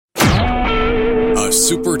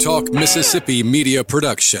SuperTalk Mississippi media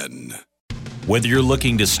production. Whether you're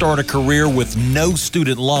looking to start a career with no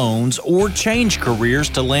student loans or change careers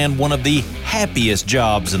to land one of the happiest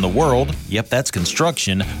jobs in the world, yep, that's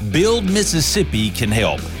construction, Build Mississippi can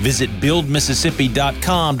help. Visit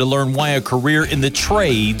BuildMississippi.com to learn why a career in the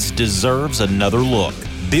trades deserves another look.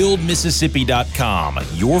 BuildMississippi.com.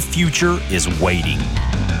 Your future is waiting.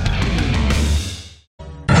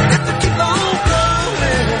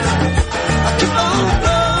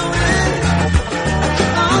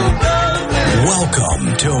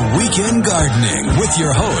 Welcome to Weekend Gardening with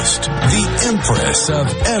your host, the Empress of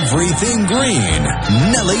Everything Green,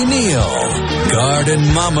 Nellie Neal.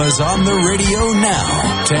 Garden Mama's on the radio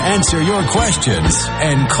now to answer your questions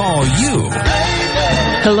and call you.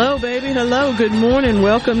 Hello, baby. Hello. Good morning.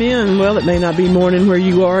 Welcome in. Well, it may not be morning where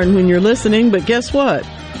you are and when you're listening, but guess what?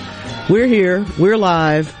 We're here. We're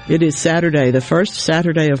live. It is Saturday, the first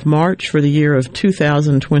Saturday of March for the year of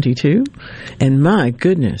 2022. And my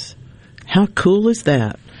goodness, how cool is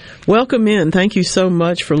that? Welcome in. Thank you so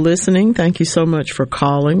much for listening. Thank you so much for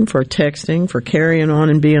calling, for texting, for carrying on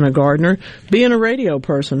and being a gardener, being a radio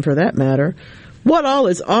person for that matter. What all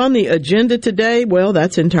is on the agenda today? Well,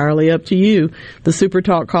 that's entirely up to you. The Super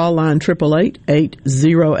Talk call line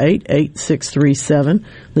 888-808-8637.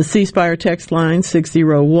 The C Spire text line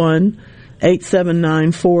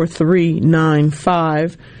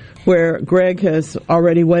 601-879-4395. Where Greg has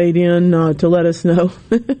already weighed in to let us know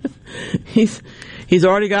he's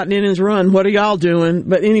already gotten in his run. What are y'all doing?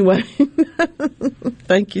 But anyway,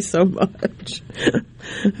 thank you so much.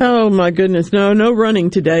 Oh my goodness, no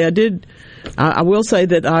running today. I will say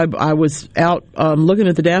that I was out looking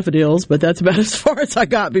at the daffodils, but that's about as far as I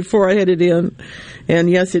got before I headed in. And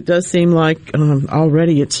yes, it does seem like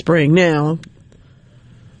already it's spring. Now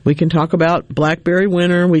we can talk about blackberry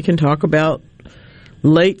winter. We can talk about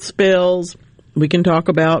late spells. We can talk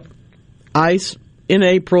about ice in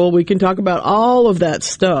April. We can talk about all of that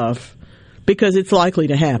stuff because it's likely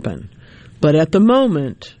to happen. But at the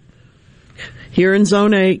moment, here in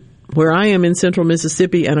Zone 8, where I am in central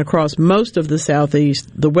Mississippi and across most of the southeast,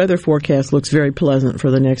 the weather forecast looks very pleasant for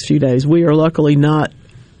the next few days. We are luckily not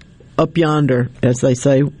up yonder, as they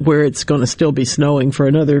say, where it's going to still be snowing for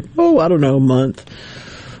another, month.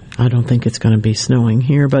 I don't think it's going to be snowing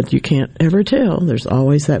here, but you can't ever tell. There's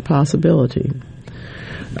always that possibility.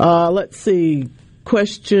 Let's see.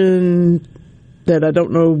 Question that I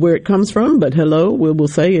don't know where it comes from, but hello. We'll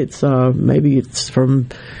say it's maybe it's from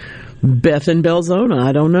Beth in Belzona.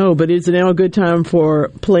 I don't know. But is it now a good time for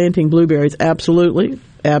planting blueberries? Absolutely.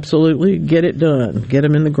 Absolutely. Get it done. Get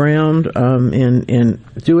them in the ground and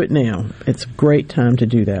do it now. It's a great time to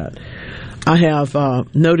do that. I have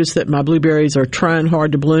noticed that my blueberries are trying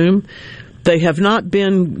hard to bloom. They have not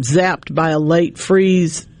been zapped by a late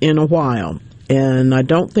freeze in a while, and I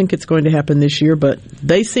don't think it's going to happen this year, but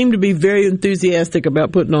they seem to be very enthusiastic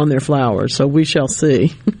about putting on their flowers, so we shall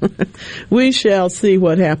see. We shall see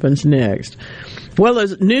what happens next. Well,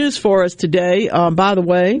 there's news for us today. By the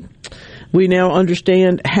way, we now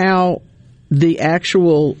understand how the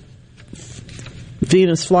actual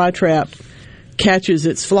Venus flytrap catches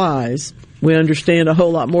its flies. We understand a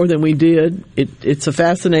whole lot more than we did. It's a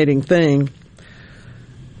fascinating thing.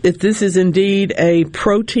 If this is indeed a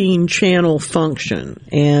protein channel function,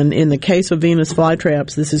 and in the case of Venus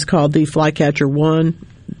flytraps, this is called the Flycatcher 1.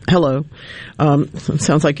 Hello.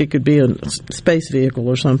 Sounds like it could be a space vehicle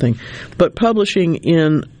or something. But publishing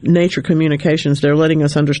in Nature Communications, they're letting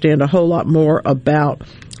us understand a whole lot more about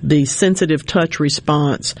the sensitive touch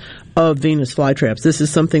response of Venus flytraps. This is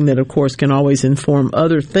something that, of course, can always inform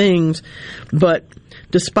other things, but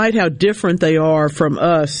despite how different they are from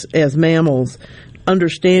us as mammals,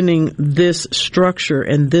 understanding this structure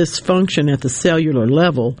and this function at the cellular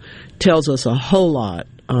level tells us a whole lot.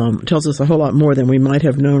 Tells us a whole lot more than we might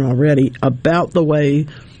have known already about the way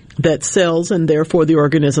that cells, and therefore the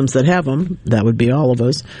organisms that have them, that would be all of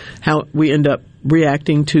us, how we end up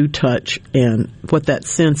reacting to touch and what that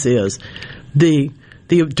sense is. The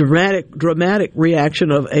dramatic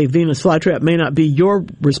reaction of a Venus flytrap may not be your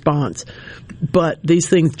response, but these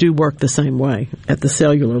things do work the same way at the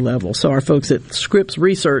cellular level. So our folks at Scripps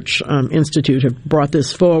Research Institute have brought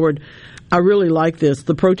this forward. I really like this.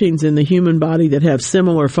 The proteins in the human body that have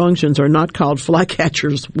similar functions are not called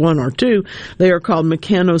flycatchers 1 or 2. They are called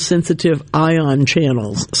mechanosensitive ion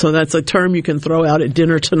channels. So that's a term you can throw out at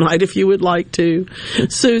dinner tonight if you would like to.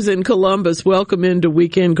 Susan Columbus, welcome into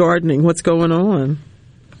Weekend Gardening. What's going on?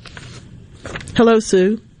 Hello,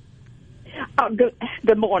 Sue.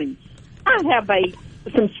 Good morning. I have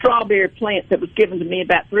some strawberry plants that was given to me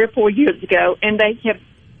about 3 or 4 years ago, and they have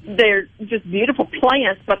they're just beautiful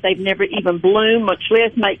plants, but they've never even bloomed, much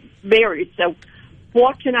less make berries. So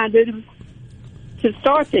what can I do to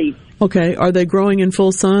start these? Okay. Are they growing in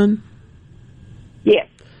full sun? Yes.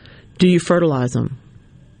 Do you fertilize them?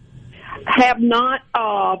 Have not,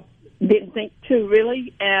 didn't think to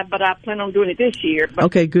really, but I plan on doing it this year. But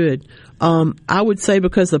Okay, good. I would say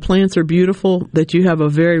because the plants are beautiful, that you have a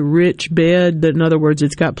very rich bed. That, in other words,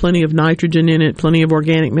 it's got plenty of nitrogen in it, plenty of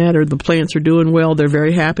organic matter. The plants are doing well. They're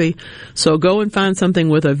very happy. So go and find something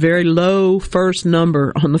with a very low first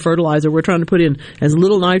number on the fertilizer. We're trying to put in as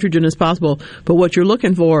little nitrogen as possible, but what you're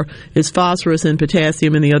looking for is phosphorus and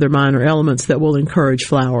potassium and the other minor elements that will encourage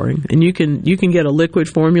flowering. And you can get a liquid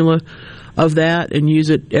formula of that and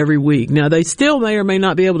use it every week. Now, they still may or may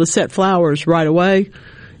not be able to set flowers right away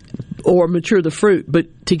or mature the fruit,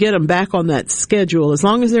 but to get them back on that schedule, as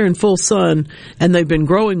long as they're in full sun and they've been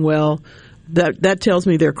growing well, that tells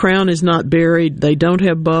me their crown is not buried. They don't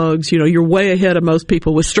have bugs. You know, you're way ahead of most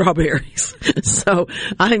people with strawberries. So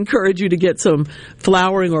I encourage you to get some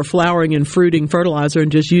flowering and fruiting fertilizer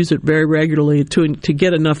and just use it very regularly to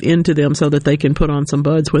get enough into them so that they can put on some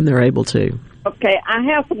buds when they're able to. Okay, I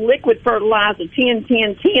have some liquid fertilizer, 10, 10,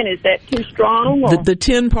 10. Is that too strong? Or? The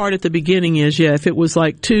 10 part at the beginning is, yeah. If it was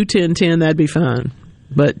like 2, 10, 10, that'd be fine.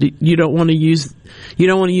 But you don't want to use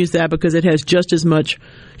that because it has just as much.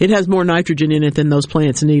 It has more nitrogen in it than those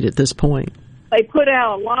plants need at this point. They put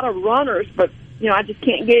out a lot of runners, but I just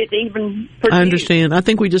can't get it to even produce. I understand. I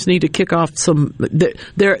think we just need to kick off some.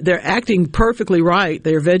 They're acting perfectly right.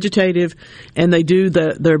 They're vegetative, and they're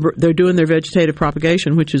doing their vegetative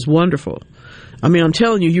propagation, which is wonderful. I mean, I'm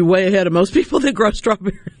telling you, you're way ahead of most people that grow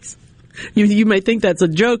strawberries. You may think that's a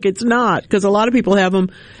joke. It's not, because a lot of people have them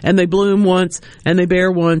and they bloom once and they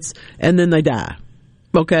bear once and then they die.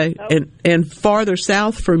 Okay? Oh. And farther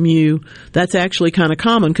south from you, that's actually kind of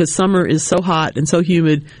common because summer is so hot and so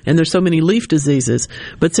humid and there's so many leaf diseases.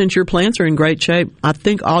 But since your plants are in great shape, I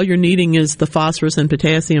think all you're needing is the phosphorus and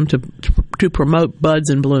potassium to promote buds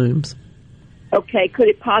and blooms. Okay, could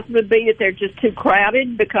it possibly be that they're just too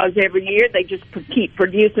crowded because every year they just keep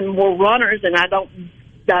producing more runners and I don't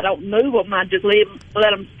move them. I just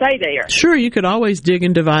let them stay there. Sure, you could always dig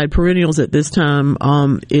and divide perennials at this time.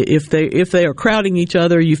 If they are crowding each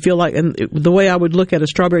other, you feel like, and the way I would look at a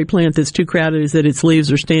strawberry plant that's too crowded is that its leaves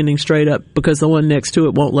are standing straight up because the one next to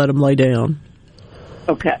it won't let them lay down.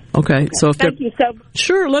 Okay. So if thank you so much.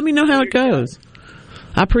 Sure, let me know how it goes.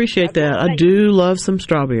 I appreciate that. I do love some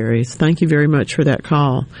strawberries. Thank you very much for that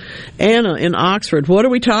call. Anna in Oxford. What are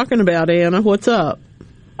we talking about, Anna? What's up?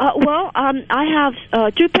 I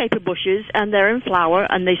have 2 paper bushes, and they're in flower,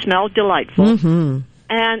 and they smell delightful. Mm-hmm.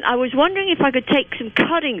 And I was wondering if I could take some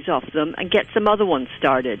cuttings off them and get some other ones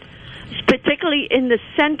started. Particularly in the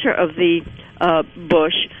center of the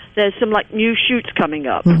bush, there's some new shoots coming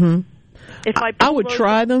up. Mm-hmm. If I would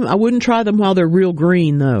try them. I wouldn't try them while they're real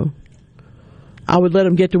green, though. I would let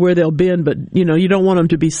them get to where they'll bend, but you don't want them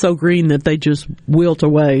to be so green that they just wilt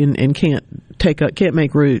away and can't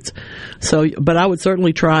make roots. So, but I would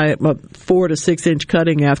certainly try a 4 to 6 inch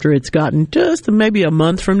cutting after it's gotten just maybe a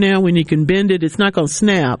month from now when you can bend it. It's not going to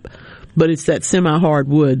snap, but it's that semi-hard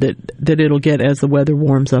wood that it'll get as the weather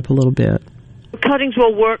warms up a little bit. Cuttings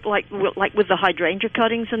will work like with the hydrangea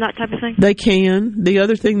cuttings and that type of thing? They can. The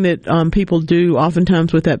other thing that people do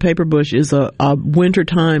oftentimes with that paper bush is a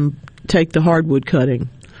wintertime take the hardwood cutting.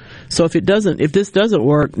 So if this doesn't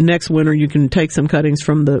work, next winter you can take some cuttings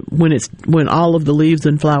from when all of the leaves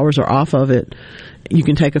and flowers are off of it. You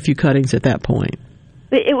can take a few cuttings at that point.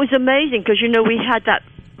 It was amazing because we had that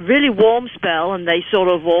really warm spell and they sort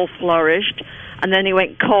of all flourished, and then it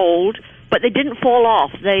went cold, but they didn't fall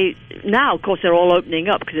off. Now, of course, they're all opening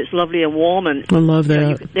up because it's lovely and warm, and I love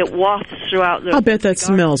that. It wafts throughout the. I bet that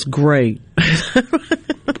smells great.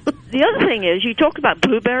 The other thing is, you talk about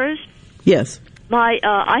blueberries. Yes.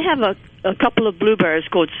 I have a couple of blueberries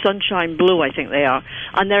called Sunshine Blue, I think they are,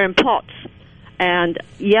 and they're in pots. And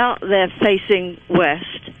they're facing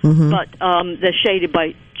west, mm-hmm. but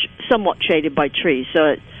they're somewhat shaded by trees.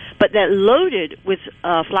 But they're loaded with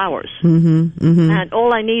flowers, mm-hmm. Mm-hmm. and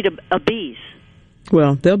all I need are bees.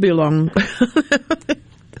 Well, they'll be along.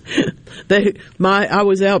 I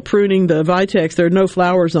was out pruning the Vitex. There are no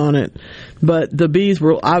flowers on it, but the bees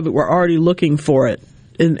were already looking for it.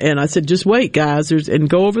 And I said, just wait, guys, and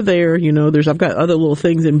go over there. I've got other little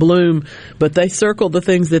things in bloom, but they circle the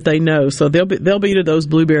things that they know, so they'll be to those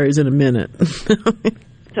blueberries in a minute.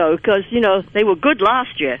 So, because they were good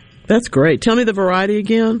last year. That's great. Tell me the variety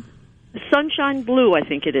again. Sunshine Blue, I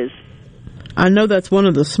think it is. I know that's one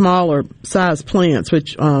of the smaller size plants,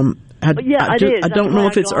 which I is. don't know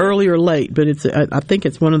if it's early or late, but I think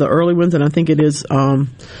it's one of the early ones, and I think it is.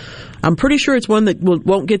 I'm pretty sure it's one that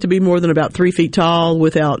won't get to be more than about 3 feet tall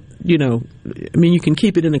without, you can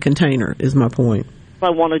keep it in a container, is my point. I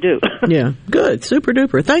want to do. Yeah, good, super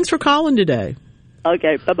duper. Thanks for calling today.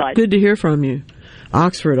 Okay, bye-bye. Good to hear from you.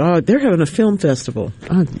 Oxford, they're having a film festival.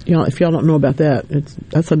 If y'all don't know about that,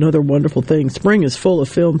 that's another wonderful thing. Spring is full of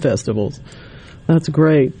film festivals. That's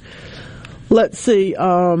great. Let's see.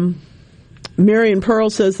 Marion Pearl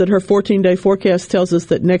says that her 14-day forecast tells us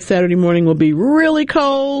that next Saturday morning will be really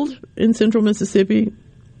cold in central Mississippi.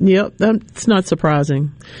 Yep, that's not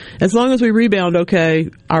surprising. As long as we rebound okay,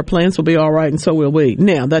 our plants will be all right, and so will we.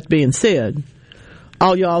 Now, that being said,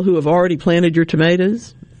 all y'all who have already planted your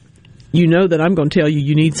tomatoes, you know that I'm going to tell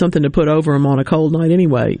you need something to put over them on a cold night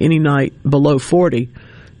anyway. Any night below 40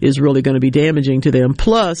 is really going to be damaging to them.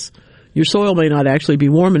 Plus, your soil may not actually be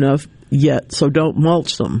warm enough yet, so don't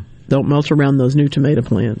mulch them. Don't mulch around those new tomato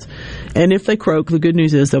plants. And if they croak, the good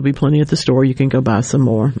news is there'll be plenty at the store. You can go buy some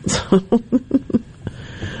more.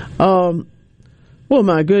 Well,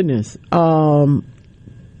 my goodness. I'm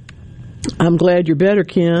glad you're better,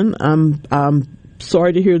 Ken. I'm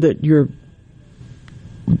sorry to hear that your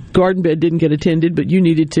garden bed didn't get attended, but you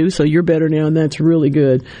needed to, so you're better now, and that's really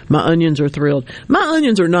good. My onions are thrilled. My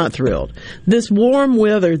onions are not thrilled. This warm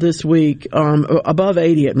weather this week, above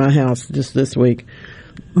 80 at my house just this week,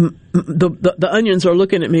 the onions are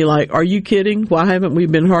looking at me like, are you kidding? Why haven't we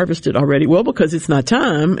been harvested already? Well, because it's not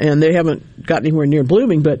time, and they haven't got anywhere near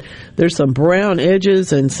blooming, but there's some brown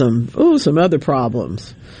edges and some other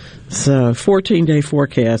problems. So 14-day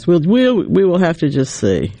forecast. We will have to just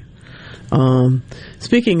see.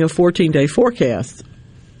 Speaking of 14-day forecasts,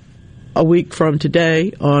 a week from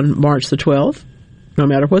today on March the 12th, no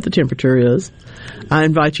matter what the temperature is, I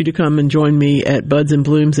invite you to come and join me at Buds and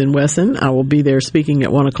Blooms in Wesson. I will be there speaking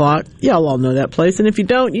at 1 o'clock. Y'all all know that place. And if you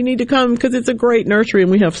don't, you need to come because it's a great nursery and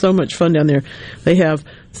we have so much fun down there. They have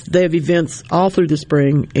events all through the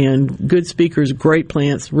spring and good speakers, great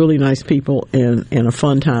plants, really nice people, and a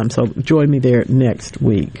fun time. So join me there next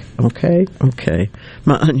week. Okay? Okay.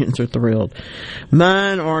 My onions are thrilled.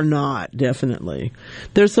 Mine are not, definitely.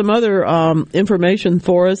 There's some other information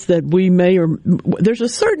for us that we may there's a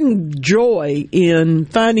certain joy in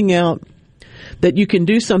finding out that you can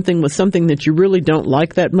do something with something that you really don't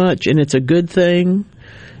like that much, and it's a good thing.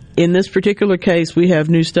 In this particular case, we have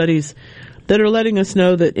new studies that are letting us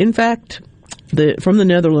know that, in fact, from the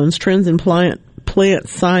Netherlands, Trends in Plant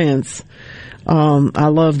Science, I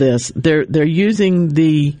love this. They're using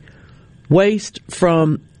the waste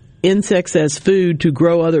from insects as food to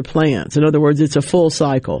grow other plants. In other words, it's a full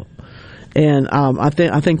cycle, and I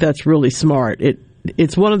think that's really smart.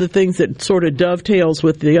 It's one of the things that sort of dovetails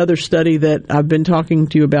with the other study that I've been talking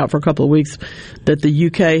to you about for a couple of weeks, that the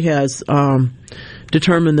UK has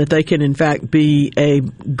determined that they can, in fact, be a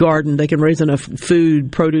garden. They can raise enough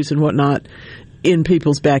food, produce, and whatnot in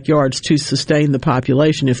people's backyards to sustain the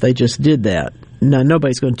population if they just did that. Now,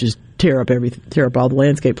 nobody's going to just tear up all the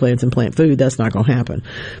landscape plants and plant food. That's not going to happen.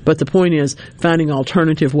 But the point is finding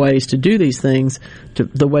alternative ways to do these things,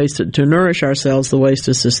 the ways to nourish ourselves, the ways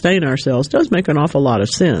to sustain ourselves, does make an awful lot of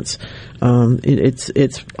sense.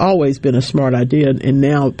 It's always been a smart idea, and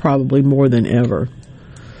now probably more than ever.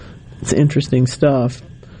 It's interesting stuff.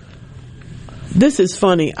 This is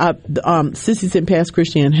funny. Sissy's in Pass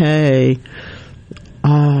Christian. Hey,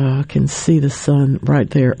 I can see the sun right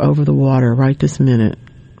there over the water right this minute.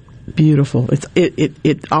 Beautiful.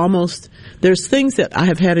 It almost, there's things that I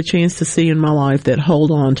have had a chance to see in my life that hold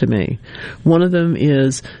on to me. One of them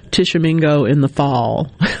is Tishomingo in the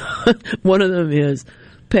fall. One of them is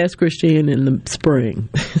Pass Christian in the spring.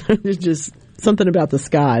 There's just something about the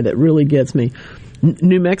sky that really gets me.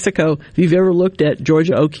 New Mexico, if you've ever looked at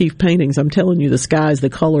Georgia O'Keeffe paintings, I'm telling you, the sky is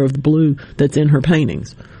the color of the blue that's in her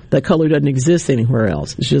paintings. That color doesn't exist anywhere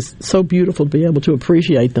else. It's just so beautiful to be able to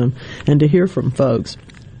appreciate them and to hear from folks.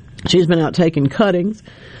 She's been out taking cuttings.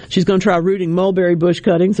 She's going to try rooting mulberry bush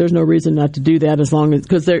cuttings. There's no reason not to do that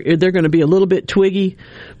because they're going to be a little bit twiggy,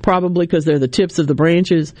 probably because they're the tips of the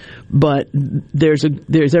branches. But there's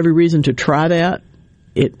every reason to try that.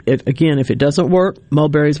 Again, if it doesn't work,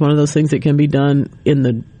 mulberry is one of those things that can be done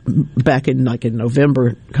back in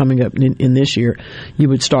November coming up in this year. You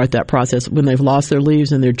would start that process when they've lost their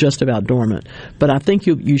leaves and they're just about dormant. But I think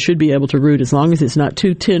you should be able to root as long as it's not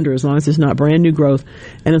too tender, as long as it's not brand new growth,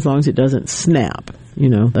 and as long as it doesn't snap.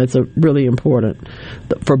 That's really important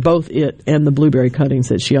for both it and the blueberry cuttings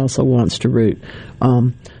that she also wants to root.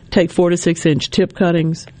 Take 4 to 6 inch tip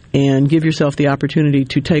cuttings and give yourself the opportunity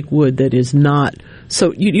to take wood that is not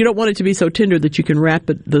so. You don't want it to be so tender that you can wrap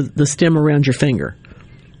the stem around your finger.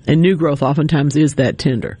 And new growth oftentimes is that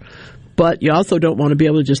tender. But you also don't want to be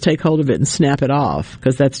able to just take hold of it and snap it off,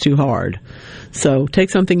 because that's too hard. So take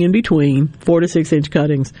something in between, 4 to 6 inch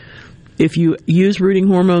cuttings. If you use rooting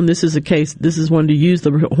hormone, this is one to use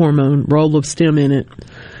the hormone, roll of stem in it,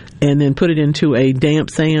 and then put it into a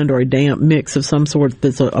damp sand or a damp mix of some sort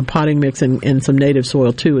that's a potting mix, and some native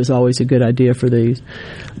soil too is always a good idea for these.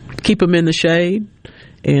 Keep them in the shade,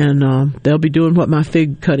 and they'll be doing what my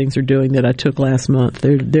fig cuttings are doing that I took last month.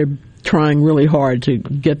 They're trying really hard to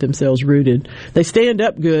get themselves rooted. They stand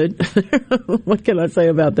up good. What can I say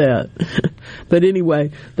about that? But anyway,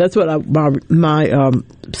 that's what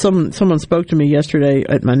someone spoke to me yesterday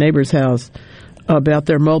at my neighbor's house about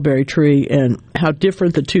their mulberry tree and how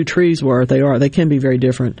different the two trees were. They can be very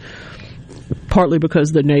different. Partly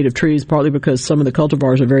because they're native trees, partly because some of the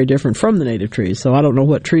cultivars are very different from the native trees. So I don't know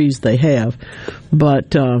what trees they have,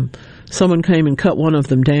 but someone came and cut one of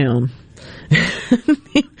them down.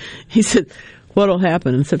 He said, what'll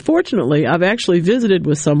happen? And said, fortunately, I've actually visited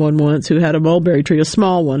with someone once who had a mulberry tree, a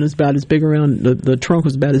small one, is about as big around, the trunk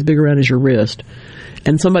was about as big around as your wrist.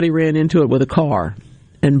 And somebody ran into it with a car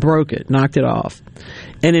and broke it, knocked it off.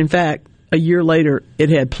 And in fact, a year later, it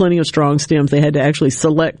had plenty of strong stems. They had to actually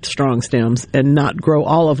select strong stems and not grow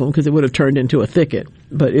all of them because it would have turned into a thicket.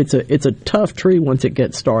 But it's a tough tree once it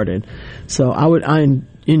gets started. So I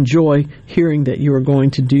enjoy hearing that you are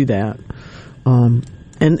going to do that.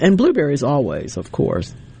 And blueberries always, of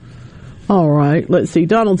course. All right, let's see.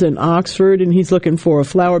 Donald's in Oxford, and he's looking for a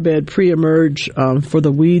flower bed pre-emerge for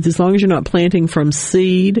the weeds. As long as you're not planting from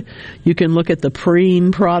seed, you can look at the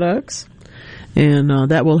Preen products, and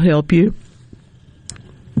that will help you.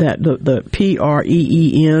 That the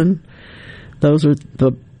Preen, those are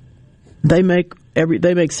they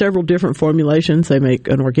make several different formulations. They make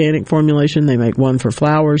an organic formulation. They make one for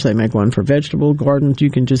flowers. They make one for vegetable gardens.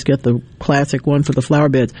 You can just get the classic one for the flower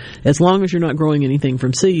beds, as long as you're not growing anything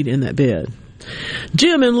from seed in that bed.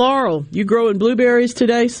 Jim and Laurel, you growing blueberries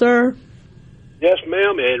today, sir? Yes,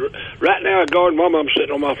 ma'am. And right now at Garden Mama, I'm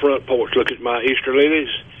sitting on my front porch looking at my Easter lilies.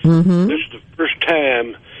 Mm-hmm. This is the first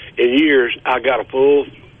time in years I got a full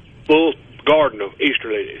garden of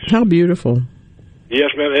Easter lilies. How beautiful.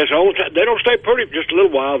 Yes, ma'am. That's the only time. They don't stay pretty for just a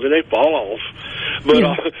little while, then they fall off. But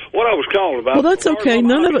yeah. What I was calling about... Well, that's okay.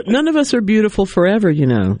 None of us are beautiful forever, you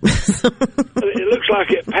know. It looks like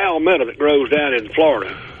that palmetto that grows down in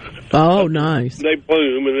Florida. Oh, nice. They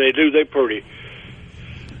bloom, and they're pretty.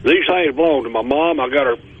 These things belong to my mom. I got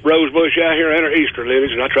her rose bush out here and her Easter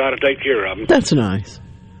lilies, and I try to take care of them. That's nice.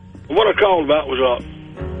 What I called about was,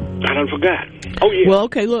 I done forgot. Oh, yeah. Well,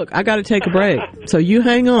 okay, look, I got to take a break. So you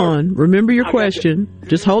hang on. Remember your question.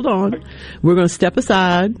 Just hold on. We're going to step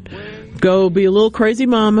aside, go be a little crazy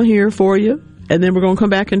mama here for you, and then we're going to come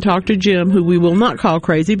back and talk to Jim, who we will not call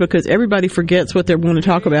crazy because everybody forgets what they're going to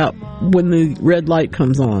talk about when the red light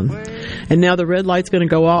comes on. And now the red light's going to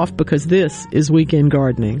go off because this is Weekend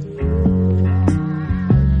Gardening.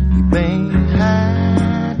 You've been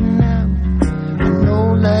hiding out, I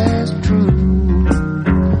know that's true.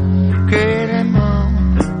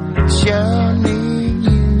 Sure need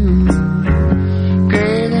you,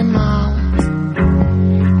 great and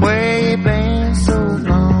mom, where you been so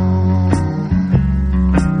long?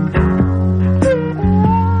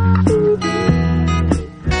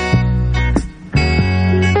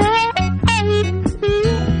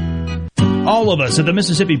 All of us at the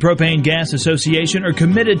Mississippi Propane Gas Association are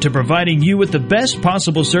committed to providing you with the best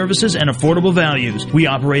possible services and affordable values. We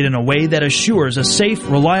operate in a way that assures a safe,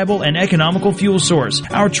 reliable, and economical fuel source.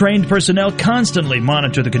 Our trained personnel constantly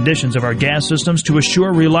monitor the conditions of our gas systems to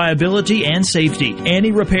assure reliability and safety.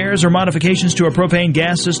 Any repairs or modifications to a propane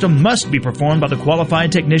gas system must be performed by the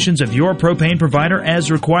qualified technicians of your propane provider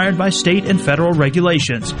as required by state and federal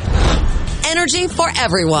regulations. Energy for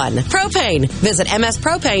everyone. Propane. Visit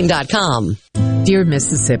mspropane.com. Dear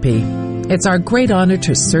Mississippi, it's our great honor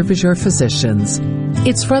to serve as your physicians.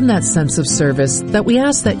 It's from that sense of service that we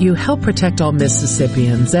ask that you help protect all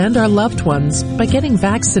Mississippians and our loved ones by getting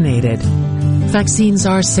vaccinated. Vaccines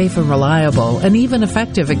are safe and reliable and even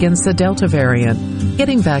effective against the Delta variant.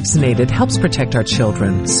 Getting vaccinated helps protect our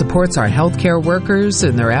children, supports our healthcare workers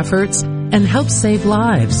in their efforts, and helps save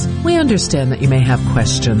lives. We understand that you may have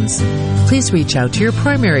questions. Please reach out to your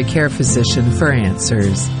primary care physician for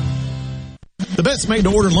answers. The best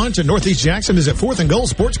made-to-order lunch in Northeast Jackson is at 4th and Gold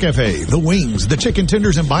Sports Cafe. The wings, the chicken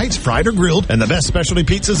tenders and bites, fried or grilled, and the best specialty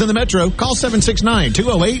pizzas in the metro. Call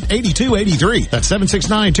 769-208-8283. That's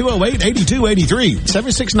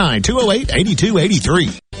 769-208-8283.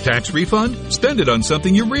 769-208-8283. Tax refund? Spend it on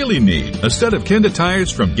something you really need. A set of Kenda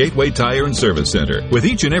tires from Gateway Tire and Service Center. With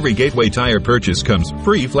each and every Gateway Tire purchase comes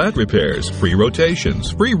free flat repairs, free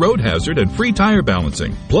rotations, free road hazard, and free tire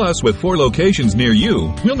balancing. Plus, with 4 locations near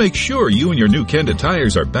you, we'll make sure you and your new Kenda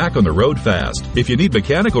tires are back on the road fast. If you need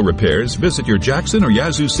mechanical repairs, visit your Jackson or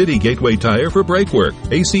Yazoo City Gateway Tire for brake work,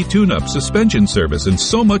 AC tune-up, suspension service, and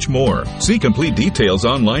so much more. See complete details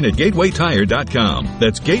online at gatewaytire.com.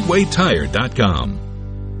 That's gatewaytire.com.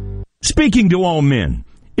 Speaking to all men,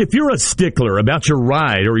 if you're a stickler about your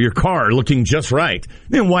ride or your car looking just right,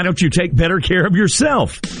 then why don't you take better care of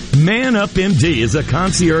yourself? Man Up MD is a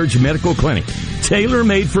concierge medical clinic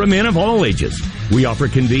tailor-made for men of all ages. We offer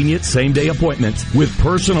convenient same-day appointments with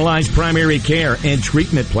personalized primary care and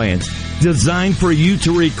treatment plans designed for you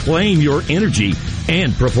to reclaim your energy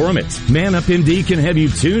and performance. Man Up MD can have you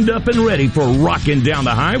tuned up and ready for rocking down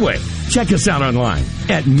the highway. Check us out online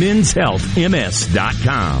at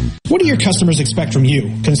menshealthms.com. What do your customers expect from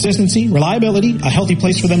you? Consistency, reliability, a healthy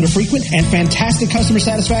place for them to frequent, and fantastic customer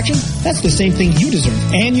satisfaction? That's the same thing you deserve,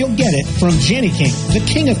 and you'll get it from Jenny King, the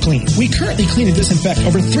king of clean. We currently clean and disinfect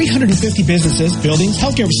over 350 businesses, buildings,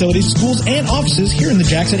 healthcare facilities, schools, and offices here in the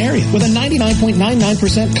Jackson area with a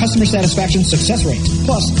 99.99% customer satisfaction success rate.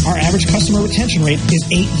 Plus, our average customer retention rate is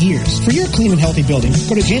 8 years. For your clean and healthy building,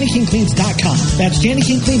 go to JannyKingCleans.com. That's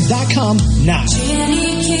JannyKingCleans.com now.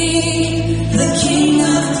 Jenny King, the king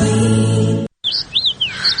of clean.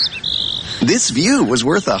 This view was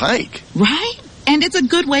worth a hike. Right? And it's a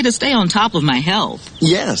good way to stay on top of my health.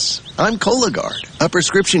 Yes, I'm Cologuard, a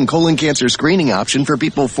prescription colon cancer screening option for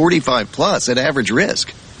people 45 plus at average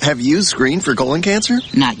risk. Have you screened for colon cancer?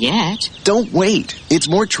 Not yet. Don't wait. It's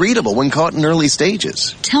more treatable when caught in early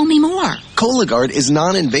stages. Tell me more. Cologuard is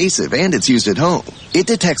non-invasive and it's used at home. It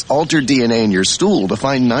detects altered DNA in your stool to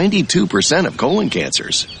find 92% of colon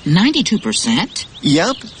cancers. 92%?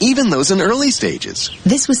 Yep, even those in early stages.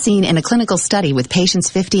 This was seen in a clinical study with patients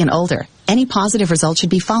 50 and older. Any positive result should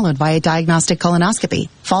be followed by a diagnostic colonoscopy.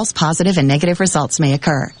 False positive and negative results may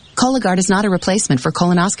occur. Cologuard is not a replacement for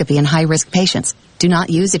colonoscopy in high-risk patients. Do not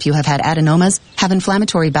use if you have had adenomas, have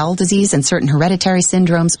inflammatory bowel disease and certain hereditary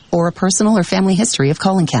syndromes, or a personal or family history of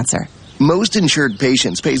colon cancer. Most insured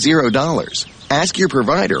patients pay $0. Ask your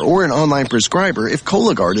provider or an online prescriber if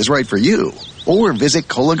Cologuard is right for you, or visit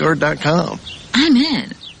Cologuard.com. I'm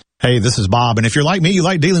in. Hey, this is Bob, and if you're like me, you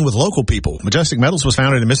like dealing with local people. Majestic Metals was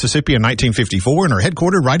founded in Mississippi in 1954 and are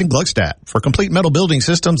headquartered right in Gluckstadt. For complete metal building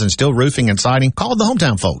systems and steel roofing and siding, call the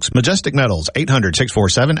hometown folks. Majestic Metals,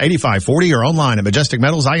 800-647-8540 or online at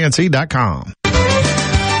majesticmetalsinc.com.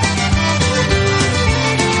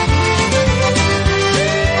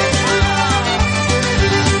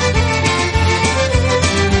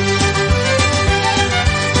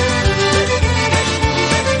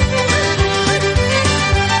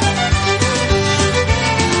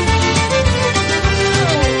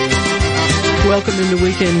 Welcome into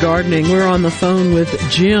Weekend Gardening. We're on the phone with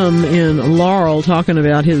Jim in Laurel talking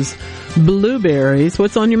about his blueberries.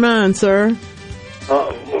 What's on your mind, sir?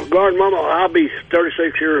 Garden Mama, I'll be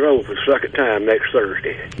 36 years old for the second time next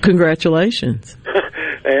Thursday. Congratulations.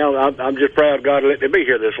 And I'm just proud God let me be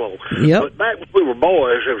here this long. Yep. But back when we were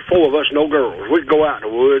boys, there was 4 of us, no girls. We'd go out in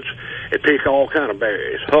the woods and pick all kind of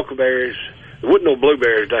berries, huckleberries. There wasn't no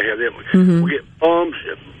blueberries down here then. Mm-hmm. We get plums,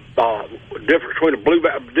 difference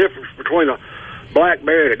between a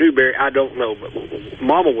blackberry and a dewberry, I don't know. But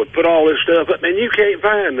Mama would put all this stuff up, and you can't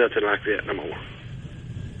find nothing like that no more.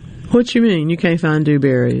 What you mean? You can't find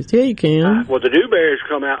dewberries? Yeah, you can. Well, the dewberries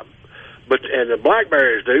come out, and the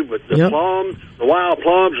blackberries do, but the plums, the wild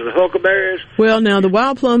plums, and the huckleberries. Well, now the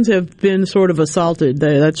wild plums have been sort of assaulted.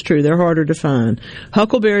 That's true. They're harder to find.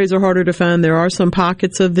 Huckleberries are harder to find. There are some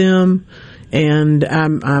pockets of them, and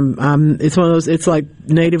it's one of those. It's like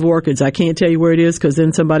native orchids. I can't tell you where it is because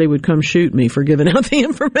then somebody would come shoot me for giving out the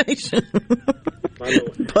information.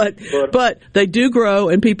 But they do grow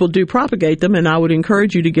and people do propagate them, and I would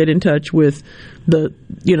encourage you to get in touch with the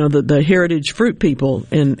heritage fruit people,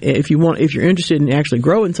 and if you're interested in actually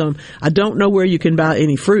growing some. I don't know where you can buy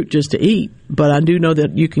any fruit just to eat, but I do know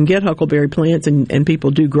that you can get huckleberry plants and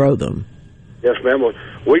people do grow them. Yes, ma'am.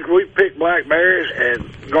 We pick blackberries,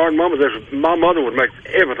 and Garden Mama, my mother would make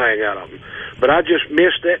everything out of them, but I just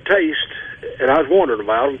missed that taste, and I was wondering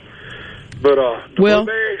about them. But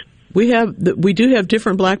blueberries. We do have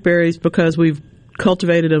different blackberries because we've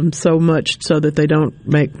cultivated them so much so that they don't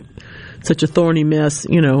make such a thorny mess,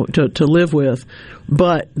 to live with.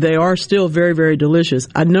 But they are still very, very delicious.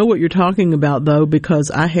 I know what you're talking about, though,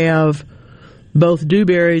 because I have both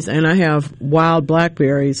dewberries, and I have wild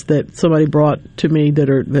blackberries that somebody brought to me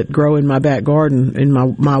that grow in my back garden in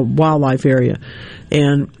my wildlife area.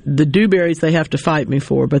 And the dewberries they have to fight me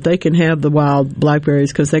for, but they can have the wild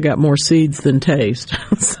blackberries because they got more seeds than taste.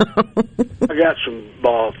 So. I got some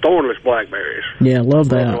thornless blackberries. Yeah, love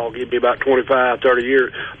that. I'll give me about 25, 30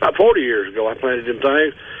 years. About 40 years ago, I planted them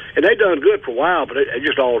things, and they done good for a while, but they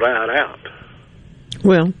just all died out.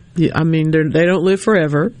 Well, I mean, they don't live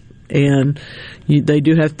forever. And they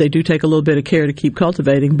do take a little bit of care to keep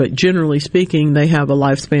cultivating, but generally speaking, they have a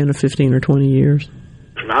lifespan of 15 or 20 years.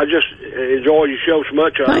 I just enjoy your show so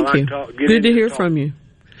much. Thank you. Good to hear from you.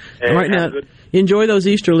 All right, now, enjoy those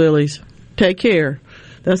Easter lilies. Take care.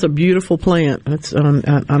 That's a beautiful plant. That's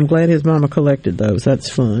I'm glad his mama collected those. That's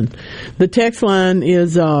fun. The text line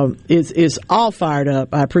is all fired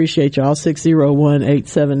up. I appreciate y'all.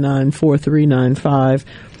 601-879-4395.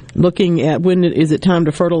 Looking at is it time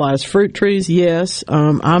to fertilize fruit trees? Yes.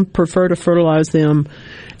 I prefer to fertilize them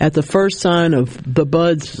at the first sign of the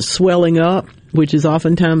buds swelling up, which is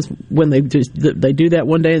oftentimes when they do that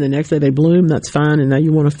one day and the next day they bloom. That's fine, and now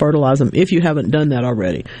you want to fertilize them if you haven't done that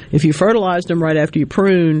already. If you fertilized them right after you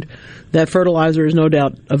pruned, that fertilizer is no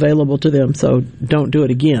doubt available to them, so don't do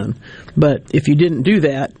it again. But if you didn't do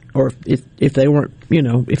that, or if they weren't,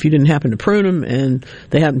 if you didn't happen to prune them and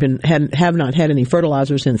they have not had any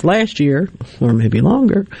fertilizer since last year, or maybe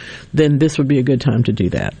longer, then this would be a good time to do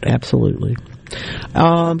that. Absolutely.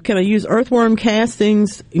 Can I use earthworm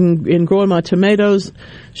castings in growing my tomatoes?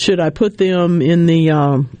 Should I put them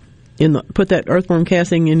put that earthworm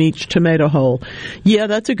casting in each tomato hole? Yeah,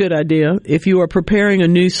 that's a good idea. If you are preparing a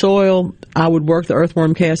new soil, I would work the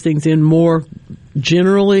earthworm castings in more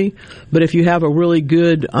generally, but if you have a really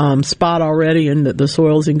good spot already and the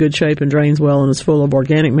soil's in good shape and drains well and is full of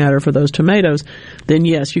organic matter for those tomatoes, then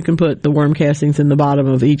yes, you can put the worm castings in the bottom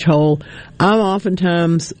of each hole. I'm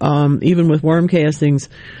oftentimes, even with worm castings,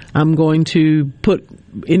 I'm going to put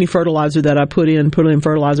any fertilizer that I put in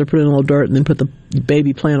fertilizer, put in a little dirt, and then put the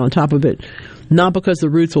baby plant on top of it. Not because the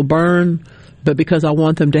roots will burn, but because I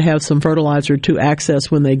want them to have some fertilizer to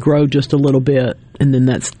access when they grow just a little bit, and then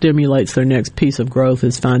that stimulates their next piece of growth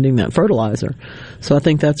is finding that fertilizer. So I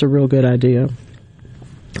think that's a real good idea.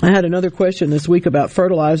 I had another question this week about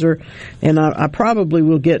fertilizer, and I probably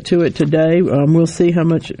will get to it today. We'll see how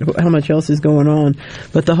much else is going on.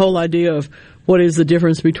 But the whole idea of what is the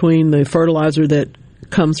difference between the fertilizer that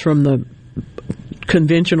comes from the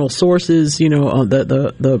conventional sources,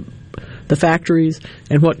 the factories,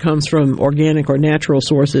 and what comes from organic or natural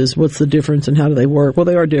sources. What's the difference and how do they work? Well,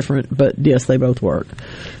 they are different, but yes, they both work.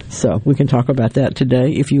 So we can talk about that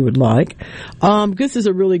today if you would like. This is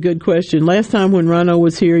a really good question. Last time when Rhino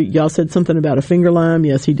was here, y'all said something about a finger lime.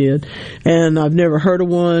 Yes, he did. And I've never heard of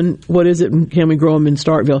one. What is it? Can we grow them in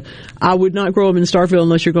Starkville? I would not grow them in Starkville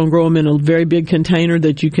unless you're going to grow them in a very big container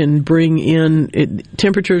that you can bring in.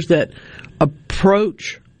 Temperatures that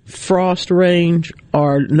approach frost range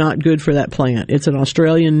are not good for that plant. It's an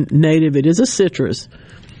Australian native. It is a citrus,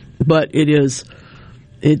 but it's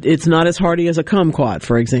not as hardy as a kumquat,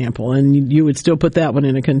 for example, and you would still put that one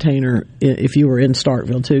in a container if you were in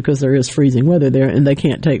Starkville too, because there is freezing weather there, and they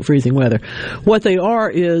can't take freezing weather. What they are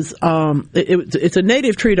is it's a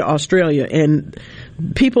native tree to Australia, and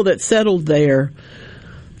people that settled there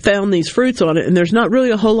found these fruits on it, and there's not really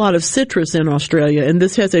a whole lot of citrus in Australia, and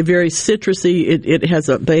this has a very citrusy. It has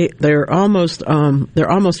they're almost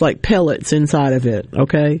like pellets inside of it,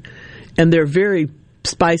 okay, and they're very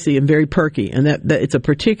spicy and very perky, and that it's a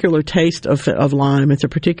particular taste of lime. It's a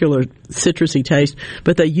particular citrusy taste,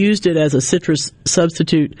 but they used it as a citrus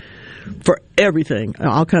substitute for everything,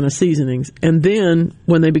 all kind of seasonings. And then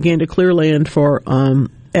when they began to clear land for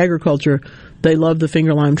agriculture, they loved the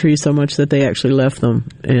finger lime trees so much that they actually left them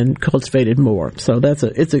and cultivated more. So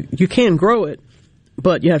you can grow it,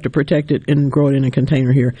 but you have to protect it and grow it in a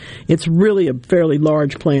container here. It's really a fairly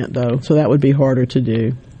large plant though, so that would be harder to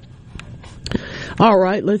do. All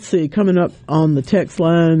right, let's see. Coming up on the text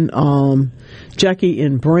line, Jackie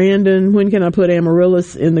in Brandon. When can I put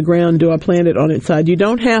amaryllis in the ground? Do I plant it on its side? You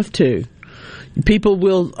don't have to. People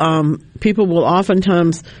will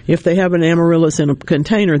oftentimes, if they have an amaryllis in a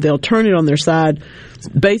container, they'll turn it on their side,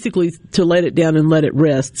 basically to let it down and let it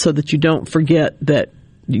rest, so that you don't forget that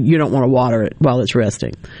you don't want to water it while it's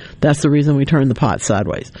resting. That's the reason we turn the pot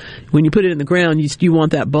sideways. When you put it in the ground, you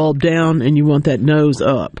want that bulb down and you want that nose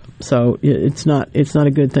up. So it's not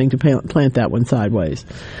a good thing to plant that one sideways.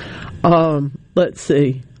 Let's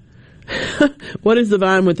see. What is the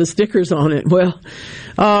vine with the stickers on it? Well,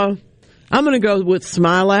 I'm going to go with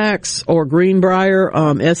Smilax or Greenbrier,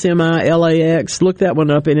 Smilax. Look that one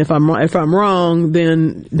up, and if I'm wrong,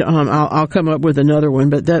 then I'll come up with another one.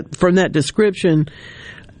 But that from that description,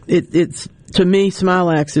 it's to me,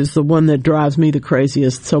 Smilax is the one that drives me the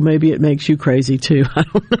craziest. So maybe it makes you crazy too. I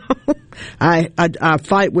don't know. I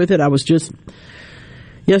fight with it. I was just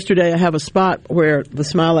yesterday. I have a spot where the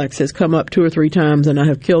Smilax has come up 2 or 3 times, and I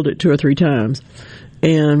have killed it 2 or 3 times,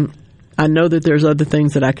 and I know that there's other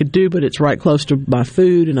things that I could do, but it's right close to my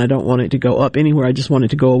food, and I don't want it to go up anywhere. I just want it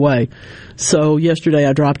to go away. So yesterday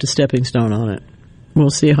I dropped a stepping stone on it.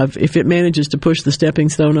 We'll see if it manages to push the stepping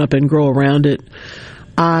stone up and grow around it.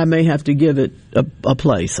 I may have to give it a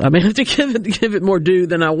place. I may have to give it more dew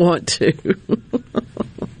than I want to.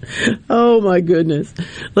 Oh, my goodness.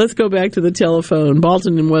 Let's go back to the telephone.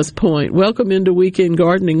 Balton and West Point. Welcome into Weekend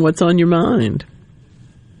Gardening. What's on your mind?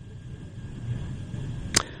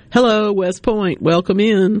 Hello, West Point. Welcome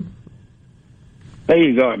in. There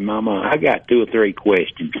you go, Mama. I got 2 or 3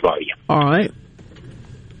 questions for you. All right.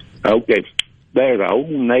 Okay. There's an old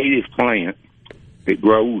native plant that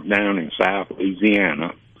grows down in South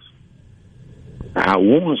Louisiana. I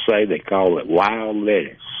want to say they call it wild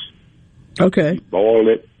lettuce. Okay. You boil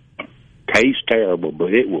it. Tastes terrible,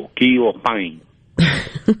 but it will kill pain.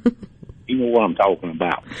 You know what I'm talking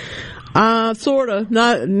about. Sort of.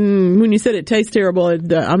 Not when you said it tastes terrible.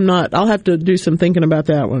 I'm not. I'll have to do some thinking about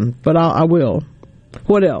that one, but I will.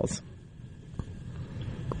 What else?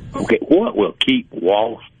 Okay, what will keep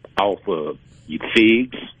wasp off of your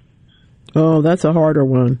figs? Oh, that's a harder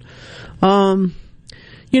one.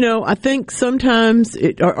 I think sometimes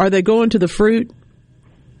are they going to the fruit?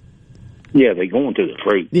 Yeah, they go into the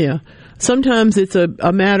fruit. Yeah. Sometimes it's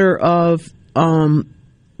a matter of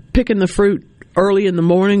picking the fruit early in the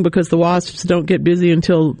morning because the wasps don't get busy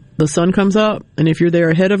until the sun comes up, and if you're there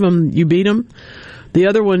ahead of them, you beat them. The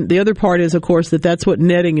other part is, of course, that's what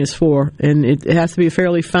netting is for, and it has to be a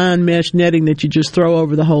fairly fine mesh netting that you just throw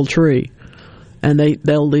over the whole tree, and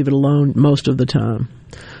they'll leave it alone most of the time.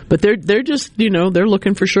 But they're just they're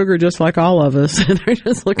looking for sugar just like all of us, and they're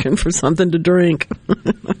just looking for something to drink.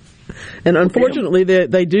 And unfortunately,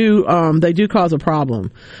 they do cause a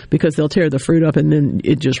problem because they'll tear the fruit up and then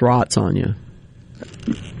it just rots on you.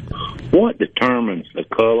 What determines the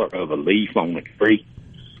color of a leaf on a tree?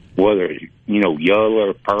 Whether it's,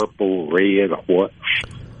 yellow, purple, red, or what?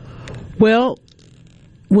 Well,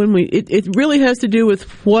 it really has to do with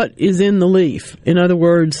what is in the leaf. In other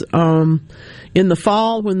words, in the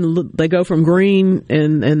fall when they go from green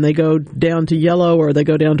and they go down to yellow or they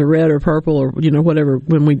go down to red or purple or whatever,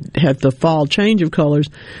 when we have the fall change of colors,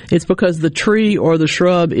 it's because the tree or the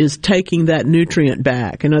shrub is taking that nutrient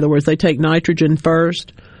back. In other words, they take nitrogen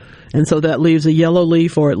first, and so that leaves a yellow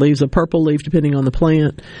leaf or it leaves a purple leaf depending on the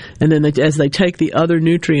plant, and then as they take the other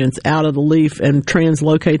nutrients out of the leaf and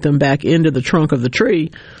translocate them back into the trunk of the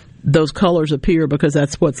tree, those colors appear because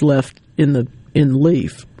that's what's left in the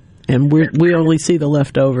leaf. And we only see the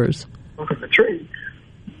leftovers. Of the tree,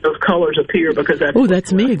 those colors appear because that's. Oh,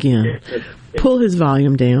 that's me again. Pull his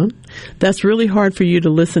volume down. That's really hard for you to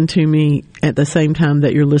listen to me at the same time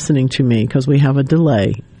that you're listening to me because we have a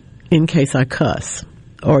delay in case I cuss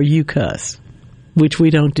or you cuss, which we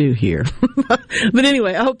don't do here. But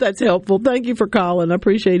anyway, I hope that's helpful. Thank you for calling. I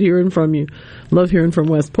appreciate hearing from you. Love hearing from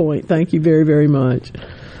West Point. Thank you very, very much.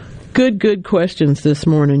 Good questions this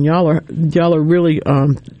morning. Y'all are really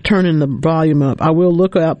turning the volume up. I will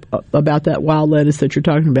look up about that wild lettuce that you're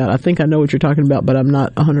talking about. I think I know what you're talking about, but I'm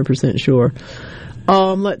not 100% sure.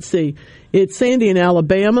 Let's see. It's sandy in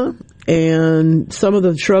Alabama, and some of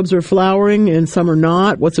the shrubs are flowering and some are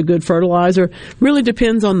not. What's a good fertilizer? Really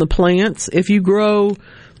depends on the plants. If you grow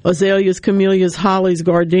azaleas, camellias, hollies,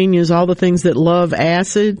 gardenias, all the things that love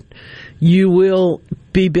acid, you will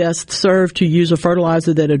be best served to use a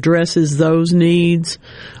fertilizer that addresses those needs.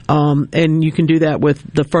 And you can do that with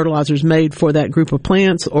the fertilizers made for that group of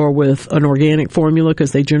plants or with an organic formula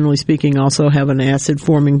because they, generally speaking, also have an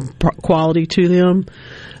acid-forming quality to them.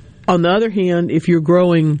 On the other hand, if you're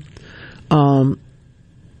growing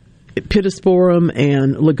pittosporum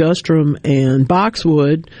and ligustrum and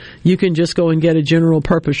boxwood, you can just go and get a general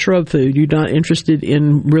purpose shrub food. You're not interested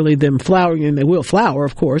in really them flowering, and they will flower,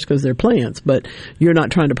 of course, because they're plants, but you're not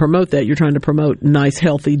trying to promote that. You're trying to promote nice,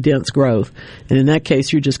 healthy, dense growth. And in that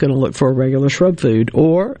case, you're just going to look for a regular shrub food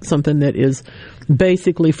or something that is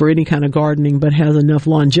basically for any kind of gardening but has enough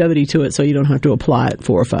longevity to it so you don't have to apply it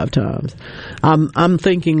 4 or 5 times. I'm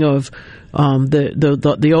thinking of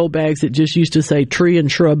the old bags that just used to say tree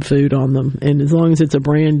and shrub food on them, and as long as it's a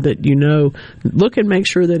brand that look and make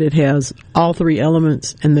sure that it has all 3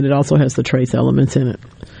 elements and that it also has the trace elements in it.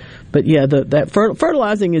 But yeah, that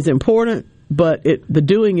fertilizing is important, but the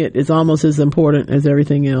doing it is almost as important as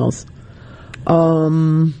everything else.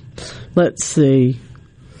 Let's see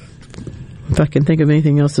if I can think of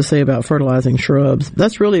anything else to say about fertilizing shrubs.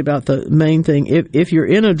 That's really about the main thing. If you're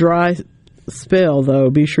in a dry spell, though,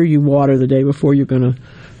 be sure you water the day before you're going to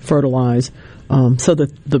fertilize, so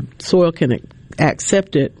that the soil can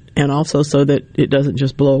accept it, and also so that it doesn't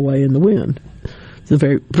just blow away in the wind. It's a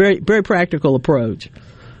very, very, very practical approach.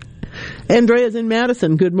 Andrea's in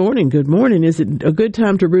Madison. Good morning. Good morning. Is it a good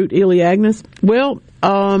time to root Elaeagnus? Well,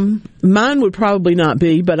 mine would probably not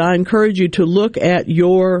be, but I encourage you to look at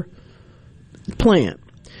your plant.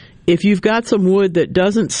 If you've got some wood that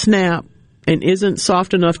doesn't snap and isn't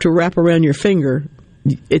soft enough to wrap around your finger,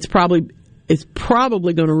 it's probably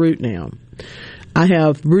going to root now. I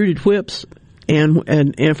have rooted whips, and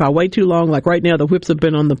if I wait too long, like right now, the whips have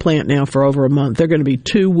been on the plant now for over a month. They're going to be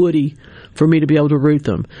too woody for me to be able to root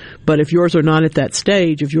them. But if yours are not at that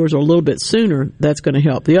stage, if yours are a little bit sooner, that's going to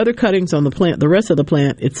help. The other cuttings on the plant, the rest of the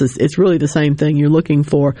plant, it's really the same thing. You're looking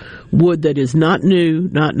for wood that is not new,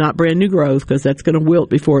 not brand new growth, because that's going to wilt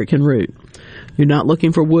before it can root. You're not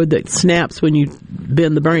looking for wood that snaps when you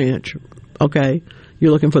bend the branch, okay?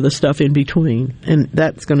 You're looking for the stuff in between, and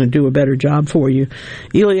that's going to do a better job for you.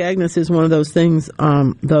 Elaeagnus is one of those things,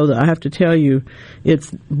 though, that I have to tell you,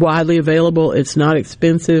 it's widely available. It's not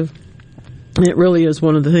expensive. It really is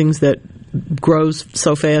one of the things that grows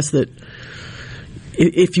so fast that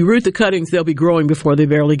if you root the cuttings, they'll be growing before they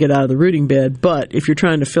barely get out of the rooting bed. But if you're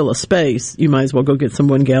trying to fill a space, you might as well go get some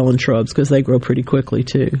 1-gallon shrubs, because they grow pretty quickly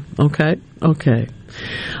too. Okay? Okay.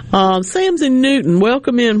 Sam's in Newton.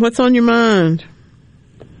 Welcome in. What's on your mind?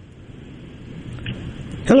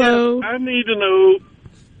 Hello. Yes, I need to know.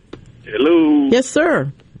 Hello. Yes,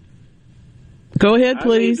 sir. Go ahead,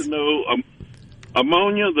 please. I need to know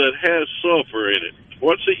ammonia that has sulfur in it.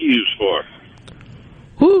 What's it used for?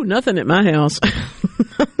 Whew, nothing at my house.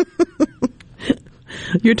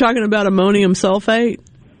 You're talking about ammonium sulfate?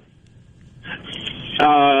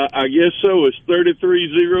 I guess so. It's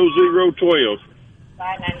 330012.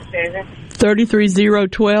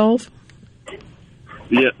 33012?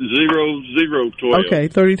 Yeah, 0012. Okay,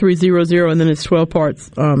 3300, and then it's 12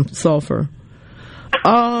 parts sulfur.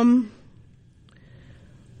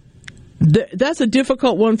 That's a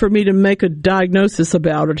difficult one for me to make a diagnosis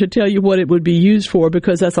about, or to tell you what it would be used for,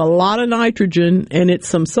 because that's a lot of nitrogen and it's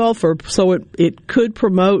some sulfur, so it could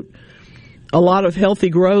promote a lot of healthy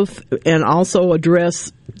growth and also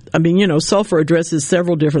address, sulfur addresses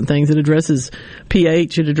several different things. It addresses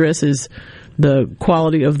pH, it addresses the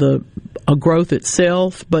quality of the growth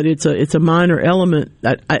itself, but it's a minor element.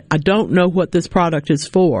 I don't know what this product is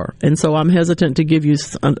for, and so I'm hesitant to give you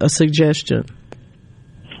a suggestion.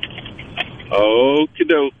 Okie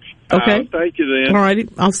doke. Okay. Thank you then. All righty.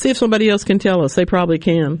 I'll see if somebody else can tell us. They probably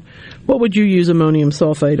can. What would you use ammonium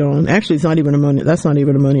sulfate on? Actually, it's not even ammonium. That's not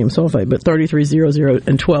even ammonium sulfate, but 3300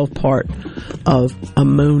 and 12 part of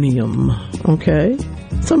ammonium. Okay.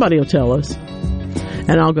 Somebody will tell us.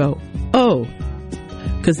 And I'll go, oh,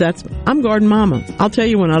 because I'm Garden Mama. I'll tell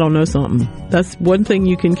you when I don't know something. That's one thing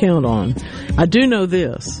you can count on. I do know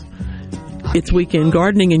this. It's Weekend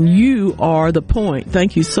Gardening, and you are the point.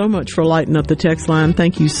 Thank you so much for lighting up the text line.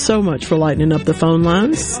 Thank you so much for lightening up the phone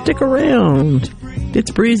lines. Stick around.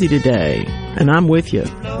 It's breezy today, and I'm with you.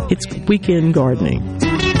 It's Weekend Gardening.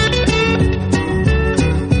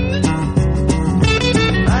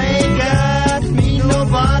 I ain't got me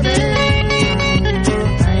nobody.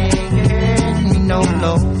 I ain't got me no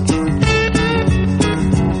love.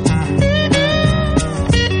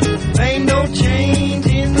 Ain't no change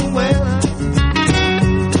in the weather.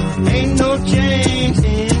 Ain't no change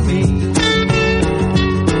in me.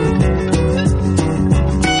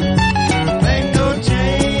 Ain't no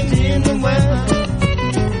change in the weather.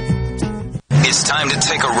 It's time to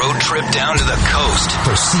take a road trip down to the coast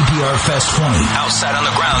for CPR Fest 20. Outside on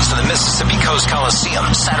the grounds of the Mississippi Coast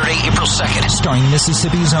Coliseum, Saturday, April 2nd. Starring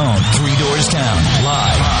Mississippi's own 3 Doors Down,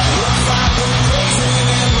 live.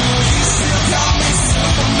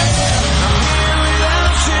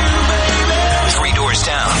 3 Doors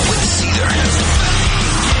Down with Seether.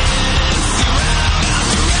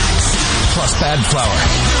 Plus Bad Flower.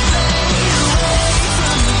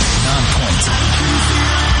 Non-Point.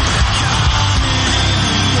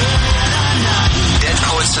 Dead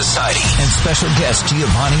Poets Society. And special guest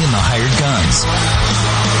Giovanni and the Hired Guns.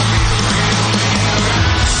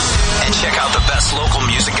 And check out the best local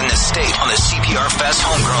music in the state on the CPR Fest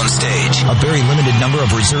Homegrown stage. A very limited number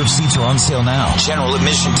of reserved seats are on sale now. General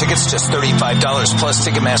admission tickets just $35 plus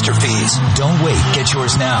Ticketmaster fees. Don't wait. Get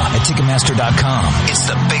yours now at Ticketmaster.com. It's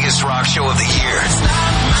the biggest rock show of the year.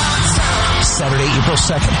 Saturday, April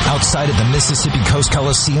 2nd, outside of the Mississippi Coast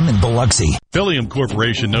Coliseum in Biloxi. Phylium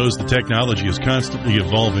Corporation knows the technology is constantly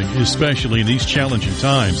evolving, especially in these challenging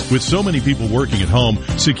times. With so many people working at home,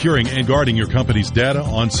 securing and guarding your company's data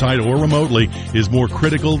on-site or remotely is more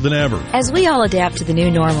critical than ever. As we all adapt to the new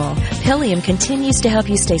normal, Phylium continues to help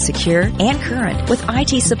you stay secure and current with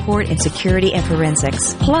IT support in security and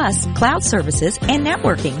forensics, plus cloud services and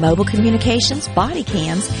networking, mobile communications, body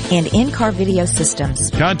cams, and in-car video systems.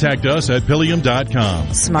 Contact us at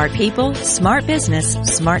Phylium.com. Smart people, smart business,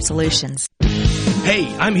 smart solutions.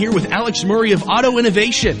 Hey, I'm here with Alex Murray of Auto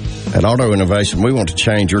Innovation. At Auto Innovation, we want to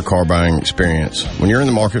change your car buying experience. When you're in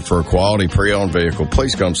the market for a quality pre-owned vehicle,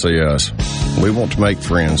 please come see us. We want to make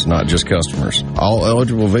friends, not just customers. All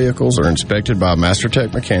eligible vehicles are inspected by a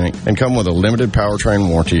MasterTech mechanic and come with a limited powertrain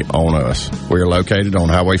warranty on us. We are located on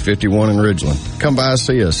Highway 51 in Ridgeland. Come by and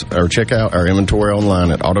see us or check out our inventory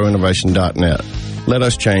online at autoinnovation.net. Let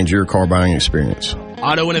us change your car buying experience.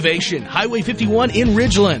 Auto Innovation, Highway 51 in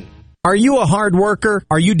Ridgeland. Are you a hard worker?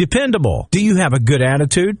 Are you dependable? Do you have a good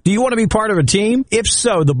attitude? Do you want to be part of a team? If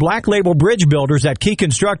so, the Black Label Bridge Builders at Key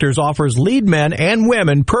Constructors offers lead men and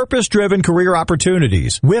women purpose-driven career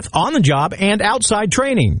opportunities with on-the-job and outside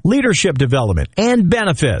training, leadership development, and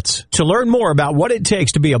benefits. To learn more about what it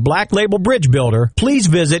takes to be a Black Label Bridge Builder, please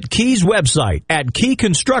visit Key's website at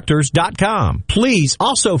keyconstructors.com. Please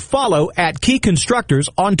also follow at Key Constructors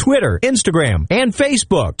on Twitter, Instagram, and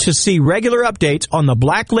Facebook to see regular updates on the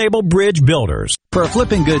Black Label Bridge Builders. For a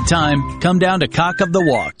flipping good time, come down to Cock of the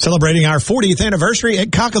Walk. Celebrating our 40th anniversary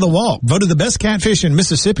at Cock of the Walk. Voted the best catfish in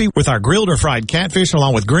Mississippi with our grilled or fried catfish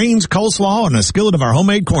along with greens, coleslaw, and a skillet of our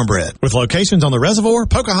homemade cornbread. With locations on the Reservoir,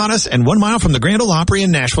 Pocahontas, and 1 mile from the Grand Ole Opry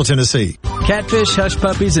in Nashville, Tennessee. Catfish, hush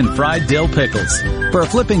puppies, and fried dill pickles. For a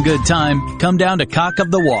flipping good time, come down to Cock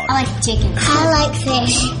of the Walk. I like chicken. I like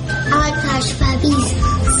fish. I like hush puppies.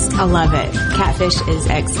 I love it. Catfish is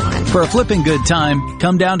excellent. For a flipping good time,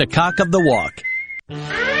 come down to Cock of the Walk.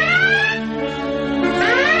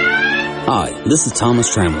 Hi, this is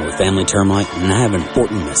Thomas Trammell with Family Termite, and I have an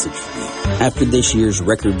important message for you. After this year's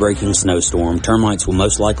record-breaking snowstorm, termites will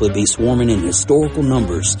most likely be swarming in historical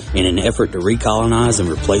numbers in an effort to recolonize and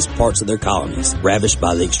replace parts of their colonies ravished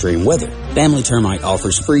by the extreme weather. Family Termite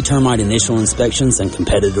offers free termite initial inspections and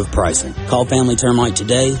competitive pricing. Call Family Termite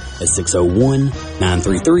today at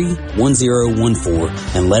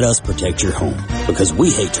 601-933-1014 and let us protect your home, because we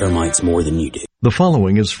hate termites more than you do. The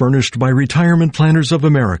following is furnished by Retirement Planners of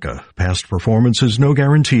America. Past performance is no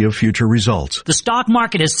guarantee of future results. The stock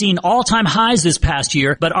market has seen all-time highs this past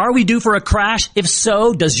year, but are we due for a crash? If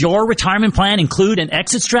so, does your retirement plan include an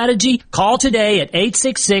exit strategy? Call today at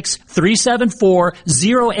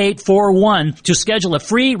 866-374-0841 to schedule a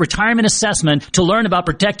free retirement assessment to learn about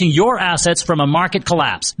protecting your assets from a market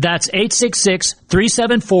collapse. That's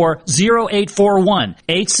 866-374-0841.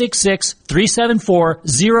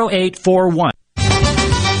 866-374-0841.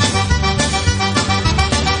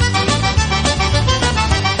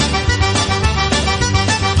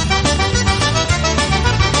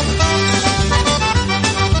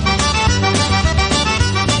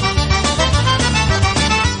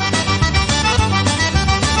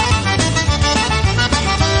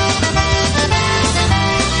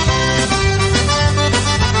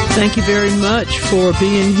 Thank you very much for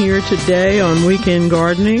being here today on Weekend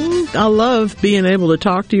Gardening. I love being able to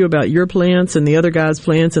talk to you about your plants and the other guys'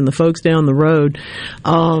 plants and the folks down the road.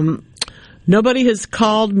 Nobody has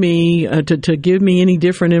called me to give me any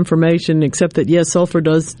different information except that, yes, sulfur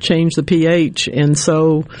does change the pH. And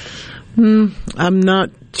so I'm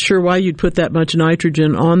not sure why you'd put that much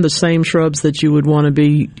nitrogen on the same shrubs that you would want to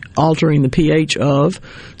be altering the pH of.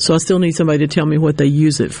 So I still need somebody to tell me what they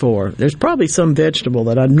use it for. There's probably some vegetable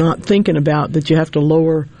that I'm not thinking about that you have to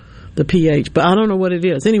lower the pH, but I don't know what it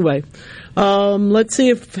is. Anyway, let's see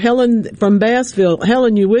if Helen from Bassville.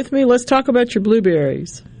 Helen, you with me? Let's talk about your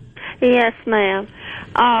blueberries. Yes, ma'am.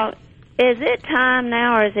 Is it time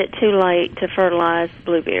now, or is it too late to fertilize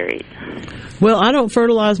blueberries? Well, I don't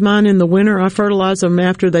fertilize mine in the winter. I fertilize them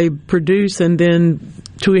after they produce, and then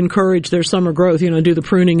to encourage their summer growth, do the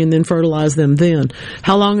pruning and then fertilize them then.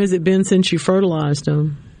 How long has it been since you fertilized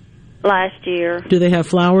them? Last year. Do they have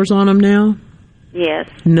flowers on them now? Yes.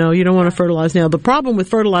 No, you don't want to fertilize now. The problem with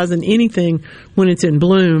fertilizing anything when it's in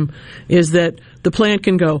bloom is that the plant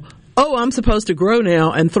can go, oh, I'm supposed to grow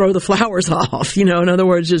now and throw the flowers off. In other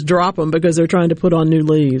words, just drop them because they're trying to put on new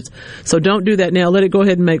leaves. So don't do that now. Let it go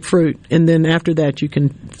ahead and make fruit. And then after that, you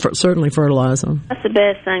can certainly fertilize them. That's the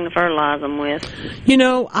best thing to fertilize them with.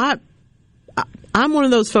 I'm one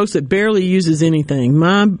of those folks that barely uses anything.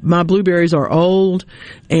 My blueberries are old,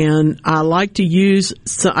 and I like to use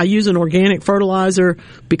an organic fertilizer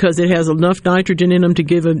because it has enough nitrogen in them to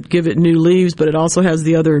give it new leaves, but it also has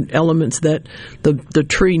the other elements that the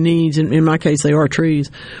tree needs. In my case, they are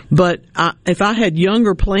trees. But if I had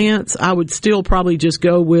younger plants, I would still probably just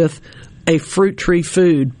go with a fruit tree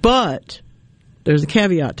food. But there's a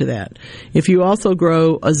caveat to that. If you also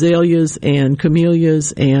grow azaleas and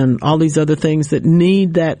camellias and all these other things that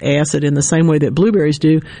need that acid in the same way that blueberries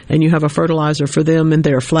do, and you have a fertilizer for them and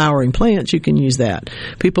they're flowering plants, you can use that.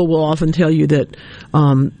 People will often tell you that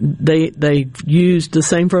they used the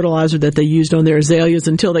same fertilizer that they used on their azaleas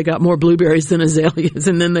until they got more blueberries than azaleas,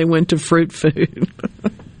 and then they went to fruit food.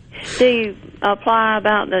 Do you apply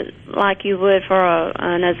like you would for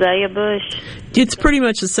an azalea bush? It's pretty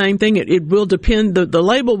much the same thing. It will depend. The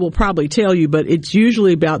label will probably tell you, but it's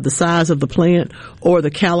usually about the size of the plant or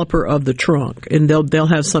the caliper of the trunk, and they'll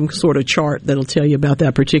have some sort of chart that'll tell you about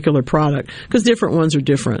that particular product because different ones are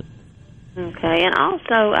different. Okay, and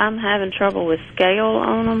also I'm having trouble with scale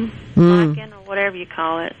on them, lichen or whatever you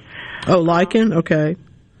call it. Oh, lichen? Okay.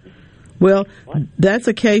 Well, that's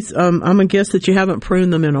a case, I'm going to guess that you haven't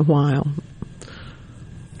pruned them in a while.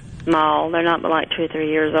 Small. They're not but like 2 or 3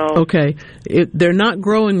 years old. Okay. They're not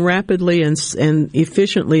growing rapidly and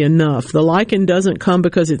efficiently enough. The lichen doesn't come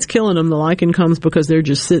because it's killing them. The lichen comes because they're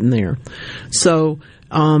just sitting there. So,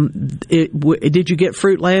 did you get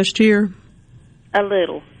fruit last year? A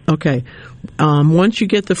little. Okay. Once you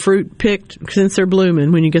get the fruit picked, since they're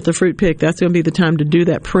blooming, when you get the fruit picked, that's going to be the time to do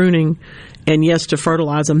that pruning and, yes, to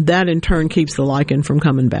fertilize them. That, in turn, keeps the lichen from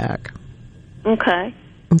coming back. Okay.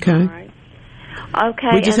 Okay. All right. Okay.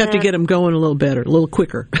 We just have to get them going a little better, a little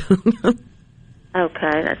quicker. Okay,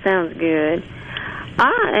 that sounds good.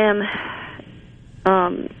 I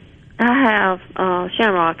have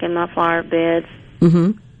shamrock in my flower beds.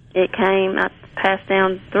 Mm-hmm. I passed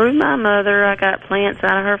down through my mother. I got plants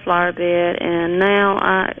out of her flower bed, and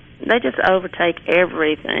now they just overtake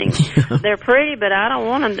everything. Yeah. They're pretty, but I don't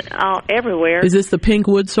want them all everywhere. Is this the pink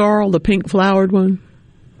wood sorrel, the pink flowered one?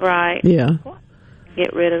 Right. Yeah.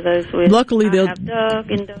 Get rid of those. Luckily, they'll.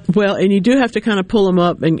 Well, and you do have to kind of pull them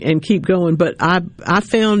up and keep going. But I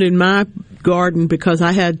found in my garden, because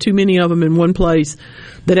I had too many of them in one place,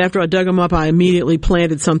 that after I dug them up, I immediately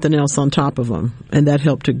planted something else on top of them, and that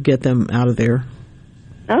helped to get them out of there.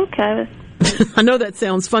 Okay. I know that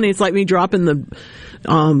sounds funny. It's like me dropping the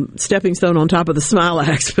stepping stone on top of the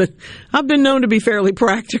Smilax, but I've been known to be fairly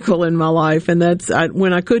practical in my life, and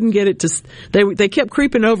when I couldn't get it to, they kept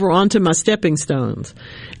creeping over onto my stepping stones,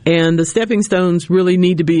 and the stepping stones really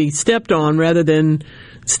need to be stepped on rather than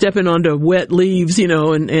stepping onto wet leaves,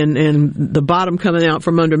 and the bottom coming out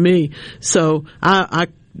from under me. So I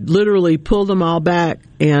literally pulled them all back,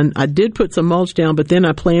 and I did put some mulch down, but then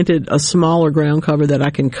I planted a smaller ground cover that I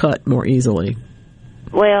can cut more easily.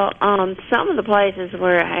 Well, some of the places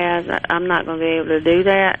where it has, I'm not going to be able to do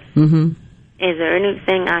that. Mm-hmm. Is there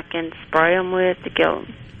anything I can spray them with to kill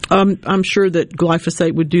them? I'm sure that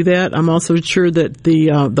glyphosate would do that. I'm also sure that the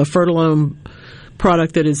Fertilome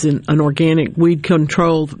product that is an organic weed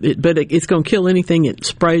control, but it's going to kill anything it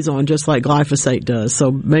sprays on, just like glyphosate does.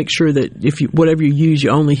 So make sure that whatever you use, you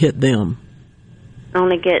only hit them.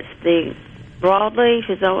 Only gets the broadleaf,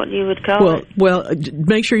 is that what you would call it? Well,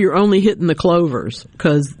 make sure you're only hitting the clovers,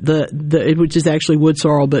 because which is actually wood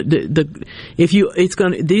sorrel. But the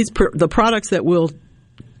products that will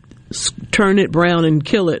turn it brown and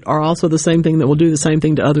kill it are also the same thing that will do the same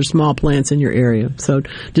thing to other small plants in your area. So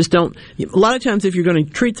just don't. A lot of times, if you're going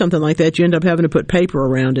to treat something like that, you end up having to put paper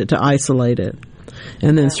around it to isolate it,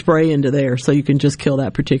 and then spray into there, so you can just kill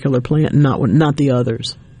that particular plant and not the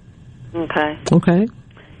others. Okay. Okay.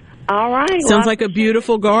 All right. Sounds like a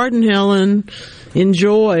beautiful garden, Helen.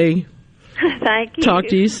 Enjoy. Thank you. Talk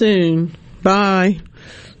to you soon. Bye.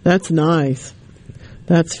 That's nice.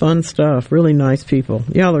 That's fun stuff. Really nice people.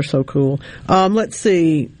 Y'all are so cool. Let's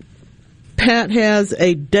see. Pat has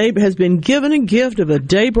been given a gift of a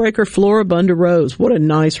Daybreaker Floribunda rose. What a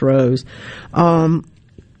nice rose. Where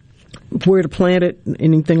to plant it,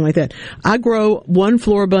 anything like that. I grow one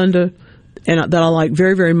Floribunda that I like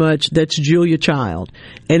very, very much. That's Julia Child.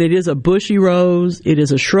 And it is a bushy rose. It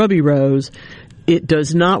is a shrubby rose. It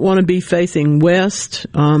does not want to be facing west.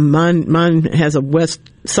 Mine has a west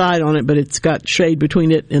side on it, but it's got shade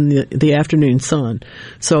between it and the afternoon sun.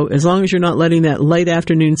 So as long as you're not letting that late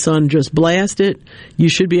afternoon sun just blast it, you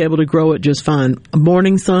should be able to grow it just fine.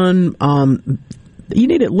 Morning sun, you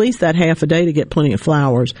need at least that half a day to get plenty of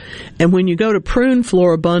flowers. And when you go to prune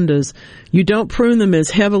floribundas, you don't prune them as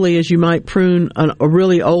heavily as you might prune a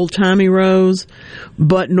really old-timey rose,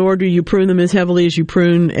 but nor do you prune them as heavily as you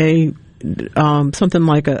prune something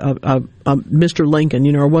like a Mr.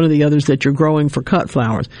 Lincoln, or one of the others that you're growing for cut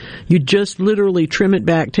flowers. You just literally trim it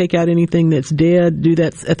back, take out anything that's dead, do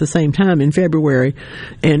that at the same time in February,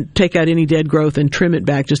 and take out any dead growth and trim it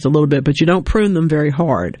back just a little bit, but you don't prune them very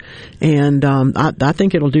hard. And I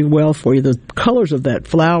think it'll do well for you. The colors of that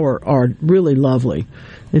flower are really lovely.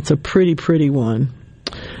 It's a pretty, pretty one.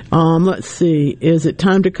 Let's see. Is it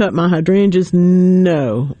time to cut my hydrangeas?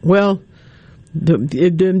 No. Well, they're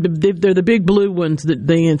the big blue ones.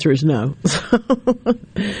 The answer is no.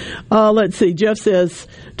 Let's see. Jeff says,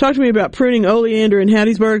 talk to me about pruning oleander in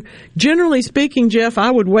Hattiesburg. Generally speaking, Jeff, I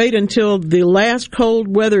would wait until the last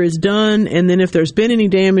cold weather is done, and then if there's been any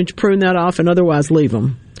damage, prune that off and otherwise leave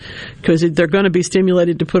them. Because they're going to be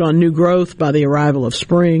stimulated to put on new growth by the arrival of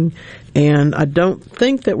spring. And I don't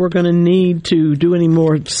think that we're going to need to do any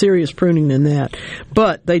more serious pruning than that.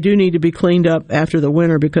 But they do need to be cleaned up after the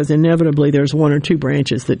winter, because inevitably there's one or two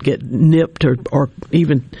branches that get nipped or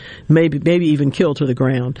even maybe even killed to the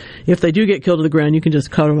ground. If they do get killed to the ground, you can just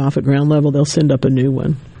cut them off at ground level. They'll send up a new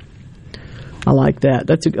one. I like that.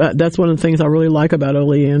 That's one of the things I really like about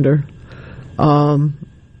oleander.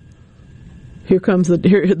 Here comes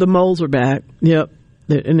the moles are back. Yep.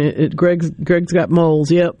 And Greg's got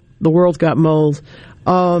moles. Yep. The world's got moles.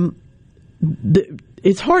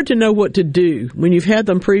 It's hard to know what to do when you've had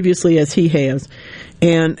them previously, as he has,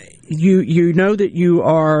 and you know that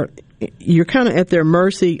you're kind of at their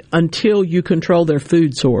mercy until you control their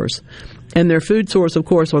food source. And their food source, of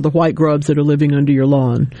course, are the white grubs that are living under your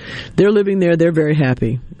lawn. They're living there. They're very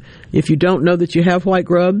happy. If you don't know that you have white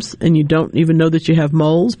grubs, and you don't even know that you have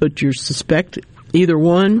moles, but you suspect either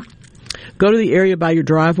one, go to the area by your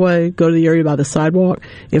driveway, go to the area by the sidewalk.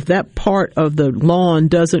 If that part of the lawn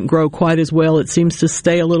doesn't grow quite as well, it seems to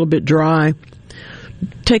stay a little bit dry,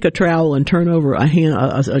 take a trowel and turn over a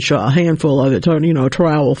handful of it, a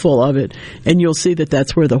trowel full of it, and you'll see that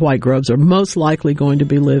that's where the white grubs are most likely going to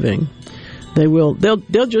be living.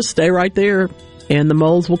 They'll just stay right there, and the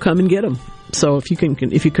moles will come and get them. So if you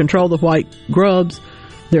control the white grubs,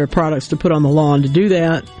 there are products to put on the lawn to do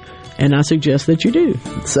that, and I suggest that you do.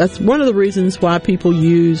 So that's one of the reasons why people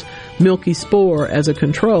use Milky Spore as a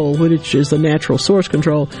control, which is a natural source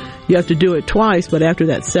control. You have to do it twice, but after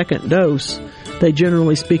that second dose, they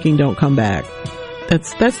generally speaking don't come back.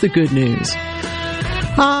 That's the good news.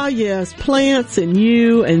 Ah, yes, plants and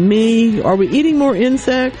you and me. Are we eating more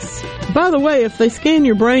insects? By the way, if they scan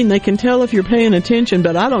your brain, they can tell if you're paying attention,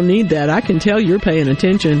 but I don't need that. I can tell you're paying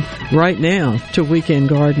attention right now to Weekend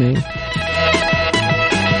Gardening.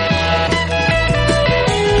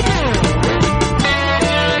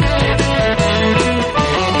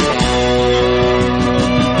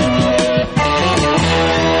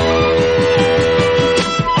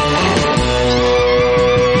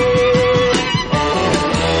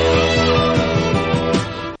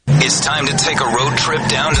 Take a road trip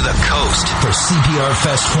down to the coast for CPR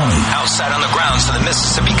Fest 20. Outside on the grounds of the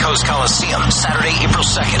Mississippi Coast Coliseum, Saturday, April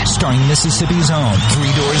 2nd. Starring Mississippi's own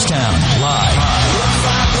 3 Doors Down, live.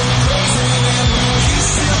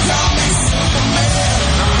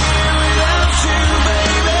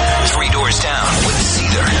 3 Doors Down with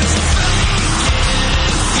Seether.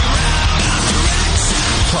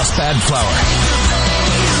 Plus Bad Flower.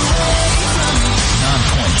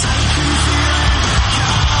 Non-Point.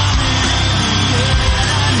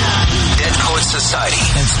 Society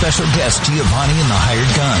and special guest Giovanni and the Hired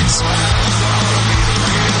Guns.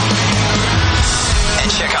 And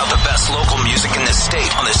check out the best local music in the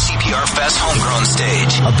state on the CPR Fest Homegrown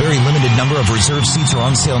Stage. A very limited number of reserved seats are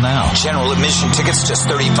on sale now. General admission tickets just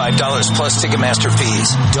 $35 plus Ticketmaster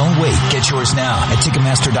fees. Don't wait. Get yours now at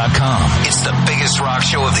Ticketmaster.com. It's the biggest rock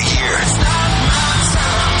show of the year.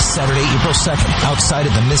 Saturday, April 2nd, outside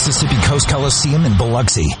of the Mississippi Coast Coliseum in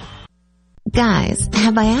Biloxi. Guys,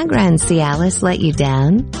 have Viagra and Cialis let you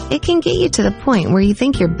down? It can get you to the point where you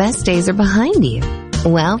think your best days are behind you.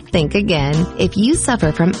 Well, think again. If you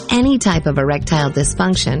suffer from any type of erectile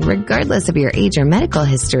dysfunction, regardless of your age or medical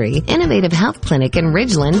history, Innovative Health Clinic in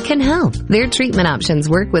Ridgeland can help. Their treatment options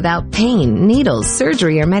work without pain, needles,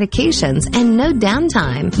 surgery, or medications, and no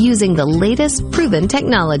downtime, using the latest proven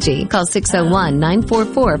technology. Call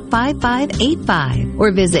 601-944-5585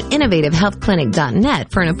 or visit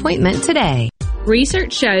innovativehealthclinic.net for an appointment today.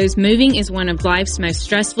 Research shows moving is one of life's most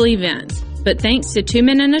stressful events. But thanks to 2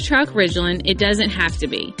 Men in a Truck Ridgeland, it doesn't have to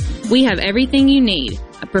be. We have everything you need.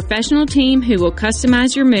 A professional team who will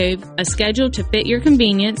customize your move, a schedule to fit your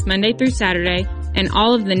convenience Monday through Saturday, and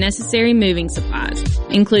all of the necessary moving supplies,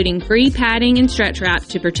 including free padding and stretch wrap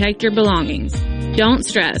to protect your belongings. Don't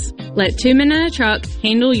stress. Let 2 Men in a Truck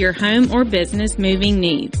handle your home or business moving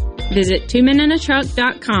needs. Visit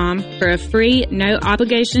 2meninatruck.com for a free,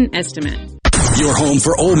 no-obligation estimate. Your home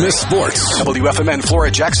for Ole Miss sports. WFMN Flora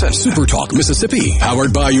Jackson. Super Talk Mississippi.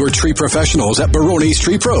 Powered by your tree professionals at Baroni's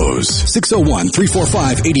Tree Pros.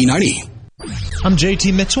 601-345-8090. I'm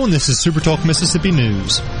JT Mitchell, and this is Super Talk Mississippi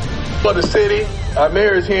News. For the city, our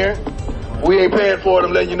mayor is here. We ain't paying for it.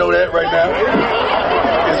 I'm letting you know that right now.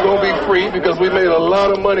 It's going to be free because we made a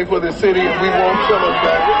lot of money for the city, and we want some of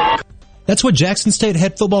that. That's what Jackson State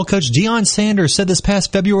head football coach Deion Sanders said this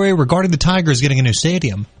past February regarding the Tigers getting a new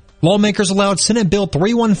stadium. Lawmakers allowed Senate Bill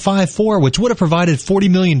 3154, which would have provided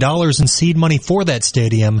 $40 million in seed money for that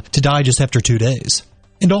stadium, to die just after 2 days.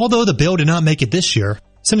 And although the bill did not make it this year,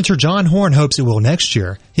 Senator John Horn hopes it will next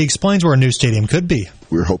year. He explains where a new stadium could be.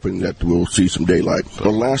 We're hoping that we'll see some daylight.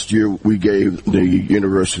 Last year, we gave the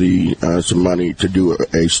university some money to do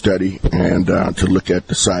a study and to look at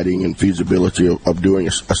the siting and feasibility of doing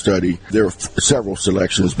a study. There are several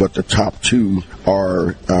selections, but the top two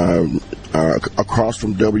are across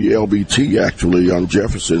from WLBT, actually, on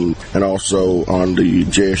Jefferson, and also on the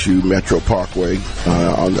JSU Metro Parkway,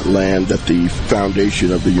 on the land that the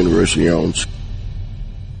foundation of the university owns.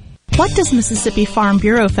 What does Mississippi Farm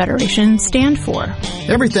Bureau Federation stand for?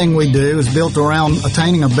 Everything we do is built around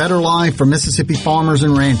attaining a better life for Mississippi farmers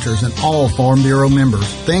and ranchers and all Farm Bureau members.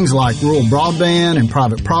 Things like rural broadband and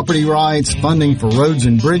private property rights, funding for roads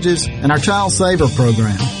and bridges, and our Child Saver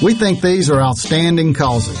program. We think these are outstanding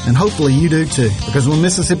causes, and hopefully you do too. Because when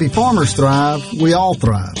Mississippi farmers thrive, we all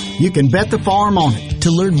thrive. You can bet the farm on it. To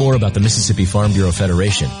learn more about the Mississippi Farm Bureau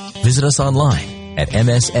Federation, visit us online at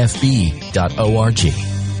msfb.org.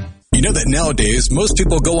 You know that nowadays, most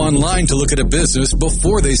people go online to look at a business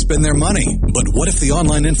before they spend their money. But what if the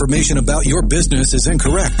online information about your business is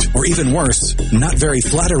incorrect? Or even worse, not very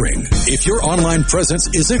flattering? If your online presence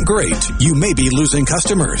isn't great, you may be losing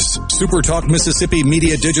customers. Super Talk Mississippi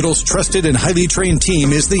Media Digital's trusted and highly trained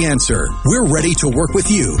team is the answer. We're ready to work with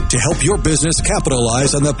you to help your business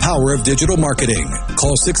capitalize on the power of digital marketing.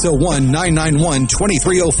 Call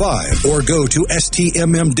 601-991-2305 or go to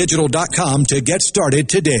stmmdigital.com to get started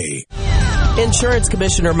today. Insurance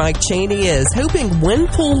Commissioner Mike Chaney is hoping wind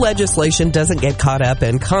pool legislation doesn't get caught up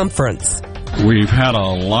in conference. We've had a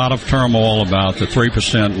lot of turmoil about the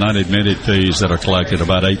 3% non-admitted fees that are collected,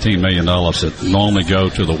 about $18 million that normally go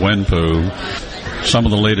to the wind pool. Some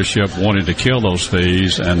of the leadership wanted to kill those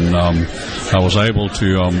fees, and I was able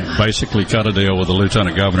to basically cut a deal with the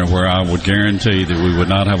lieutenant governor where I would guarantee that we would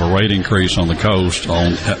not have a rate increase on the coast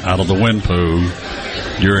out of the wind pool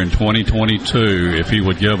during 2022 if he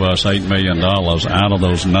would give us $8 million out of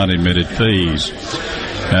those non-admitted fees.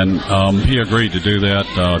 And he agreed to do that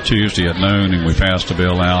Tuesday at noon, and we passed the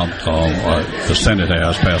bill out. The Senate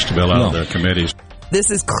has passed the bill out of their committees.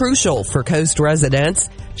 This is crucial for coast residents.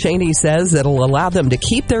 Chaney says it'll allow them to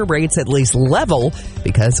keep their rates at least level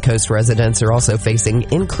because coast residents are also facing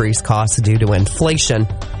increased costs due to inflation.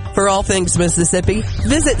 For all things Mississippi,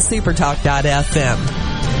 visit supertalk.fm.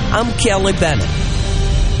 I'm Kelly Bennett.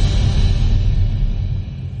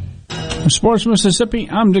 Sports Mississippi,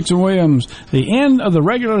 I'm Dixon Williams. The end of the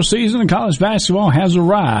regular season in college basketball has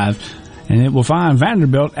arrived, and it will find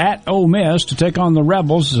Vanderbilt at Ole Miss to take on the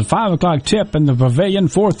Rebels. It's a 5 o'clock tip in the Pavilion,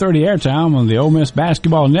 4:30 airtime on the Ole Miss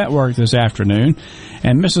Basketball Network this afternoon.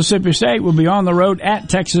 And Mississippi State will be on the road at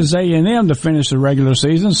Texas A&M to finish the regular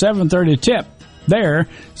season, 7:30 tip. There,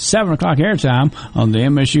 7 o'clock airtime on the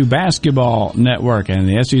MSU Basketball Network. And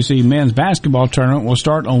the SEC Men's Basketball Tournament will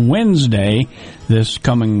start on Wednesday this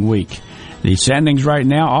coming week. The standings right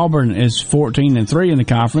now, Auburn is 14-3 in the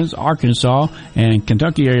conference. Arkansas and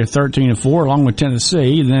Kentucky are 13-4, along with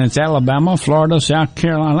Tennessee. Then it's Alabama, Florida, South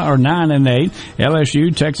Carolina are 9-8. LSU,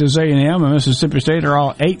 Texas A&M, and Mississippi State are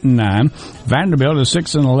all 8-9. Vanderbilt is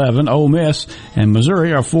 6-11. Ole Miss and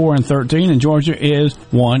Missouri are 4-13, and Georgia is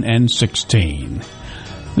 1-16.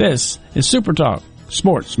 This is Super Talk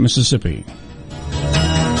Sports Mississippi.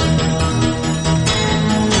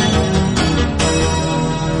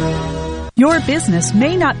 Your business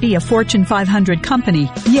may not be a Fortune 500 company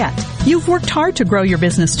yet. You've worked hard to grow your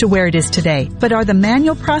business to where it is today, but are the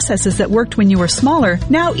manual processes that worked when you were smaller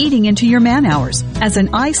now eating into your man hours? As an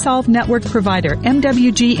iSolve network provider,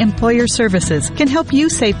 MWG Employer Services can help you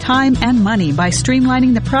save time and money by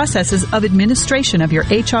streamlining the processes of administration of your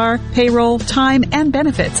HR, payroll, time, and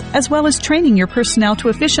benefits, as well as training your personnel to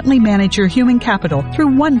efficiently manage your human capital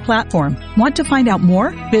through one platform. Want to find out more?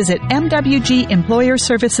 Visit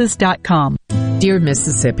MWGEmployerServices.com. Dear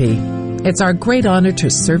Mississippi, it's our great honor to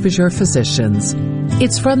serve as your physicians.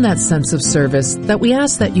 It's from that sense of service that we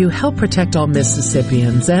ask that you help protect all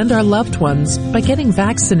Mississippians and our loved ones by getting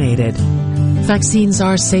vaccinated. Vaccines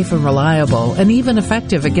are safe and reliable and even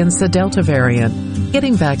effective against the Delta variant.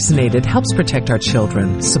 Getting vaccinated helps protect our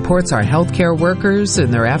children, supports our healthcare workers in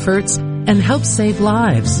their efforts, and helps save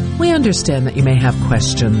lives. We understand that you may have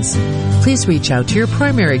questions. Please reach out to your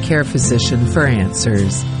primary care physician for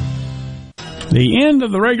answers. The end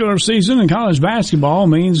of the regular season in college basketball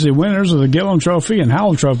means the winners of the Gillum Trophy and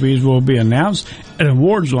Howell Trophies will be announced at an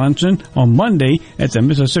awards luncheon on Monday at the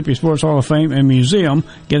Mississippi Sports Hall of Fame and Museum,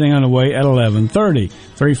 getting underway at 11:30.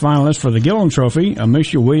 3 finalists for the Gillum Trophy: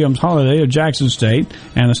 Amisha Williams-Holiday of Jackson State,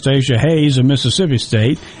 Anastasia Hayes of Mississippi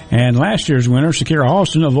State, and last year's winner, Shakira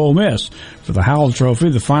Halston of Ole Miss. For the Howell Trophy,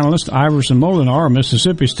 the finalists Iverson Molinar of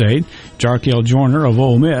Mississippi State, Jarkel Joyner of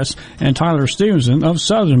Ole Miss, and Tyler Stevenson of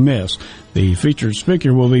Southern Miss. The featured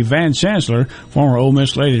speaker will be Van Chancellor, former Ole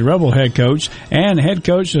Miss Lady Rebel head coach, and head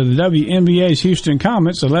coach of the WNBA's Houston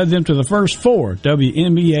Comets that led them to the first 4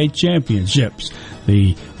 WNBA championships.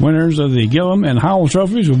 The winners of the Gillum and Howell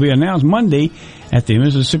Trophies will be announced Monday at the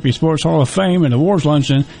Mississippi Sports Hall of Fame and Awards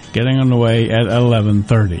Luncheon, getting underway at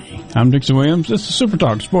 11:30. I'm Dixon Williams. This is Super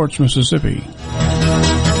Talk Sports Mississippi.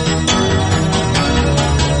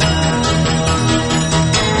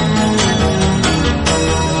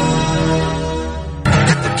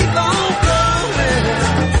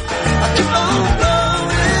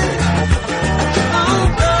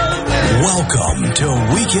 Welcome to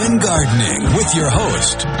Weekend Gardening with your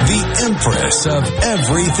host, the Empress of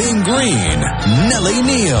Everything Green, Nellie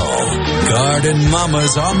Neal. Garden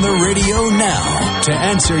Mama's on the radio now to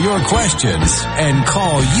answer your questions and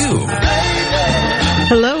call you.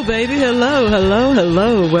 Hello, baby. Hello, hello,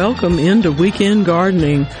 hello. Welcome into Weekend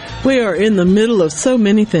Gardening. We are in the middle of so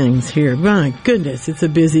many things here. My goodness, it's a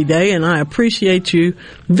busy day, and I appreciate you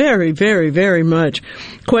very, very, very much.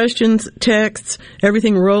 Questions, texts,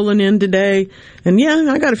 everything rolling in today. And yeah,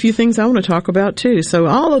 I got a few things I want to talk about too. So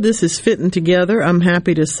all of this is fitting together, I'm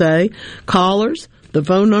happy to say. Callers, the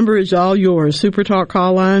phone number is all yours. Super Talk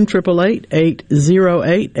call line,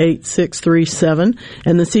 888-808-8637.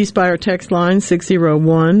 And the C Spire text line,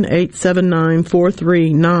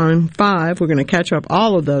 601-879-4395. We're going to catch up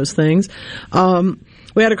all of those things.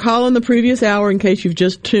 We had a call in the previous hour, in case you've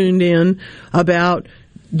just tuned in, about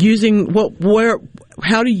using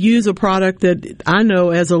how to use a product that I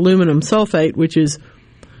know as aluminum sulfate, which is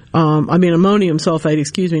ammonium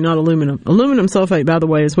sulfate, not aluminum. Aluminum sulfate, by the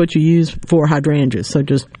way, is what you use for hydrangeas, so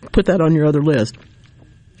just put that on your other list.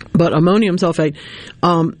 But ammonium sulfate,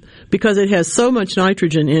 because it has so much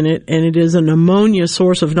nitrogen in it, and it is an ammonia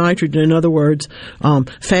source of nitrogen, in other words,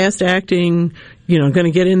 fast acting, going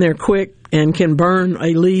to get in there quick and can burn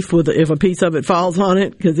a leaf if a piece of it falls on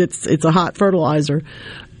it, because it's a hot fertilizer.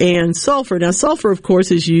 And sulfur. Now, sulfur, of course,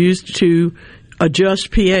 is used to adjust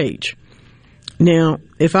pH. Now,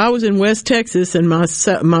 if I was in West Texas and my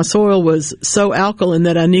soil was so alkaline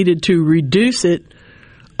that I needed to reduce it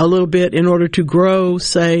a little bit in order to grow,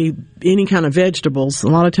 say, any kind of vegetables, a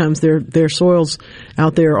lot of times their soils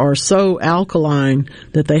out there are so alkaline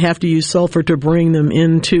that they have to use sulfur to bring them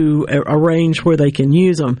into a range where they can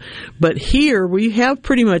use them. But here we have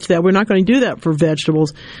pretty much that. We're not going to do that for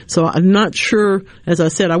vegetables. So I'm not sure, as I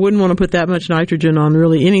said, I wouldn't want to put that much nitrogen on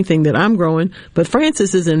really anything that I'm growing. But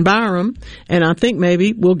Francis is in Byram, and I think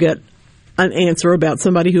maybe we'll get an answer about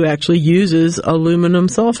somebody who actually uses aluminum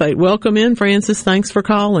sulfate. Welcome in, Francis. Thanks for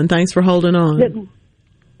calling. Thanks for holding on.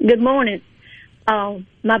 Good morning.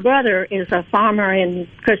 My brother is a farmer in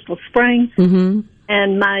Crystal Springs,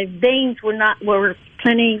 and my beans were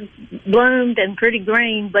plenty bloomed and pretty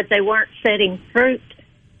green, but they weren't setting fruit.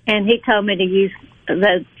 And he told me to use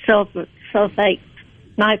the sulfate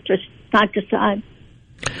nitricide.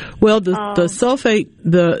 Well, the sulfate,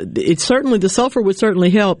 the sulfur would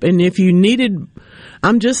certainly help. And if you needed,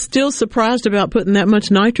 I'm just still surprised about putting that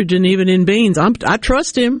much nitrogen even in beans. I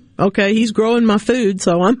trust him. Okay, he's growing my food,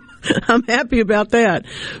 so I'm happy about that.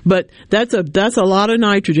 But that's a lot of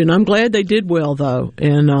nitrogen. I'm glad they did well though.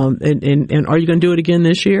 And are you going to do it again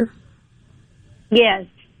this year? Yes.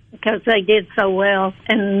 because they did so well,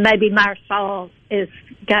 and maybe my soil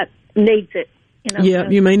needs it. Yeah,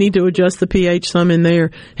 you may need to adjust the pH some in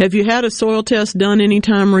there. Have you had a soil test done any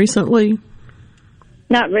time recently?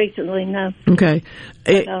 Not recently, no. Okay.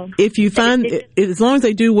 If you find, as long as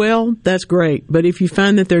they do well, that's great. But if you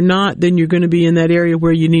find that they're not, then you're going to be in that area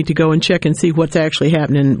where you need to go and check and see what's actually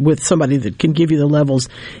happening with somebody that can give you the levels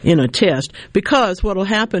in a test. Because what will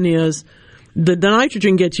happen is the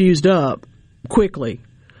nitrogen gets used up quickly,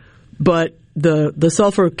 but the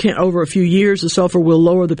sulfur over a few years, the sulfur will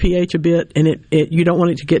lower the pH a bit, and you don't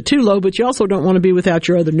want it to get too low, but you also don't want to be without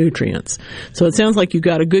your other nutrients. So it sounds like you've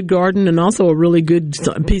got a good garden and also a really good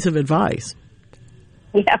piece of advice.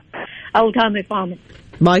 Yeah, old-timey farmer.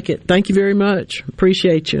 Like it. Thank you very much.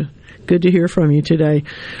 Appreciate you. Good to hear from you today.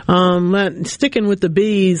 Sticking with the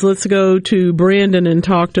bees, let's go to Brandon and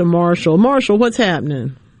talk to Marshall. Marshall, what's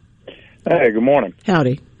happening? Hey, good morning.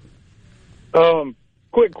 Howdy.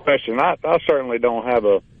 Quick question. I certainly don't have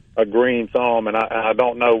a green thumb, and I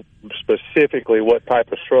don't know specifically what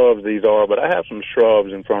type of shrubs these are, but I have some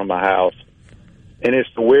shrubs in front of my house, and it's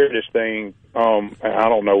the weirdest thing. I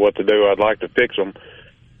don't know what to do. I'd like to fix them.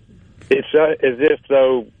 It's as if,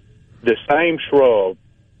 though, the same shrub,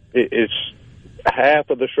 it's half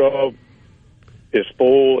of the shrub is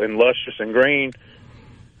full and luscious and green,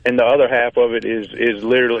 and the other half of it is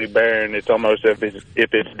literally barren. It's almost as if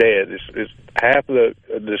it's dead. It's half of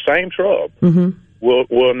the same shrub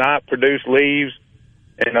will not produce leaves,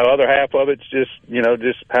 and the other half of it's just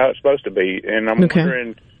how it's supposed to be. And I'm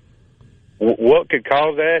wondering what could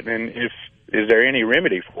cause that, and is there any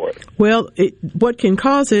remedy for it? Well, what can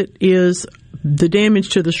cause it is the damage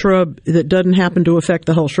to the shrub that doesn't happen to affect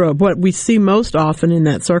the whole shrub. What we see most often in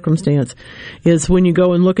that circumstance is when you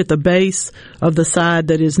go and look at the base of the side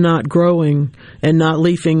that is not growing and not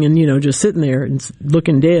leafing and, just sitting there and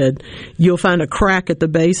looking dead, you'll find a crack at the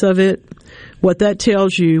base of it. What that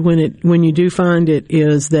tells you when you do find it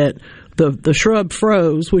is that the shrub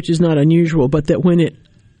froze, which is not unusual, but that when it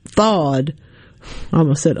thawed, I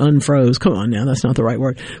almost said unfroze. Come on now, that's not the right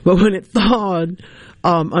word. But when it thawed,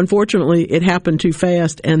 unfortunately, it happened too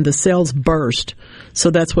fast and the cells burst. So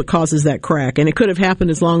that's what causes that crack. And it could have happened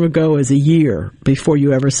as long ago as a year before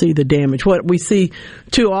you ever see the damage. What we see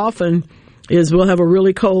too often is we'll have a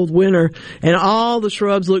really cold winter and all the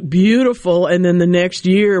shrubs look beautiful, and then the next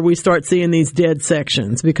year we start seeing these dead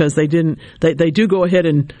sections because they do go ahead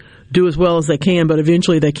and do as well as they can, but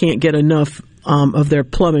eventually they can't get enough of their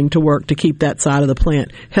plumbing to work to keep that side of the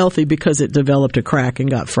plant healthy because it developed a crack and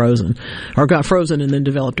got frozen and then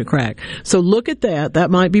developed a crack. So look at that.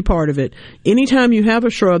 That might be part of it. Anytime you have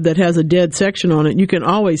a shrub that has a dead section on it, you can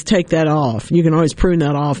always take that off. You can always prune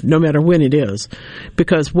that off no matter when it is,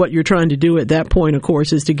 because what you're trying to do at that point, of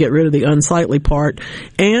course, is to get rid of the unsightly part.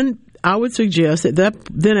 And I would suggest that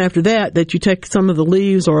then after that you take some of the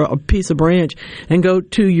leaves or a piece of branch and go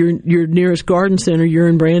to your nearest garden center. You're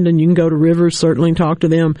in Brandon. You can go to Rivers, certainly, and talk to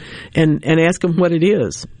them and ask them what it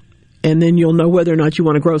is. And then you'll know whether or not you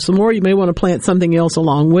want to grow some more. You may want to plant something else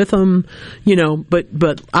along with them,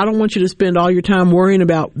 but I don't want you to spend all your time worrying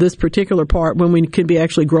about this particular part when we could be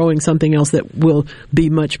actually growing something else that will be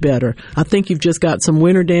much better. I think you've just got some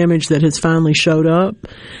winter damage that has finally showed up.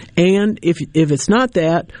 And if it's not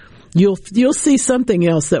that, you'll see something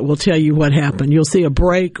else that will tell you what happened. You'll see a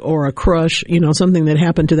break or a crush, something that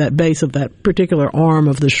happened to that base of that particular arm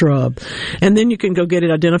of the shrub. And then you can go get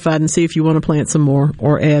it identified and see if you want to plant some more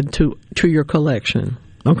or add to your collection.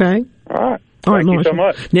 Okay? All right. Thank you so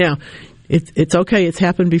much. Now, it's okay. It's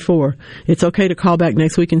happened before. It's okay to call back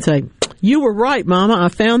next week and say, "You were right, Mama. I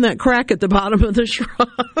found that crack at the bottom of the shrub."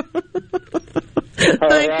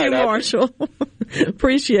 Thank you, Marshall.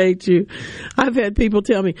 Appreciate you. I've had people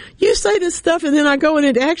tell me, "You say this stuff and then I go and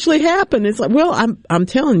it actually happened." It's like, well, I'm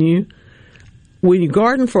telling you, when you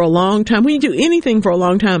garden for a long time, when you do anything for a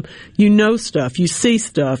long time, you know stuff, you see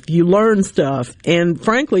stuff, you learn stuff. And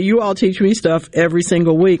frankly, you all teach me stuff every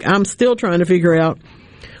single week. I'm still trying to figure out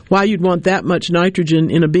why you'd want that much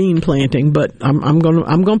nitrogen in a bean planting, but I'm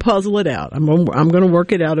gonna puzzle it out. I'm gonna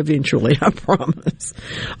work it out eventually, I promise.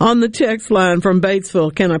 On the text line from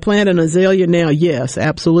Batesville, can I plant an azalea now? Yes,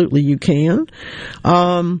 absolutely you can.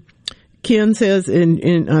 Ken says,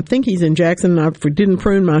 I think he's in Jackson, I didn't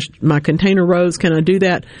prune my container rose. Can I do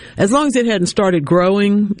that? As long as it hadn't started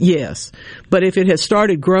growing, yes. But if it has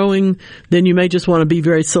started growing, then you may just want to be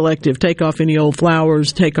very selective. Take off any old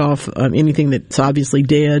flowers, take off anything that's obviously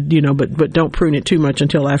dead, but don't prune it too much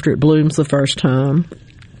until after it blooms the first time.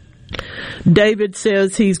 David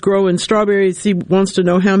says he's growing strawberries. He wants to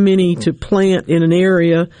know how many to plant in an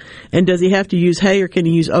area, and does he have to use hay or can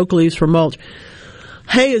he use oak leaves for mulch?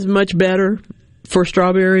 Hay is much better for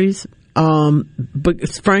strawberries. But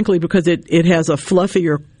frankly, because it has a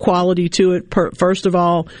fluffier quality to it, first of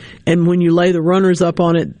all, and when you lay the runners up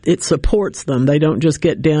on it, it supports them. They don't just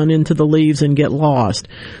get down into the leaves and get lost.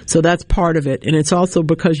 So that's part of it. And it's also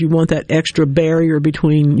because you want that extra barrier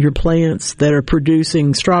between your plants that are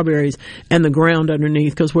producing strawberries and the ground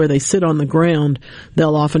underneath, because where they sit on the ground,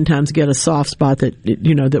 they'll oftentimes get a soft spot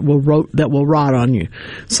that will rot on you.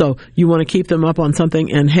 So you want to keep them up on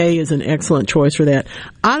something, and hay is an excellent choice for that.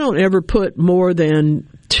 I don't ever put more than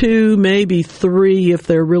 2, maybe 3, if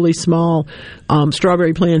they're really small,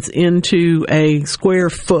 strawberry plants into a square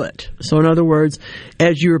foot. So in other words,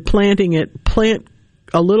 as you're planting it, plant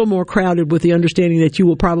a little more crowded with the understanding that you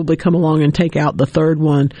will probably come along and take out the third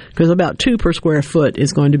one, because about 2 per square foot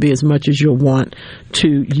is going to be as much as you'll want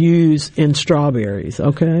to use in strawberries,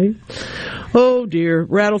 okay? Oh dear,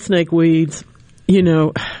 rattlesnake weeds.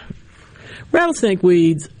 Rattlesnake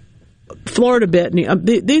weeds, Florida betony,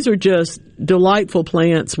 these are just delightful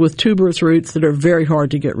plants with tuberous roots that are very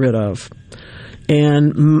hard to get rid of.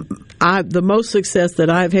 And the most success that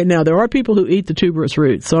I've had, now there are people who eat the tuberous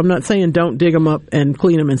roots, so I'm not saying don't dig them up and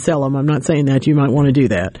clean them and sell them. I'm not saying that. You might want to do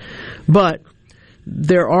that. But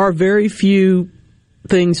there are very few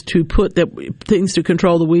things to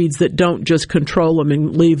control the weeds that don't just control them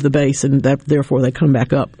and leave the base, and that therefore they come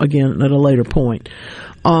back up again at a later point.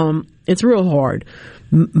 It's real hard.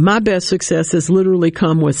 My best success has literally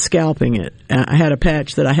come with scalping it. I had a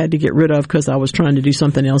patch that I had to get rid of because I was trying to do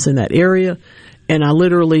something else in that area, and I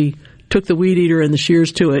literally took the weed eater and the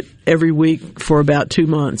shears to it every week for about 2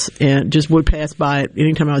 months and just would pass by it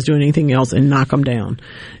anytime I was doing anything else and knock them down.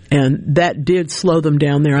 And that did slow them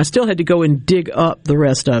down there. I still had to go and dig up the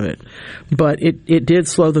rest of it, but it did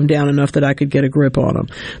slow them down enough that I could get a grip on them.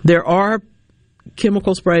 There are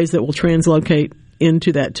chemical sprays that will translocate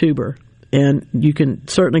into that tuber, and you can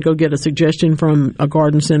certainly go get a suggestion from a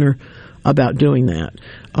garden center about doing that.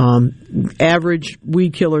 Average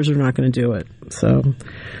weed killers are not going to do it. So,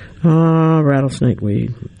 rattlesnake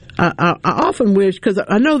weed. I often wish, because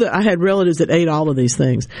I know that I had relatives that ate all of these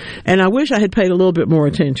things, and I wish I had paid a little bit more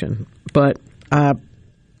attention, but I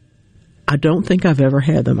don't think I've ever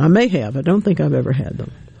had them. I may have. I don't think I've ever had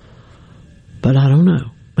them. But I don't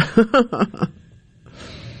know.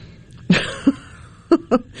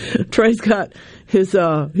 Trey's got his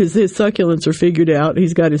succulents are figured out.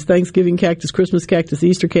 He's got his Thanksgiving cactus, Christmas cactus,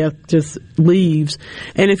 Easter cactus leaves.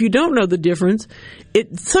 And if you don't know the difference,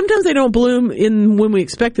 sometimes they don't bloom when we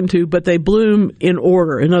expect them to, but they bloom in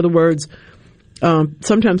order. In other words,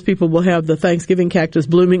 sometimes people will have the Thanksgiving cactus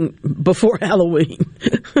blooming before Halloween.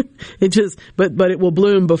 But it will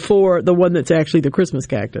bloom before the one that's actually the Christmas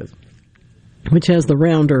cactus, which has the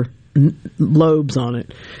rounder lobes on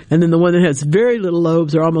it. And then the one that has very little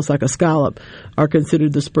lobes, or almost like a scallop, are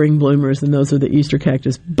considered the spring bloomers, and those are the Easter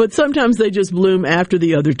cactus. But sometimes they just bloom after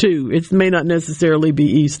the other two. It may not necessarily be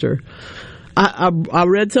Easter. I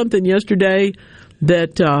read something yesterday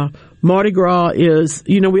that Mardi Gras is,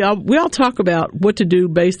 we all talk about what to do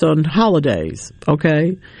based on holidays,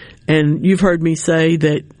 okay? And you've heard me say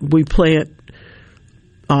that we plant,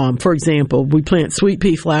 for example, we plant sweet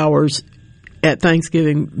pea flowers at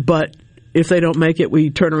Thanksgiving, but if they don't make it,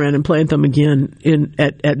 we turn around and plant them again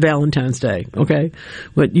at Valentine's Day, okay?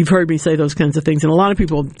 But you've heard me say those kinds of things, and a lot of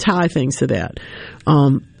people tie things to that.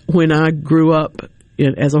 When I grew up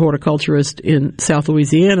as a horticulturist in South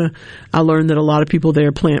Louisiana, I learned that a lot of people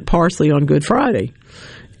there plant parsley on Good Friday,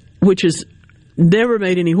 which has never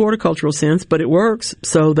made any horticultural sense, but it works,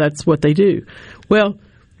 so that's what they do. Well,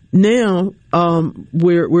 now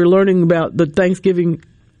we're learning about the Thanksgiving,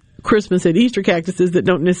 Christmas, and Easter cactuses that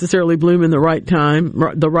don't necessarily bloom in the right time,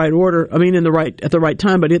 the right order. I mean, at the right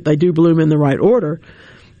time, but they do bloom in the right order.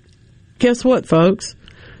 Guess what, folks?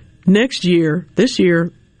 This year,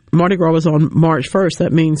 Mardi Gras was on March 1st.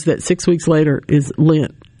 That means that 6 weeks later is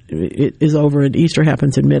Lent. It is over, and Easter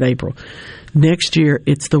happens in mid-April. Next year,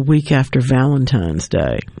 it's the week after Valentine's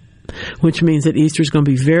Day, which means that Easter is going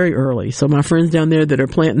to be very early. So my friends down there that are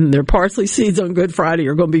planting their parsley seeds on Good Friday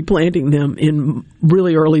are going to be planting them in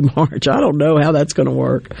really early March. I don't know how that's going to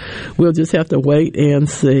work. We'll just have to wait and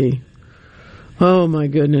see. Oh, my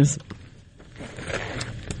goodness.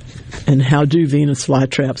 And how do Venus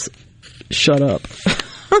flytraps shut up?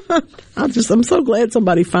 I'm so glad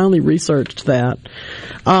somebody finally researched that.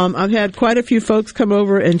 I've had quite a few folks come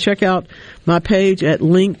over and check out my page at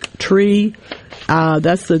Linktree.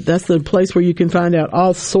 That's the place where you can find out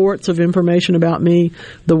all sorts of information about me.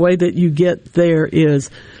 The way that you get there is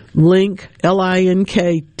linktr.ee.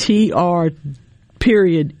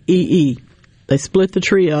 They split the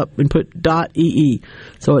tree up and put .ee.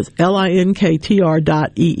 So it's linktr.ee.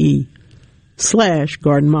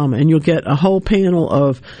 Facebook.com/Garden Mama, and you'll get a whole panel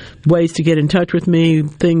of ways to get in touch with me,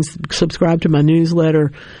 things, subscribe to my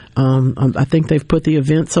newsletter. I think they've put the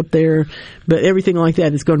events up there, but everything like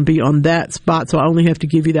that is going to be on that spot, so I only have to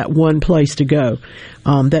give you that one place to go.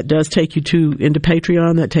 That does take you into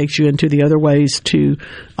Patreon. That takes you into the other ways to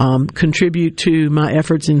contribute to my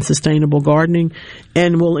efforts in sustainable gardening,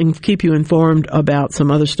 and will keep you informed about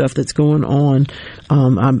some other stuff that's going on.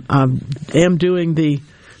 I am doing the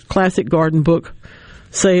Classic Garden Book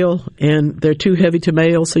sale, and they're too heavy to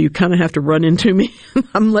mail, so you kind of have to run into me.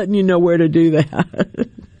 I'm letting you know where to do that.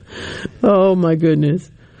 Oh my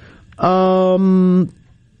goodness.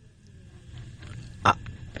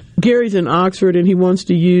 Gary's in Oxford, and he wants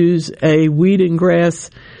to use a weed and grass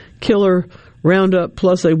killer Roundup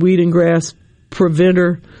plus a weed and grass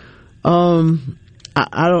preventer. I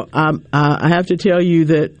have to tell you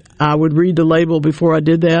that I would read the label before I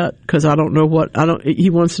did that, because I don't know he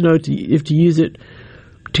wants to know if to use it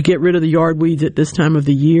to get rid of the yard weeds at this time of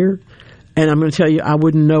the year. And I'm going to tell you, I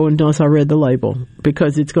wouldn't know unless I read the label,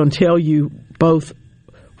 because it's going to tell you both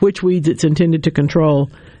which weeds it's intended to control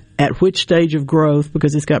at which stage of growth,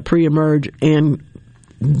 because it's got pre-emerge and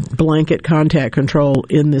blanket contact control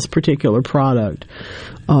in this particular product.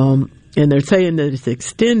 And they're saying that it's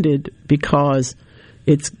extended because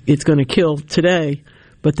it's going to kill today,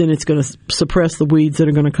 but then it's going to suppress the weeds that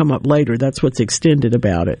are going to come up later. That's what's extended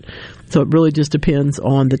about it. So it really just depends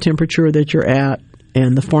on the temperature that you're at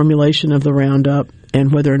and the formulation of the Roundup,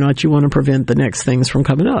 and whether or not you want to prevent the next things from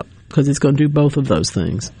coming up, because it's going to do both of those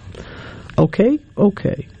things. Okay.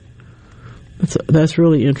 That's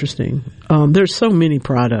really interesting. There's so many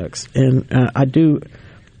products, and I read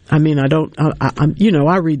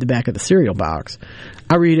the back of the cereal box.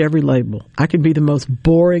 I read every label. I can be the most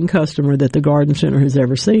boring customer that the garden center has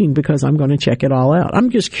ever seen, because I'm going to check it all out. I'm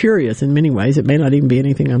just curious in many ways. It may not even be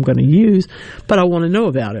anything I'm going to use, but I want to know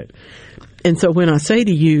about it. And so when I say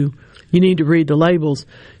to you, you need to read the labels,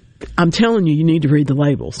 I'm telling you need to read the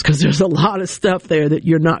labels, because there's a lot of stuff there that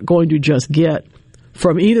you're not going to just get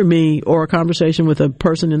from either me or a conversation with a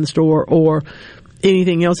person in the store or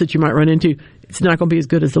anything else that you might run into. It's not going to be as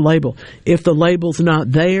good as the label. If the label's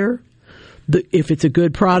not there, if it's a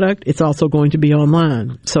good product, it's also going to be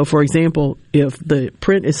online. So, for example, if the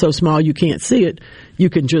print is so small you can't see it, you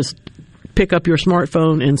can just pick up your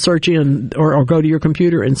smartphone and search in, or go to your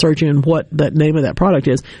computer and search in what that name of that product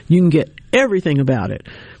is. You can get everything about it.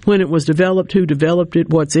 When it was developed, who developed it,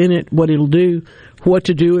 what's in it, what it'll do, what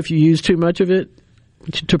to do if you use too much of it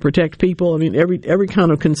to protect people. I mean, every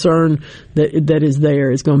kind of concern that is there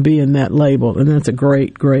is going to be in that label, and that's a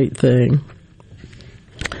great thing.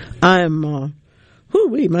 I am,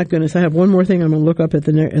 my goodness, I have one more thing I'm going to look up at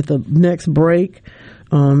the next break,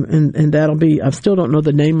 and that'll be, I still don't know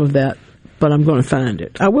the name of that, but I'm going to find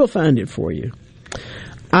it. I will find it for you.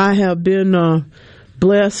 I have been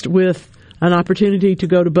blessed with an opportunity to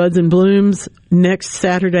go to Buds and Blooms next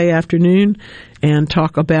Saturday afternoon and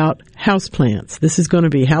talk about houseplants. This is going to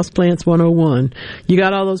be Houseplants 101. You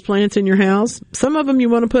got all those plants in your house. Some of them you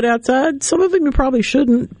want to put outside. Some of them you probably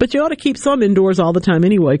shouldn't, but you ought to keep some indoors all the time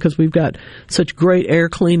anyway, because we've got such great air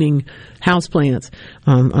cleaning houseplants.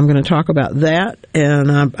 I'm going to talk about that,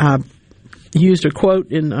 and I used a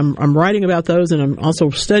quote, and I'm writing about those, and I'm also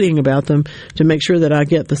studying about them to make sure that I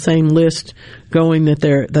get the same list going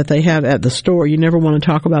that they have at the store. You never want to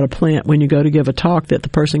talk about a plant when you go to give a talk that the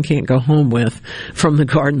person can't go home with from the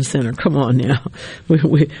garden center. Come on now, we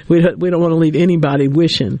don't want to leave anybody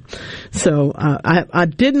wishing. So I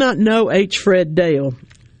did not know H. Fred Dale,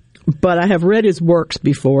 but I have read his works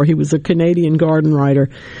before. He was a Canadian garden writer,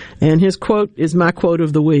 and his quote is my quote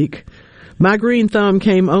of the week. My green thumb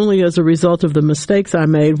came only as a result of the mistakes I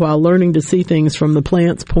made while learning to see things from the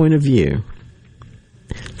plant's point of view.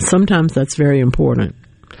 Sometimes that's very important.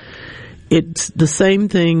 It's the same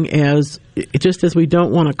thing as, just as we don't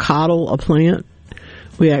want to coddle a plant,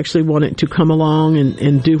 we actually want it to come along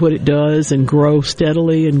and do what it does and grow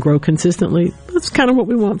steadily and grow consistently. That's kind of what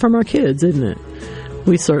we want from our kids, isn't it?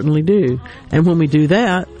 We certainly do. And when we do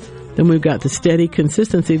that, then we've got the steady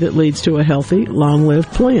consistency that leads to a healthy,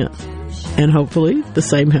 long-lived plant. And hopefully the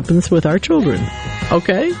same happens with our children.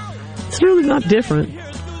 Okay? It's really not different.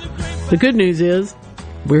 The good news is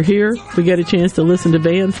we're here. We get a chance to listen to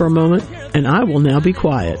Van for a moment, and I will now be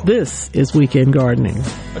quiet. This is Weekend Gardening.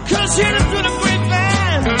 Because here to put a great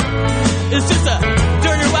man, it's just a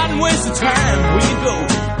dirty, rotten waste of time. We can go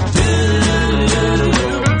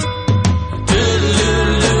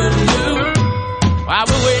while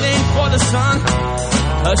we're waiting for the sun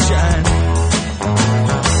to shine.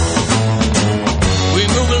 We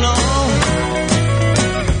move along,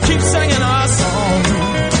 keep singing our song.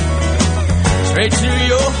 straight to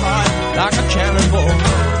your heart like a cannonball.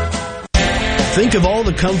 Think of all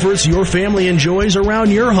the comforts your family enjoys around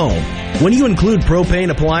your home. When you include propane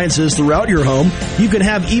appliances throughout your home, you can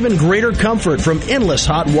have even greater comfort, from endless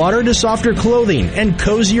hot water to softer clothing and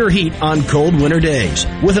cozier heat on cold winter days.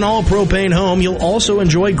 With an all-propane home, you'll also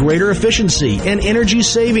enjoy greater efficiency and energy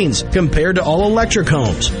savings compared to all-electric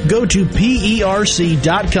homes. Go to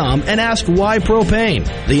PERC.com and ask why propane.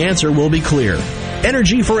 The answer will be clear.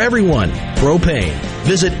 Energy for everyone. Propane.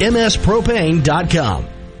 Visit MSPropane.com.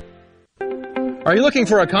 Are you looking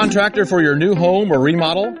for a contractor for your new home or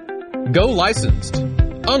remodel? Go licensed.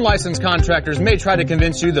 Unlicensed contractors may try to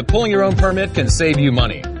convince you that pulling your own permit can save you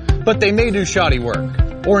money, but they may do shoddy work,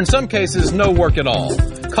 or in some cases no work at all,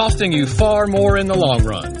 costing you far more in the long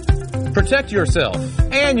run. Protect yourself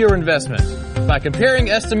and your investment by comparing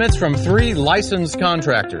estimates from 3 licensed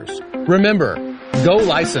contractors. Remember, go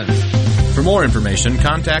licensed. For more information,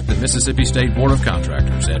 contact the Mississippi State Board of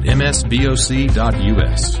Contractors at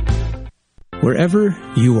msboc.us. Wherever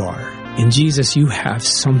you are, in Jesus you have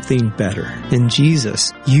something better. In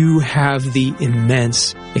Jesus you have the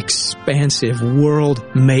immense, expansive,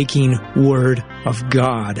 world-making Word of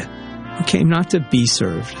God, who came not to be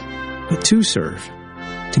served, but to serve,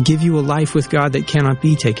 to give you a life with God that cannot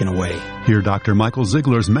be taken away. Hear Dr. Michael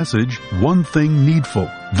Ziegler's message, One Thing Needful,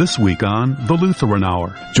 this week on The Lutheran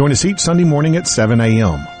Hour. Join us each Sunday morning at 7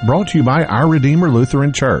 a.m. Brought to you by Our Redeemer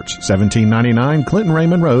Lutheran Church, 1799 Clinton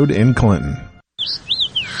Raymond Road in Clinton.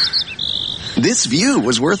 This view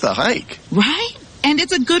was worth a hike. Right? And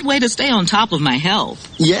it's a good way to stay on top of my health.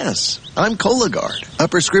 Yes, I'm Cologuard, a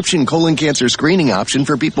prescription colon cancer screening option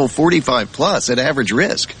for people 45 plus at average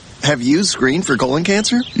risk. Have you screened for colon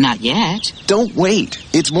cancer? Not yet. Don't wait.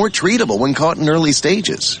 It's more treatable when caught in early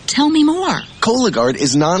stages. Tell me more. Cologuard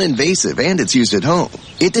is non-invasive and it's used at home.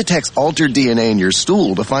 It detects altered DNA in your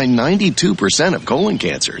stool to find 92% of colon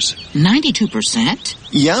cancers. 92%?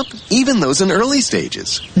 Yep, even those in early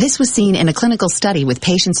stages. This was seen in a clinical study with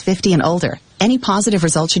patients 50 and older. Any positive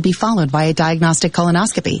result should be followed by a diagnostic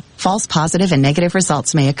colonoscopy. False positive and negative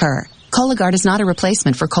results may occur. Cologuard is not a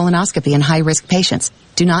replacement for colonoscopy in high-risk patients.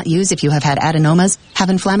 Do not use if you have had adenomas, have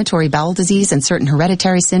inflammatory bowel disease and certain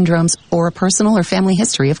hereditary syndromes, or a personal or family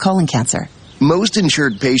history of colon cancer. Most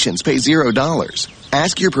insured patients pay $0.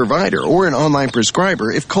 Ask your provider or an online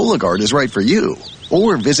prescriber if Cologuard is right for you,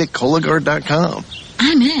 or visit Cologuard.com.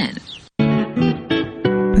 I'm in.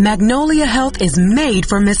 Magnolia Health is made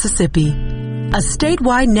for Mississippi. A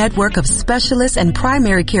statewide network of specialists and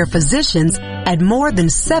primary care physicians at more than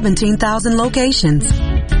 17,000 locations,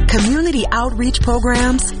 community outreach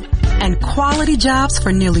programs, and quality jobs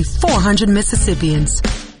for nearly 400 Mississippians.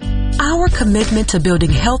 Our commitment to building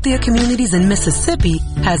healthier communities in Mississippi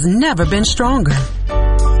has never been stronger.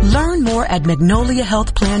 Learn more at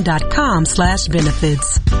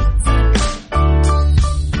magnoliahealthplan.com/benefits.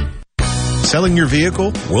 Selling your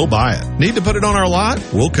vehicle? We'll buy it. Need to put it on our lot?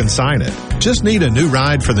 We'll consign it. Just need a new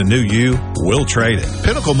ride for the new you? We'll trade it.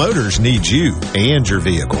 Pinnacle Motors needs you and your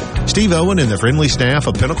vehicle. Steve Owen and the friendly staff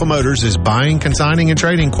of Pinnacle Motors is buying, consigning, and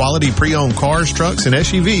trading quality pre-owned cars, trucks, and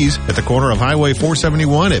SUVs at the corner of Highway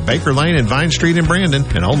 471 at Baker Lane and Vine Street in Brandon,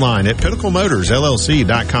 and online at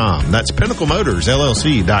PinnacleMotorsLLC.com. That's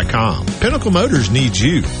PinnacleMotorsLLC.com. Pinnacle Motors needs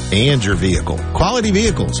you and your vehicle. Quality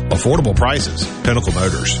vehicles, affordable prices. Pinnacle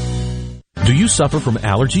Motors. Do you suffer from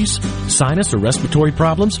allergies, sinus, or respiratory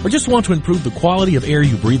problems, or just want to improve the quality of air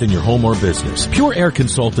you breathe in your home or business? Pure Air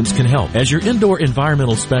Consultants can help. As your indoor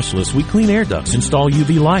environmental specialist, we clean air ducts, install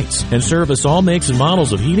UV lights, and service all makes and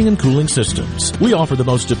models of heating and cooling systems. We offer the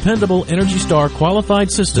most dependable Energy Star qualified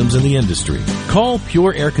systems in the industry. Call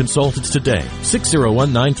Pure Air Consultants today,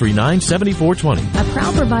 601-939-7420. A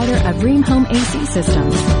proud provider of Rheem Home AC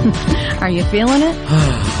systems. Are you feeling it?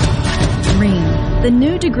 Rheem, the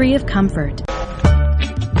new degree of comfort.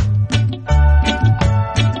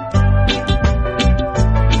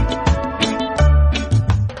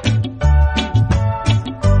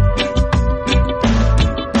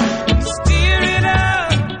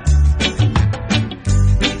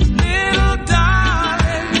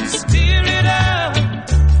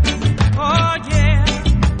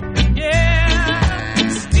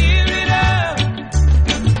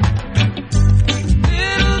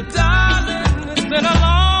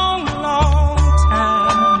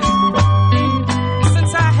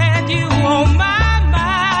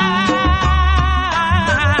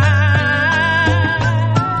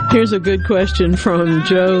 Here's a good question from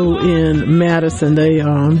Joe in Madison. They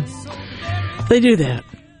do that.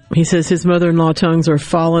 He says his mother-in-law tongues are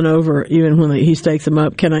falling over even when he stakes them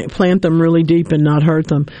up. Can I plant them really deep and not hurt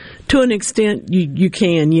them? To an extent, you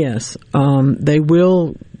can, yes. They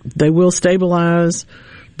will they will stabilize.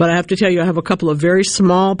 But I have to tell you, I have a couple of very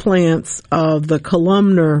small plants of the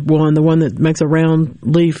columnar one, the one that makes a round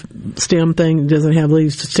leaf stem thing, doesn't have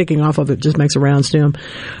leaves sticking off of it, just makes a round stem.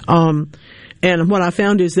 And what I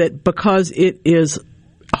found is that because it is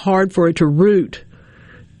hard for it to root,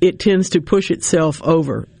 it tends to push itself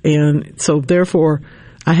over. And so therefore,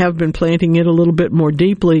 I have been planting it a little bit more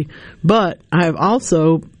deeply. But I have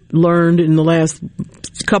also learned in the last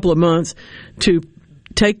couple of months to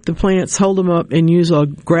take the plants, hold them up, and use a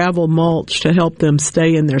gravel mulch to help them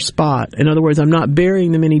stay in their spot. In other words, I'm not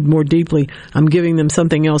burying them any more deeply. I'm giving them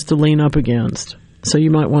something else to lean up against. So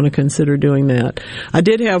you might want to consider doing that. I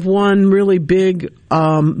did have one really big,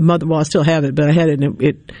 well, I still have it, but I had it, and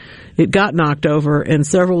it got knocked over, and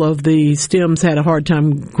several of the stems had a hard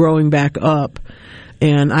time growing back up.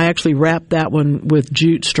 And I actually wrapped that one with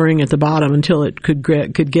jute string at the bottom until it could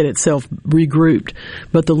get itself regrouped.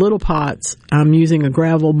 But the little pots, I'm using a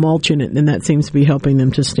gravel mulch in it, and that seems to be helping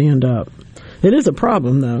them to stand up. It is a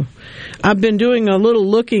problem, though. I've been doing a little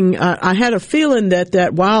looking. I had a feeling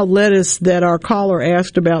that wild lettuce that our caller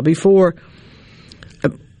asked about before,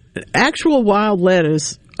 actual wild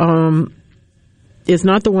lettuce, is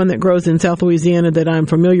not the one that grows in South Louisiana that I'm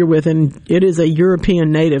familiar with, and it is a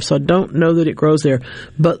European native, so I don't know that it grows there.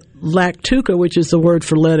 But lactuca, which is the word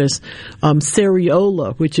for lettuce,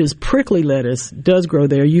 cereola, which is prickly lettuce, does grow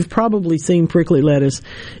there. You've probably seen prickly lettuce.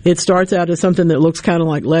 It starts out as something that looks kind of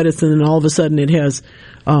like lettuce, and then all of a sudden it has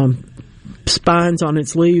spines on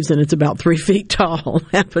its leaves, and it's about 3 feet tall.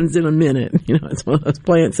 It happens in a minute. You know, it's one of those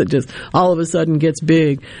plants that just all of a sudden gets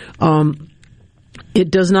big.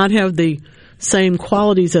 It does not have the same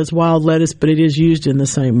qualities as wild lettuce, but it is used in the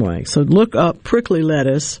same way. So look up prickly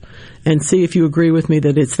lettuce and see if you agree with me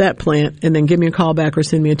that it's that plant, and then give me a call back or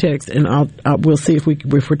send me a text, and we'll see if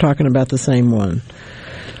we're talking about the same one.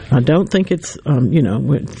 I don't think it's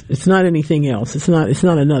it's not anything else. It's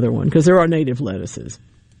not another one, because there are native lettuces,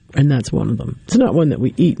 and that's one of them. It's not one that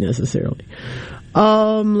we eat necessarily.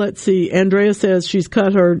 Let's see. Andrea says she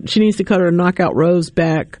needs to cut her knockout rose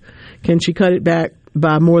back. Can she cut it back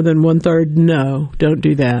by more than 1/3? No, don't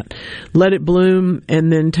do that. Let it bloom and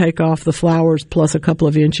then take off the flowers plus a couple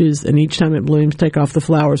of inches, and each time it blooms, take off the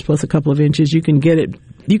flowers plus a couple of inches. You can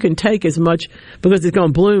take as much, because it's going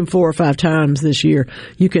to bloom 4 or 5 times this year.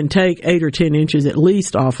 You can take 8 or 10 inches at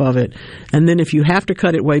least off of it, and then if you have to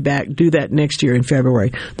cut it way back, do that next year in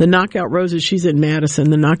February. The knockout roses, she's in Madison.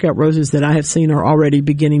 The knockout roses that I have seen are already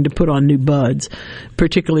beginning to put on new buds,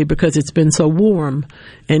 particularly because it's been so warm.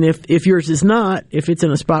 And if yours is not, if it's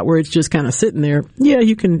in a spot where it's just kind of sitting there, yeah,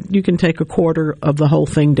 you can take 1/4 of the whole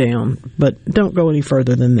thing down, but don't go any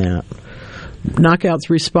further than that. Knockouts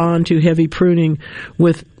respond to heavy pruning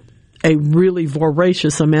with a really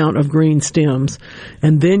voracious amount of green stems,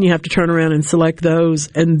 and then you have to turn around and select those,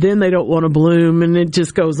 and then they don't want to bloom, and it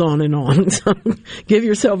just goes on and on. So give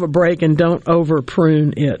yourself a break and don't over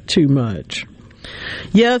prune it too much.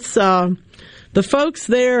 Yes, the folks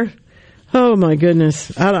there, oh my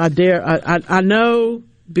goodness, I know,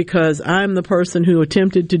 because I'm the person who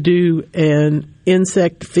attempted to do an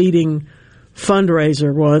insect feeding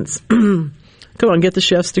fundraiser once. Come on, get the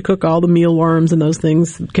chefs to cook all the mealworms and those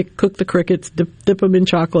things, cook the crickets, dip them in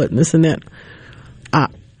chocolate and this and that.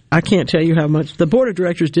 I can't tell you how much. The board of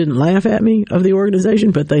directors didn't laugh at me of the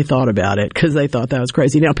organization, but they thought about it because they thought that was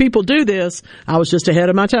crazy. Now, people do this. I was just ahead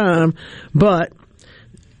of my time, but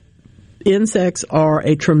insects are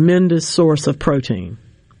a tremendous source of protein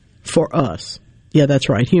for us. Yeah, that's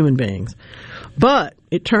right, human beings. But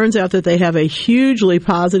it turns out that they have a hugely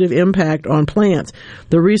positive impact on plants.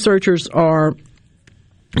 The researchers are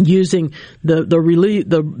using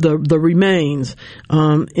the remains,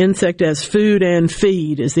 insect as food and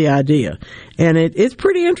feed is the idea, and it's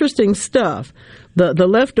pretty interesting stuff. The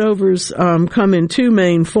leftovers come in 2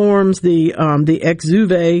 main forms: the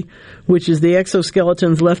exuvae, which is the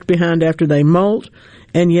exoskeletons left behind after they molt,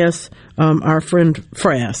 and yes, our friend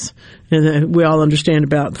frass. And we all understand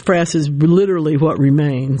about frass is literally what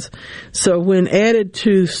remains. So when added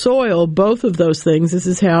to soil, both of those things, this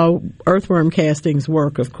is how earthworm castings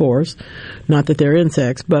work, of course. Not that they're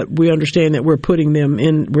insects, but we understand that we're putting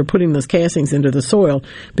those castings into the soil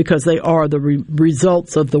because they are the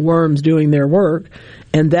results of the worms doing their work.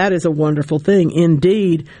 And that is a wonderful thing.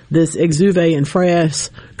 Indeed, this exuvae and frass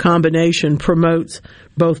combination promotes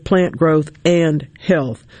both plant growth and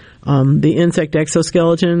health. The insect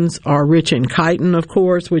exoskeletons are rich in chitin, of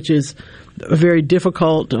course, which is very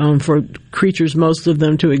difficult for creatures, most of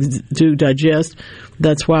them, to digest.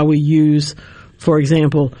 That's why we use, for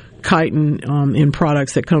example, chitin in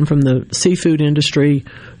products that come from the seafood industry,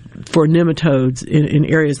 for nematodes in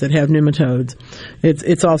areas that have nematodes.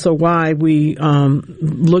 It's also why we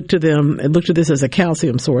look to this as a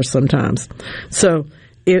calcium source sometimes. So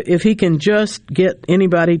if he can just get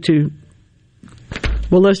anybody to,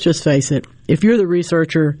 well, let's just face it, if you're the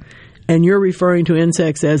researcher and you're referring to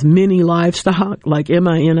insects as mini livestock, like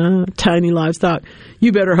MINI, tiny livestock,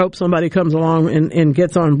 you better hope somebody comes along and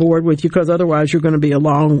gets on board with you, because otherwise you're going to be a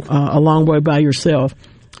long way by yourself.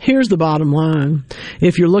 Here's the bottom line.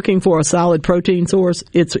 If you're looking for a solid protein source,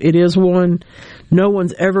 it is one. No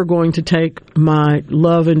one's ever going to take my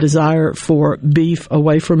love and desire for beef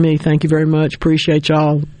away from me. Thank you very much. Appreciate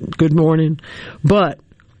y'all. Good morning. But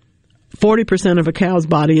 40% of a cow's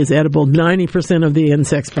body is edible. 90% of the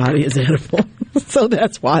insect's body is edible. So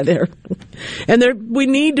that's why we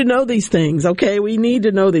need to know these things, okay? We need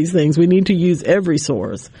to know these things. We need to use every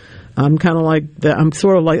source. I'm kind of like that. I'm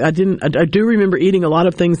sort of like, I do remember eating a lot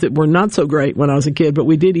of things that were not so great when I was a kid, but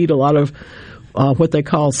we did eat a lot of what they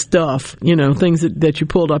call stuff, things that you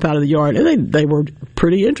pulled up out of the yard, and they were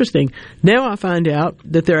pretty interesting. Now I find out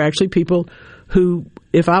that there are actually people who,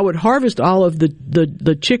 if I would harvest all of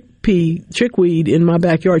the chickweed in my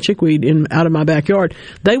backyard, out of my backyard,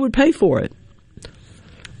 they would pay for it.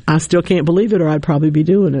 I still can't believe it, or I'd probably be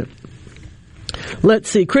doing it. Let's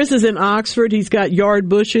see. Chris is in Oxford. He's got yard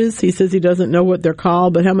bushes. He says he doesn't know what they're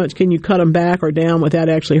called, but how much can you cut them back or down without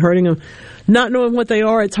actually hurting them? Not knowing what they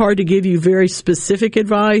are, it's hard to give you very specific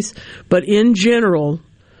advice, but in general,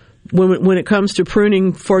 when it comes to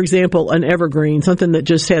pruning, for example, an evergreen, something that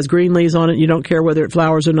just has green leaves on it, you don't care whether it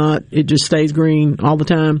flowers or not, it just stays green all the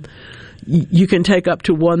time, you can take up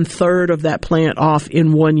to 1/3 of that plant off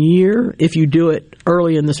in 1 year if you do it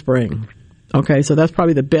early in the spring. Okay, so that's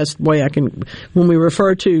probably the best way I can. When we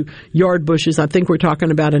refer to yard bushes, I think we're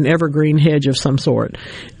talking about an evergreen hedge of some sort.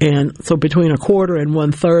 And so between 1/4 and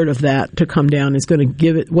 1/3 of that to come down is going to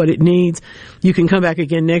give it what it needs. You can come back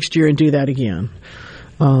again next year and do that again.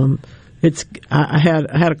 I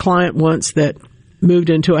had a client once that moved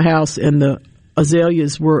into a house and the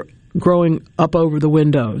azaleas were growing up over the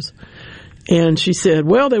windows. And she said,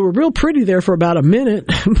 well, they were real pretty there for about a minute,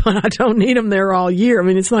 but I don't need them there all year. I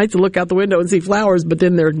mean, it's nice to look out the window and see flowers, but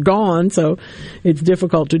then they're gone, so it's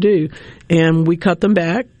difficult to do. And we cut them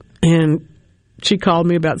back, and she called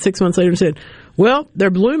me about 6 months later and said, well, they're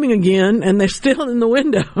blooming again, and they're still in the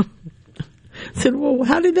window. I said, well,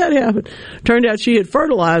 how did that happen? Turned out she had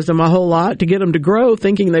fertilized them a whole lot to get them to grow,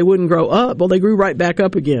 thinking they wouldn't grow up. Well, they grew right back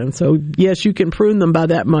up again. So, yes, you can prune them by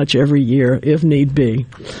that much every year if need be.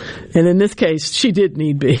 And in this case, she did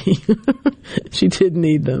need be. She did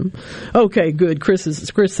need them. Okay, good. Chris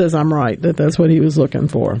says I'm right, that's what he was looking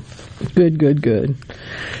for. Good.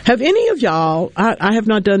 Have any of y'all, I have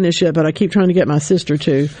not done this yet, but I keep trying to get my sister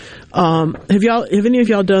to, have any of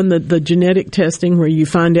y'all done the genetic testing where you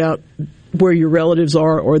find out where your relatives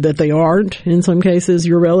are or that they aren't, in some cases,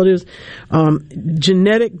 your relatives?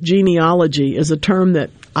 Genetic genealogy is a term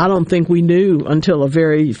that I don't think we knew until a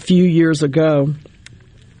very few years ago.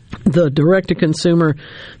 The direct-to-consumer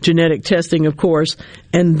genetic testing, of course,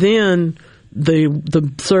 and then the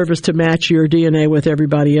service to match your DNA with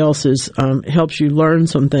everybody else's helps you learn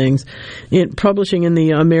some things. Publishing in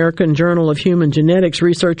the American Journal of Human Genetics,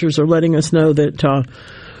 researchers are letting us know that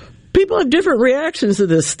people have different reactions to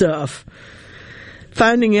this stuff.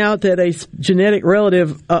 Finding out that a genetic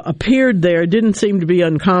relative appeared there didn't seem to be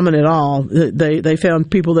uncommon at all. They found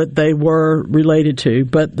people that they were related to,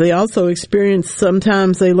 but they also experienced,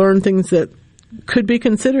 sometimes they learned things that could be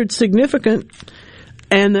considered significant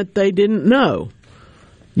and that they didn't know.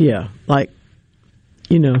 Yeah, like,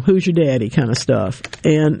 who's your daddy kind of stuff.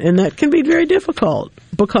 And that can be very difficult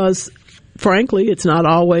because, frankly, it's not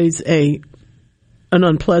always an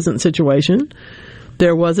unpleasant situation.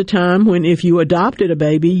 There was a time when if you adopted a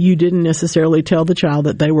baby, you didn't necessarily tell the child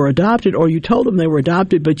that they were adopted, or you told them they were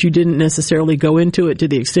adopted, but you didn't necessarily go into it to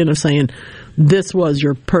the extent of saying this was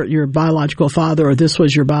your biological father or this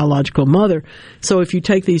was your biological mother. So if you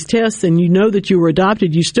take these tests and you know that you were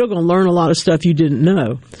adopted, you're still going to learn a lot of stuff you didn't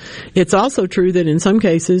know. It's also true that in some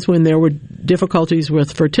cases when there were difficulties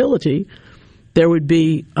with fertility, there would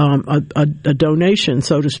be a donation,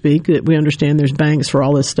 so to speak, that we understand there's banks for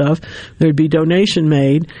all this stuff. There would be donation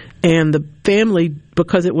made, and the family,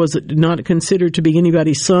 because it was not considered to be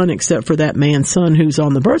anybody's son except for that man's son who's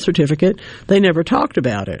on the birth certificate, they never talked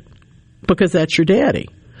about it because that's your daddy.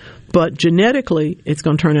 But genetically, it's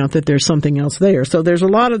going to turn out that there's something else there. So there's a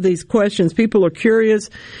lot of these questions. People are curious.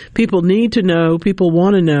 People need to know. People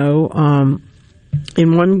want to know.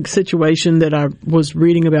 In one situation that I was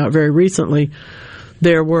reading about very recently,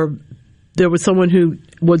 there was someone who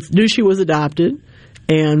knew she was adopted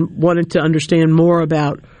and wanted to understand more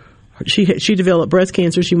about she developed breast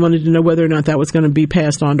cancer. She wanted to know whether or not that was going to be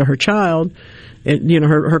passed on to her child,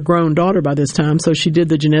 her grown daughter by this time. So she did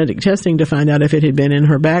the genetic testing to find out if it had been in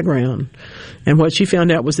her background. And what she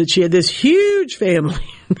found out was that she had this huge family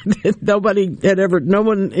that no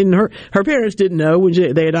one in her parents didn't know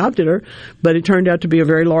when they adopted her, but it turned out to be a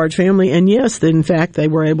very large family. And yes, in fact, they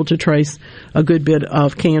were able to trace a good bit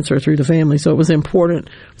of cancer through the family. So it was important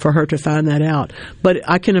for her to find that out. But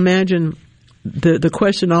I can imagine the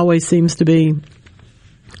question always seems to be,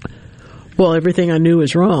 well, everything I knew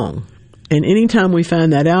is wrong. And anytime we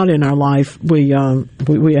find that out in our life, we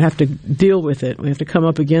have to deal with it. We have to come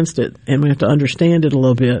up against it, and we have to understand it a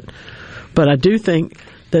little bit. But I do think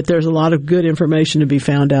that there's a lot of good information to be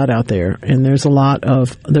found out there, and there's a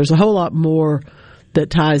whole lot more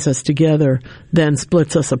that ties us together than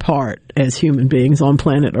splits us apart as human beings on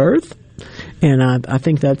planet Earth. And I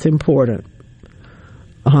think that's important.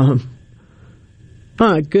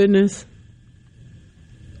 My goodness.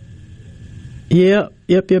 Yep.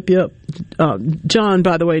 John,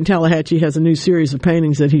 by the way, in Tallahatchie has a new series of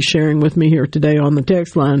paintings that he's sharing with me here today on the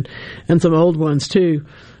text line, and some old ones too.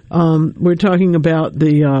 We're talking about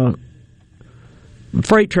the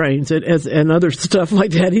freight trains and other stuff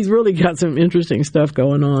like that. He's really got some interesting stuff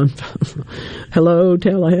going on. Hello,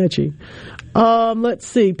 Tallahatchie. Let's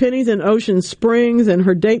see. Penny's in Ocean Springs, and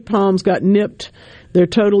her date palms got nipped. They're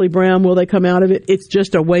totally brown. Will they come out of it? It's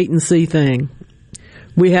just a wait and see thing.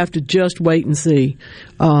 We have to just wait and see.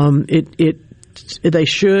 They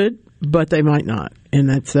should, but they might not. And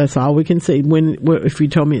that's all we can see. If you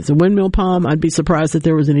told me it's a windmill palm, I'd be surprised that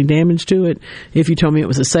there was any damage to it. If you told me it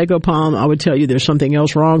was a sago palm, I would tell you there's something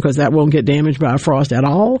else wrong, because that won't get damaged by a frost at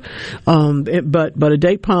all. But a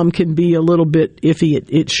date palm can be a little bit iffy.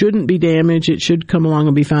 It shouldn't be damaged. It should come along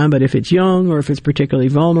and be fine. But if it's young or if it's particularly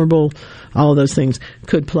vulnerable, all of those things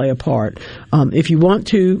could play a part. If you want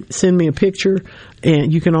to send me a picture,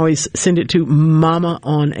 and you can always send it to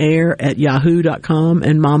mamaonair@yahoo.com,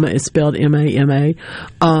 and mama is spelled M-A-M-A.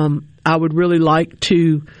 I would really like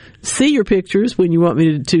to see your pictures when you want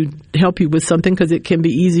me to help you with something, because it can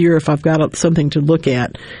be easier if I've got something to look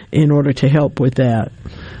at in order to help with that.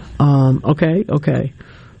 Okay.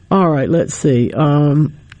 All right, let's see.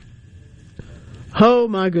 Oh,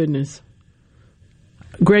 my goodness.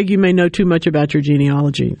 Greg, you may know too much about your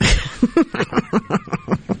genealogy.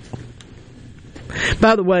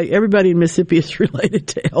 By the way, everybody in Mississippi is related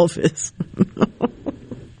to Elvis.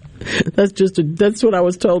 That's what I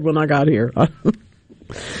was told when I got here.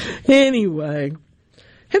 Anyway,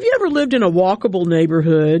 have you ever lived in a walkable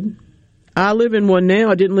neighborhood? I live in one now.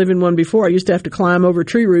 I didn't live in one before. I used to have to climb over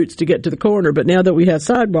tree roots to get to the corner, but now that we have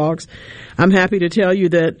sidewalks, I'm happy to tell you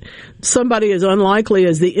that somebody as unlikely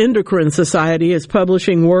as the Endocrine Society is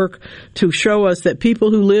publishing work to show us that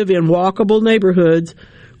people who live in walkable neighborhoods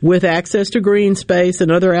with access to green space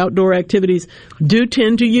and other outdoor activities do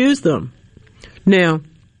tend to use them. Now,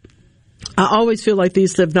 I always feel like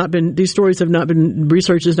these stories have not been,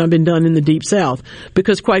 research has not been done in the Deep South,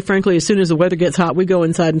 because quite frankly, as soon as the weather gets hot, we go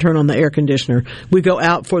inside and turn on the air conditioner. We go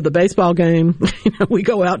out for the baseball game. We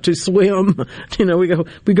go out to swim.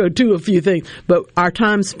 We go do a few things. But our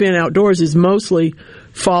time spent outdoors is mostly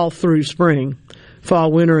fall through spring.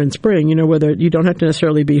 Fall, winter, and spring, whether you don't have to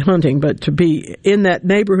necessarily be hunting, but to be in that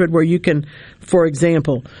neighborhood where you can, for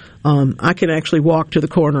example, I can actually walk to the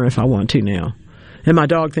corner if I want to now. And my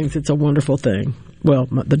dog thinks it's a wonderful thing. Well,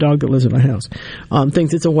 the dog that lives in my house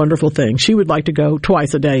thinks it's a wonderful thing. She would like to go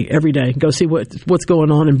twice a day, every day, go see what's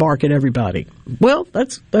going on and bark at everybody. Well,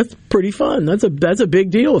 that's pretty fun. That's a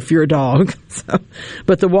big deal if you're a dog.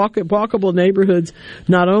 But the walkable neighborhoods,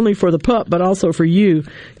 not only for the pup but also for you,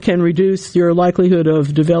 can reduce your likelihood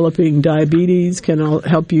of developing diabetes. Can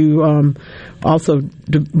help you also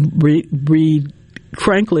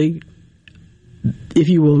frankly, if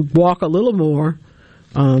you will walk a little more.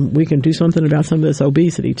 We can do something about some of this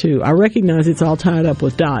obesity too. I recognize it's all tied up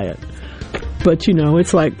with diet, but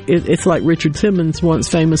it's like Richard Simmons once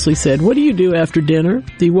famously said, "What do you do after dinner?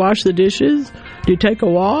 Do you wash the dishes? Do you take a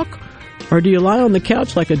walk? Or do you lie on the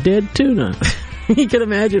couch like a dead tuna?" You can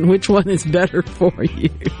imagine which one is better for you.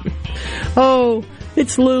 Oh,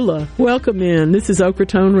 it's Lula. Welcome in. This is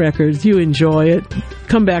Okratone Records. You enjoy it.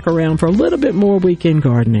 Come back around for a little bit more weekend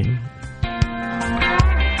gardening.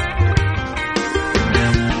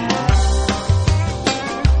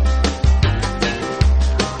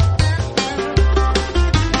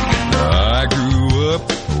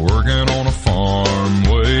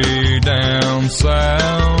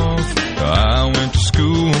 South. I went to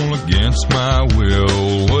school against my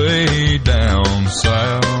will way down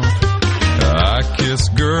south. I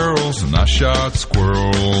kissed girls and I shot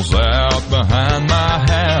squirrels out behind my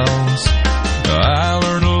house.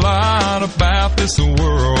 this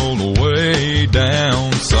world way down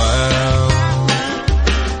south.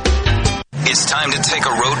 It's time to take a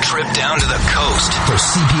road trip down to the coast for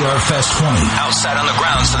CPR Fest 20. Outside on the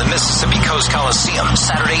grounds of the Mississippi Coast Coliseum,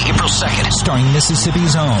 Saturday, April 2nd. Starring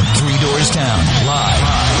Mississippi's own Three Doors Down, live.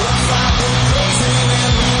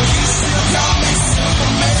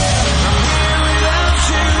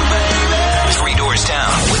 Three Doors Down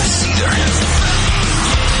with Seether.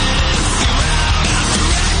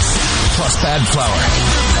 Plus Bad Flower.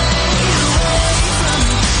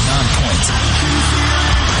 Non-Point.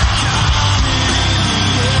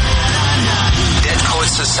 Dead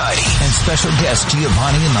Poets Society. And special guest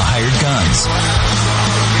Giovanni and the Hired Guns.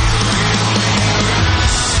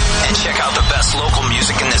 And check out the best local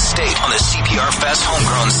music in the state on the CPR Fest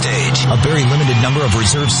Homegrown stage. A very limited number of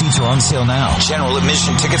reserved seats are on sale now. General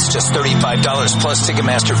admission tickets just $35 plus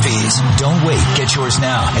Ticketmaster fees. Don't wait. Get yours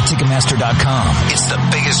now at Ticketmaster.com. It's the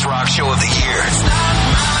biggest rock show of the year.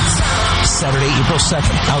 Saturday, April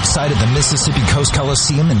 2nd, outside of the Mississippi Coast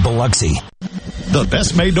Coliseum in Biloxi. The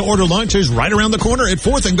best made-to-order lunch is right around the corner at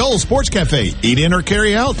 4th and Gold Sports Cafe. Eat in or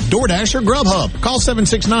carry out, DoorDash or Grubhub. Call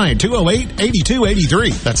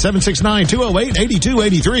 769-208-8283. That's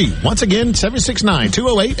 769-208-8283. Once again,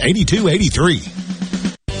 769-208-8283.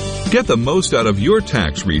 Get the most out of your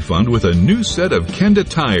tax refund with a new set of Kenda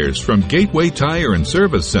tires from Gateway Tire and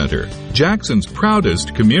Service Center, Jackson's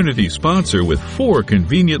proudest community sponsor with 4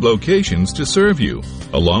 convenient locations to serve you.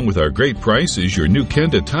 Along with our great prices, your new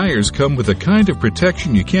Kenda tires come with a kind of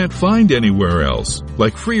protection you can't find anywhere else,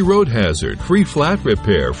 like free road hazard, free flat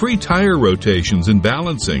repair, free tire rotations and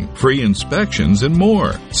balancing, free inspections, and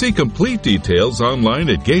more. See complete details online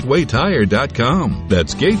at gatewaytire.com.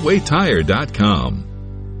 That's gatewaytire.com.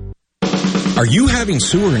 Are you having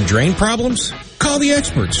sewer and drain problems? Call the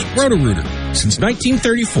experts, Roto-Rooter. Since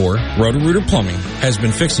 1934, Roto-Rooter Plumbing has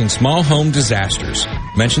been fixing small home disasters.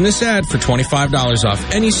 Mention this ad for $25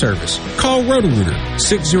 off any service. Call Roto-Rooter,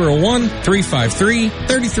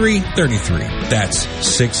 601-353-3333. That's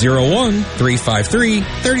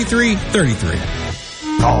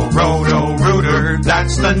 601-353-3333. Call Roto-Rooter,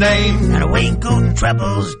 that's the name. And away good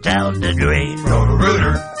troubles down the drain.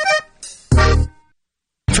 Roto-Rooter.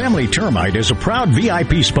 Family Termite is a proud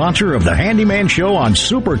VIP sponsor of the Handyman Show on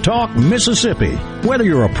Super Talk, Mississippi. Whether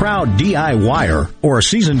you're a proud DIYer or a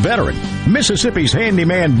seasoned veteran, Mississippi's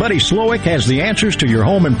handyman Buddy Slowick has the answers to your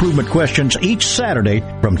home improvement questions each Saturday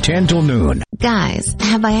from 10 till noon. Guys,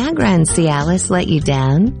 have Viagra and Cialis let you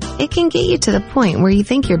down? It can get you to the point where you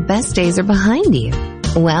think your best days are behind you.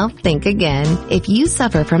 Well, think again. If you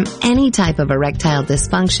suffer from any type of erectile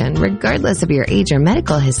dysfunction, regardless of your age or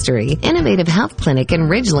medical history, Innovative Health Clinic in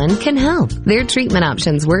Ridgeland can help. Their treatment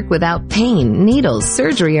options work without pain, needles,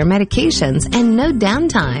 surgery, or medications, and no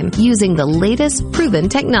downtime, using the latest proven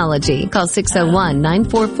technology. Call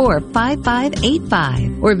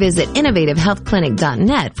 601-944-5585 or visit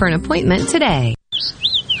innovativehealthclinic.net for an appointment today.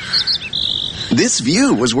 This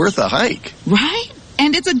view was worth a hike. Right?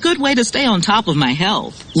 And it's a good way to stay on top of my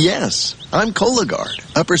health. Yes, I'm Cologuard,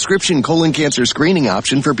 a prescription colon cancer screening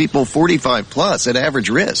option for people 45 plus at average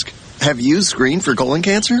risk. Have you screened for colon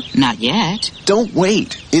cancer? Not yet. Don't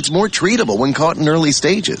wait. It's more treatable when caught in early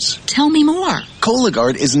stages. Tell me more.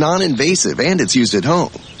 Cologuard is non-invasive and it's used at home.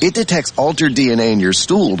 It detects altered DNA in your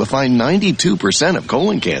stool to find 92% of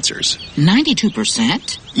colon cancers.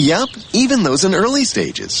 92%? Yep, even those in early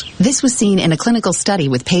stages. This was seen in a clinical study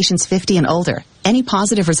with patients 50 and older. Any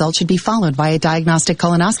positive result should be followed by a diagnostic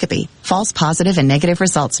colonoscopy. False positive and negative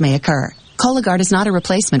results may occur. Cologuard is not a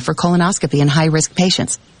replacement for colonoscopy in high-risk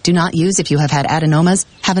patients. Do not use if you have had adenomas,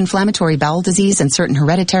 have inflammatory bowel disease and certain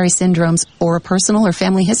hereditary syndromes, or a personal or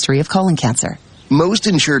family history of colon cancer. Most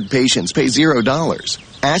insured patients pay $0.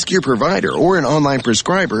 Ask your provider or an online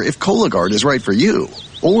prescriber if Cologuard is right for you,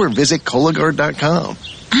 or visit Cologuard.com.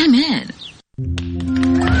 I'm in.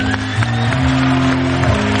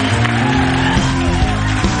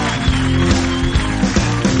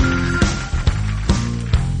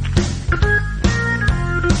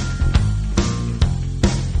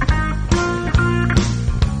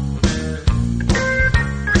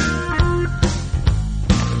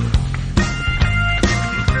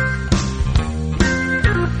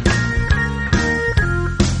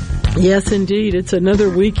 Yes, indeed. It's another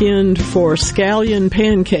weekend for scallion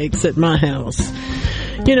pancakes at my house.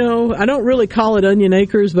 You know, I don't really call it onion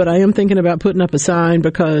acres, but I am thinking about putting up a sign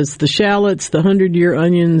because the shallots, the 100-year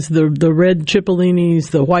onions, the red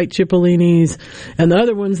cipollinis, the white cipollinis, and the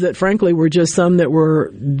other ones that frankly were just some that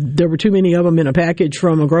there were too many of them in a package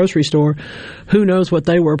from a grocery store. Who knows what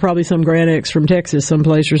they were? Probably some Grand X from Texas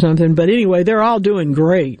someplace or something. But anyway, they're all doing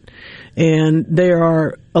great. And they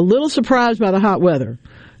are a little surprised by the hot weather.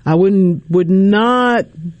 I would not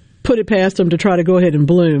put it past them to try to go ahead and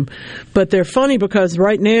bloom. But they're funny because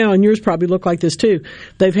right now, and yours probably look like this too,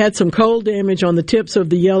 they've had some cold damage on the tips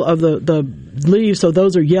of the leaves, so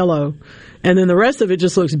those are yellow. And then the rest of it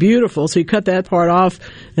just looks beautiful. So you cut that part off,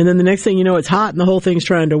 and then the next thing you know, it's hot, and the whole thing's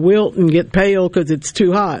trying to wilt and get pale because it's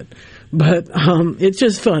too hot. But it's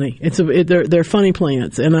just funny. They're funny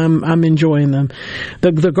plants, and I'm enjoying them.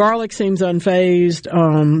 The garlic seems unfazed.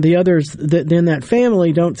 The others in that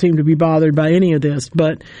family don't seem to be bothered by any of this.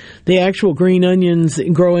 But the actual green onions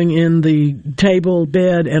growing in the table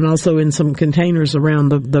bed and also in some containers around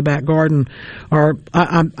the back garden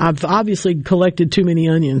I've obviously collected too many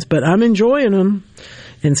onions, but I'm enjoying them.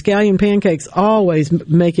 And scallion pancakes always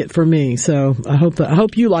make it for me. So I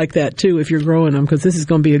hope you like that too if you're growing them, because this is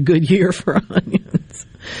going to be a good year for onions.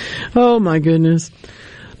 Oh my goodness.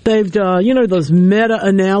 They've those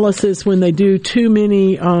meta-analysis when they do too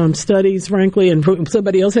many studies, frankly, and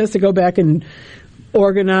somebody else has to go back and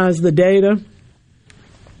organize the data.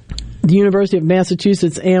 The University of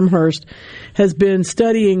Massachusetts Amherst has been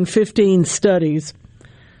studying 15 studies.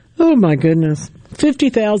 Oh my goodness.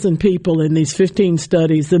 50,000 people in these 15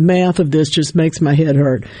 studies. The math of this just makes my head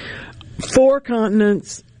hurt. 4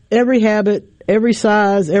 continents, every habit, every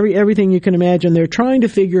size, everything you can imagine. They're trying to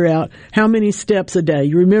figure out how many steps a day.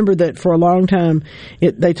 You remember that for a long time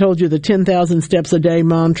they told you the 10,000 steps a day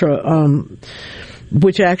mantra,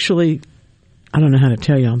 which actually, I don't know how to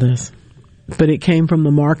tell you all this, but it came from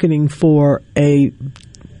the marketing for a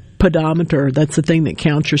pedometer. That's the thing that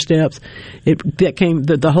counts your steps.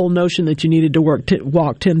 The whole notion that you needed to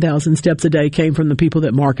walk 10,000 steps a day came from the people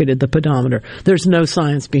that marketed the pedometer. There's no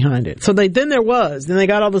science behind it. So then they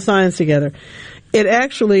got all the science together. It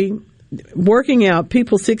actually, working out,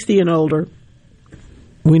 people 60 and older,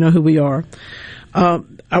 we know who we are,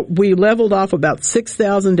 we leveled off about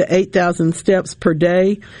 6,000 to 8,000 steps per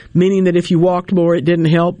day, meaning that if you walked more, it didn't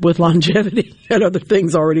help with longevity. You had other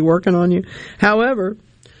things already working on you. However,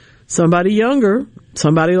 somebody younger,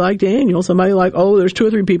 somebody like Daniel, somebody like, there's 2 or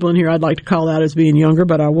 3 people in here I'd like to call out as being younger,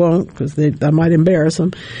 but I won't because I might embarrass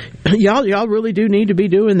them. Y'all really do need to be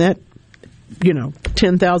doing that,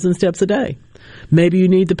 10,000 steps a day. Maybe you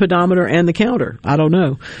need the pedometer and the counter. I don't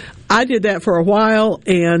know. I did that for a while,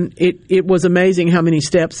 and it was amazing how many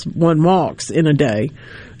steps one walks in a day.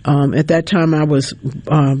 At that time, I was...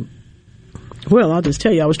 I'll just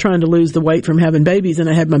tell you, I was trying to lose the weight from having babies, and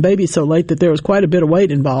I had my babies so late that there was quite a bit of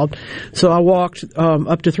weight involved. So I walked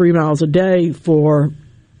up to 3 miles a day for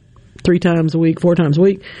 3 times a week, 4 times a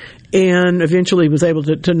week, and eventually was able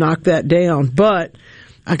to knock that down. But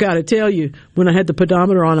I got to tell you, when I had the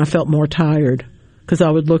pedometer on, I felt more tired because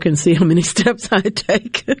I would look and see how many steps I had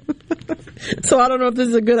taken. So I don't know if this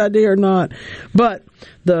is a good idea or not. But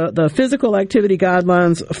the physical activity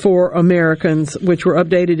guidelines for Americans, which were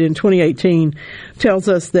updated in 2018, tells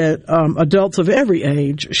us that adults of every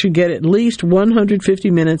age should get at least 150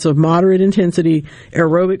 minutes of moderate intensity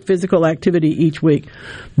aerobic physical activity each week.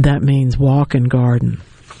 That means walk and garden.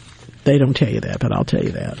 They don't tell you that, but I'll tell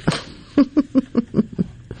you that.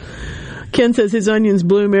 Ken says his onions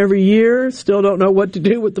bloom every year. Still don't know what to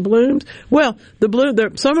do with the blooms. Well,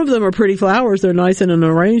 some of them are pretty flowers. They're nice in an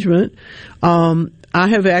arrangement. I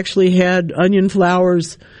have actually had onion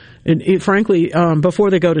flowers, and frankly, before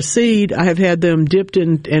they go to seed, I have had them dipped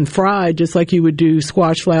and fried just like you would do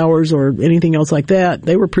squash flowers or anything else like that.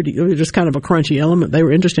 They were just kind of a crunchy element. They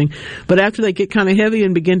were interesting. But after they get kind of heavy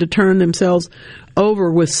and begin to turn themselves over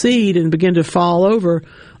with seed and begin to fall over,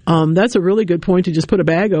 that's a really good point to just put a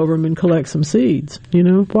bag over them and collect some seeds.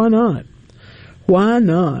 Why not? Why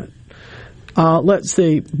not? Let's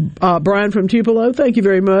see. Brian from Tupelo, thank you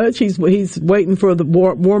very much. He's waiting for the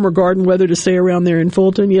warmer garden weather to stay around there in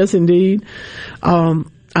Fulton. Yes, indeed. I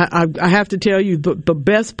have to tell you, the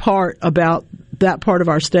best part about that part of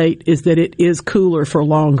our state is that it is cooler for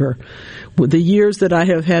longer. With the years that I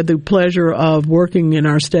have had the pleasure of working in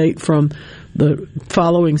our state from the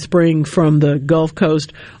following spring from the Gulf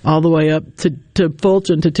Coast all the way up to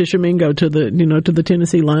Fulton, to Tishomingo, to the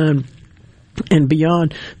Tennessee line and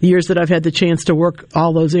beyond, the years that I've had the chance to work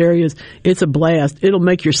all those areas, it's a blast. It'll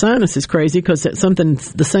make your sinuses crazy because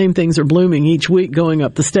the same things are blooming each week going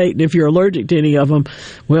up the state. And if you're allergic to any of them,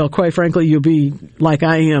 well, quite frankly, you'll be like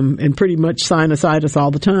I am and pretty much sinusitis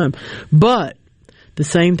all the time. But The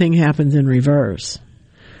same thing happens in reverse.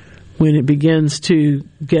 When it begins to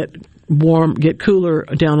get warm, get cooler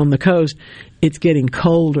down on the coast, it's getting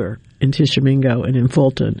colder in Tishomingo and in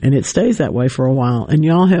Fulton, and it stays that way for a while. And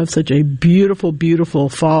y'all have such a beautiful, beautiful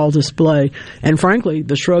fall display. And frankly,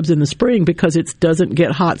 the shrubs in the spring, because it doesn't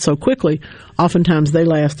get hot so quickly, oftentimes they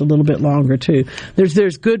last a little bit longer too.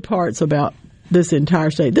 There's good parts about this entire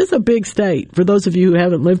state. This is a big state. For those of you who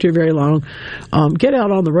haven't lived here very long, get out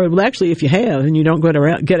on the road. Well, actually, if you have and you don't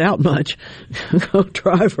get out much, go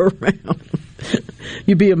drive around.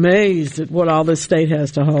 You'd be amazed at what all this state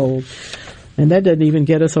has to hold. And that doesn't even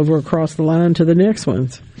get us over across the line to the next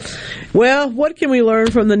ones. Well, what can we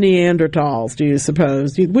learn from the Neanderthals, do you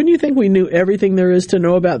suppose? Wouldn't you think we knew everything there is to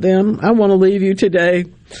know about them? I want to leave you today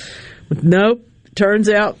with nope. Turns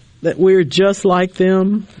out that we're just like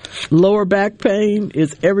them. Lower back pain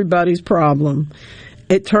is everybody's problem.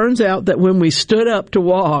 It turns out that when we stood up to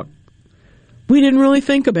walk, we didn't really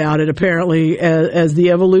think about it, apparently, as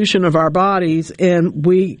the evolution of our bodies, and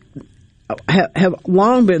we have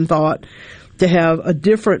long been thought to have a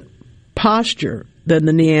different posture than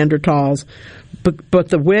the Neanderthals, but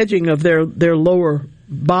the wedging of their lower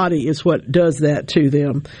body is what does that to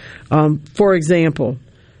them. For example,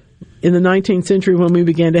 in the 19th century, when we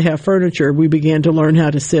began to have furniture, we began to learn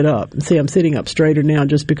how to sit up. See, I'm sitting up straighter now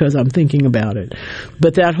just because I'm thinking about it.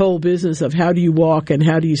 But that whole business of how do you walk and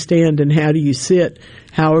how do you stand and how do you sit,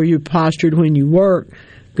 how are you postured when you work,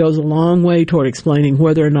 goes a long way toward explaining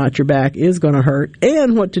whether or not your back is going to hurt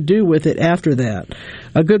and what to do with it after that.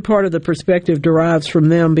 A good part of the perspective derives from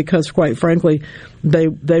them because, quite frankly, they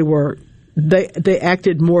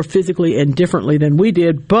acted more physically and differently than we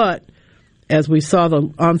did, but as we saw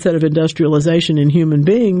the onset of industrialization in human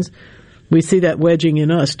beings, we see that wedging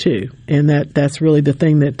in us too, and that's really the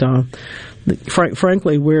thing that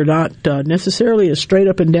frankly, we're not necessarily as straight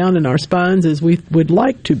up and down in our spines as we would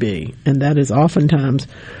like to be, and that is oftentimes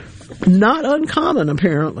not uncommon,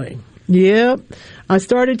 apparently. Yep. I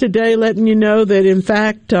started today letting you know that, in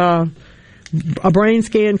fact, a brain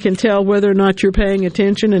scan can tell whether or not you're paying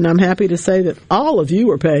attention, and I'm happy to say that all of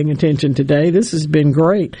you are paying attention today. This has been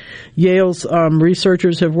great. Yale's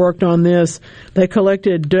researchers have worked on this. They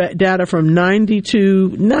collected data from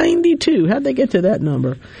 92. How'd they get to that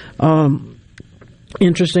number?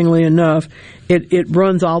 Interestingly enough, it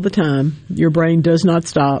runs all the time. Your brain does not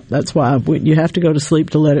stop. That's why you have to go to sleep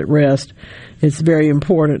to let it rest. It's very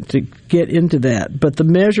important to get into that. But the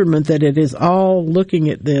measurement that it is all looking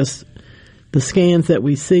at this, the scans that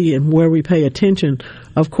we see and where we pay attention,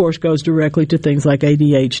 of course, goes directly to things like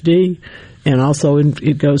ADHD, and also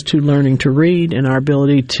it goes to learning to read and our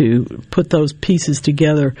ability to put those pieces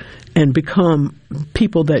together and become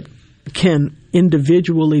people that can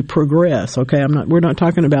individually progress. Okay, we're not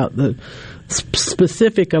talking about the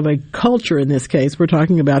specific of a culture in this case. We're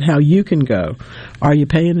talking about how you can go. Are you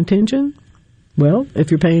paying attention? Well,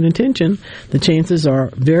 if you're paying attention, the chances are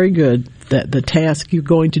very good that the task you're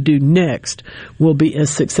going to do next will be as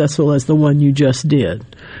successful as the one you just did.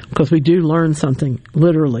 Because we do learn something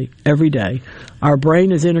literally every day. Our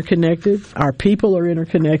brain is interconnected. Our people are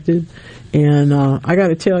interconnected. And I got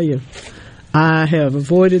to tell you, I have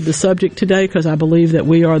avoided the subject today because I believe that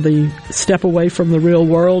we are the step away from the real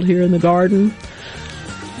world here in the garden.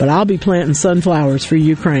 But I'll be planting sunflowers for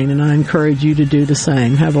Ukraine, and I encourage you to do the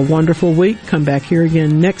same. Have a wonderful week. Come back here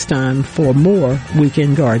again next time for more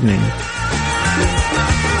Weekend Gardening.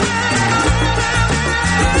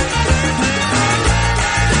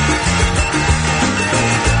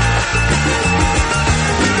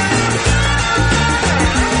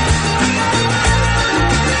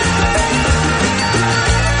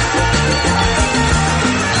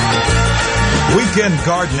 Weekend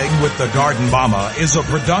Gardening with the Garden Mama is a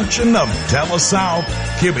production of TeleSouth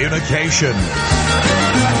Communication.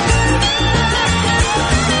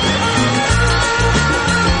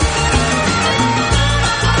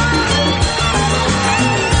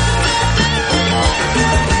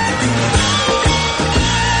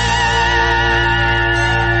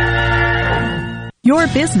 Your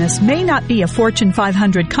business may not be a Fortune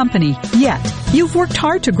 500 company yet. You've worked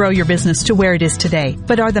hard to grow your business to where it is today,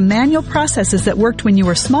 but are the manual processes that worked when you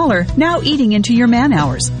were smaller now eating into your man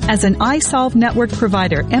hours? As an iSolve network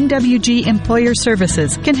provider, MWG Employer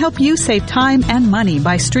Services can help you save time and money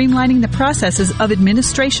by streamlining the processes of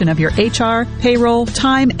administration of your HR, payroll,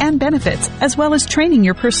 time, and benefits, as well as training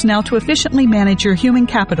your personnel to efficiently manage your human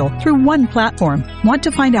capital through one platform. Want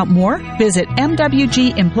to find out more? Visit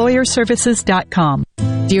MWGEmployerServices.com.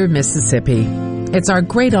 Dear Mississippi, it's our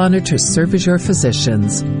great honor to serve as your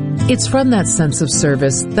physicians. It's from that sense of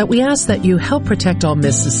service that we ask that you help protect all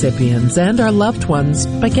Mississippians and our loved ones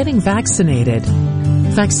by getting vaccinated.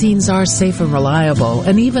 Vaccines are safe and reliable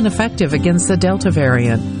and even effective against the Delta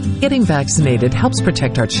variant. Getting vaccinated helps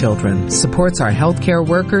protect our children, supports our healthcare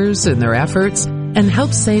workers in their efforts, and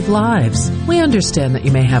helps save lives. We understand that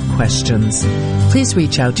you may have questions. Please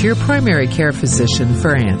reach out to your primary care physician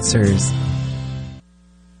for answers.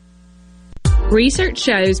 Research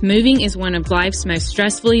shows moving is one of life's most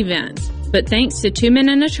stressful events, but thanks to 2 Men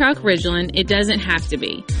and a Truck Ridgeland, it doesn't have to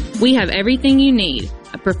be. We have everything you need.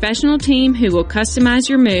 A professional team who will customize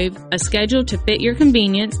your move, a schedule to fit your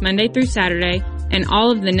convenience Monday through Saturday, and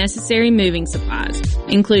all of the necessary moving supplies,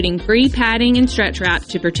 including free padding and stretch wrap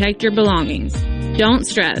to protect your belongings. Don't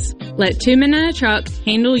stress. Let 2 Men and a Truck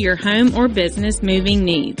handle your home or business moving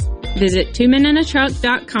needs. Visit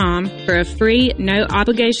 2menandatruck.com for a free,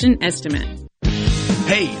 no-obligation estimate.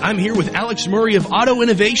 Hey, I'm here with Alex Murray of Auto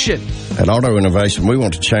Innovation. At Auto Innovation, we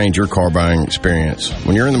want to change your car buying experience.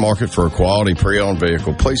 When you're in the market for a quality pre-owned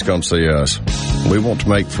vehicle, please come see us. We want to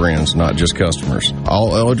make friends, not just customers.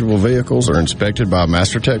 All eligible vehicles are inspected by a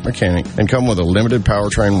MasterTech mechanic and come with a limited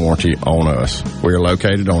powertrain warranty on us. We are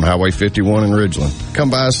located on Highway 51 in Ridgeland. Come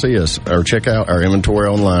by and see us or check out our inventory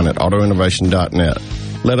online at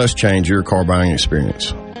autoinnovation.net. Let us change your car buying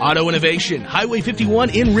experience. Auto Innovation, Highway 51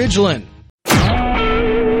 in Ridgeland.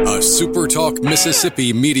 A SuperTalk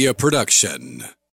Mississippi media production.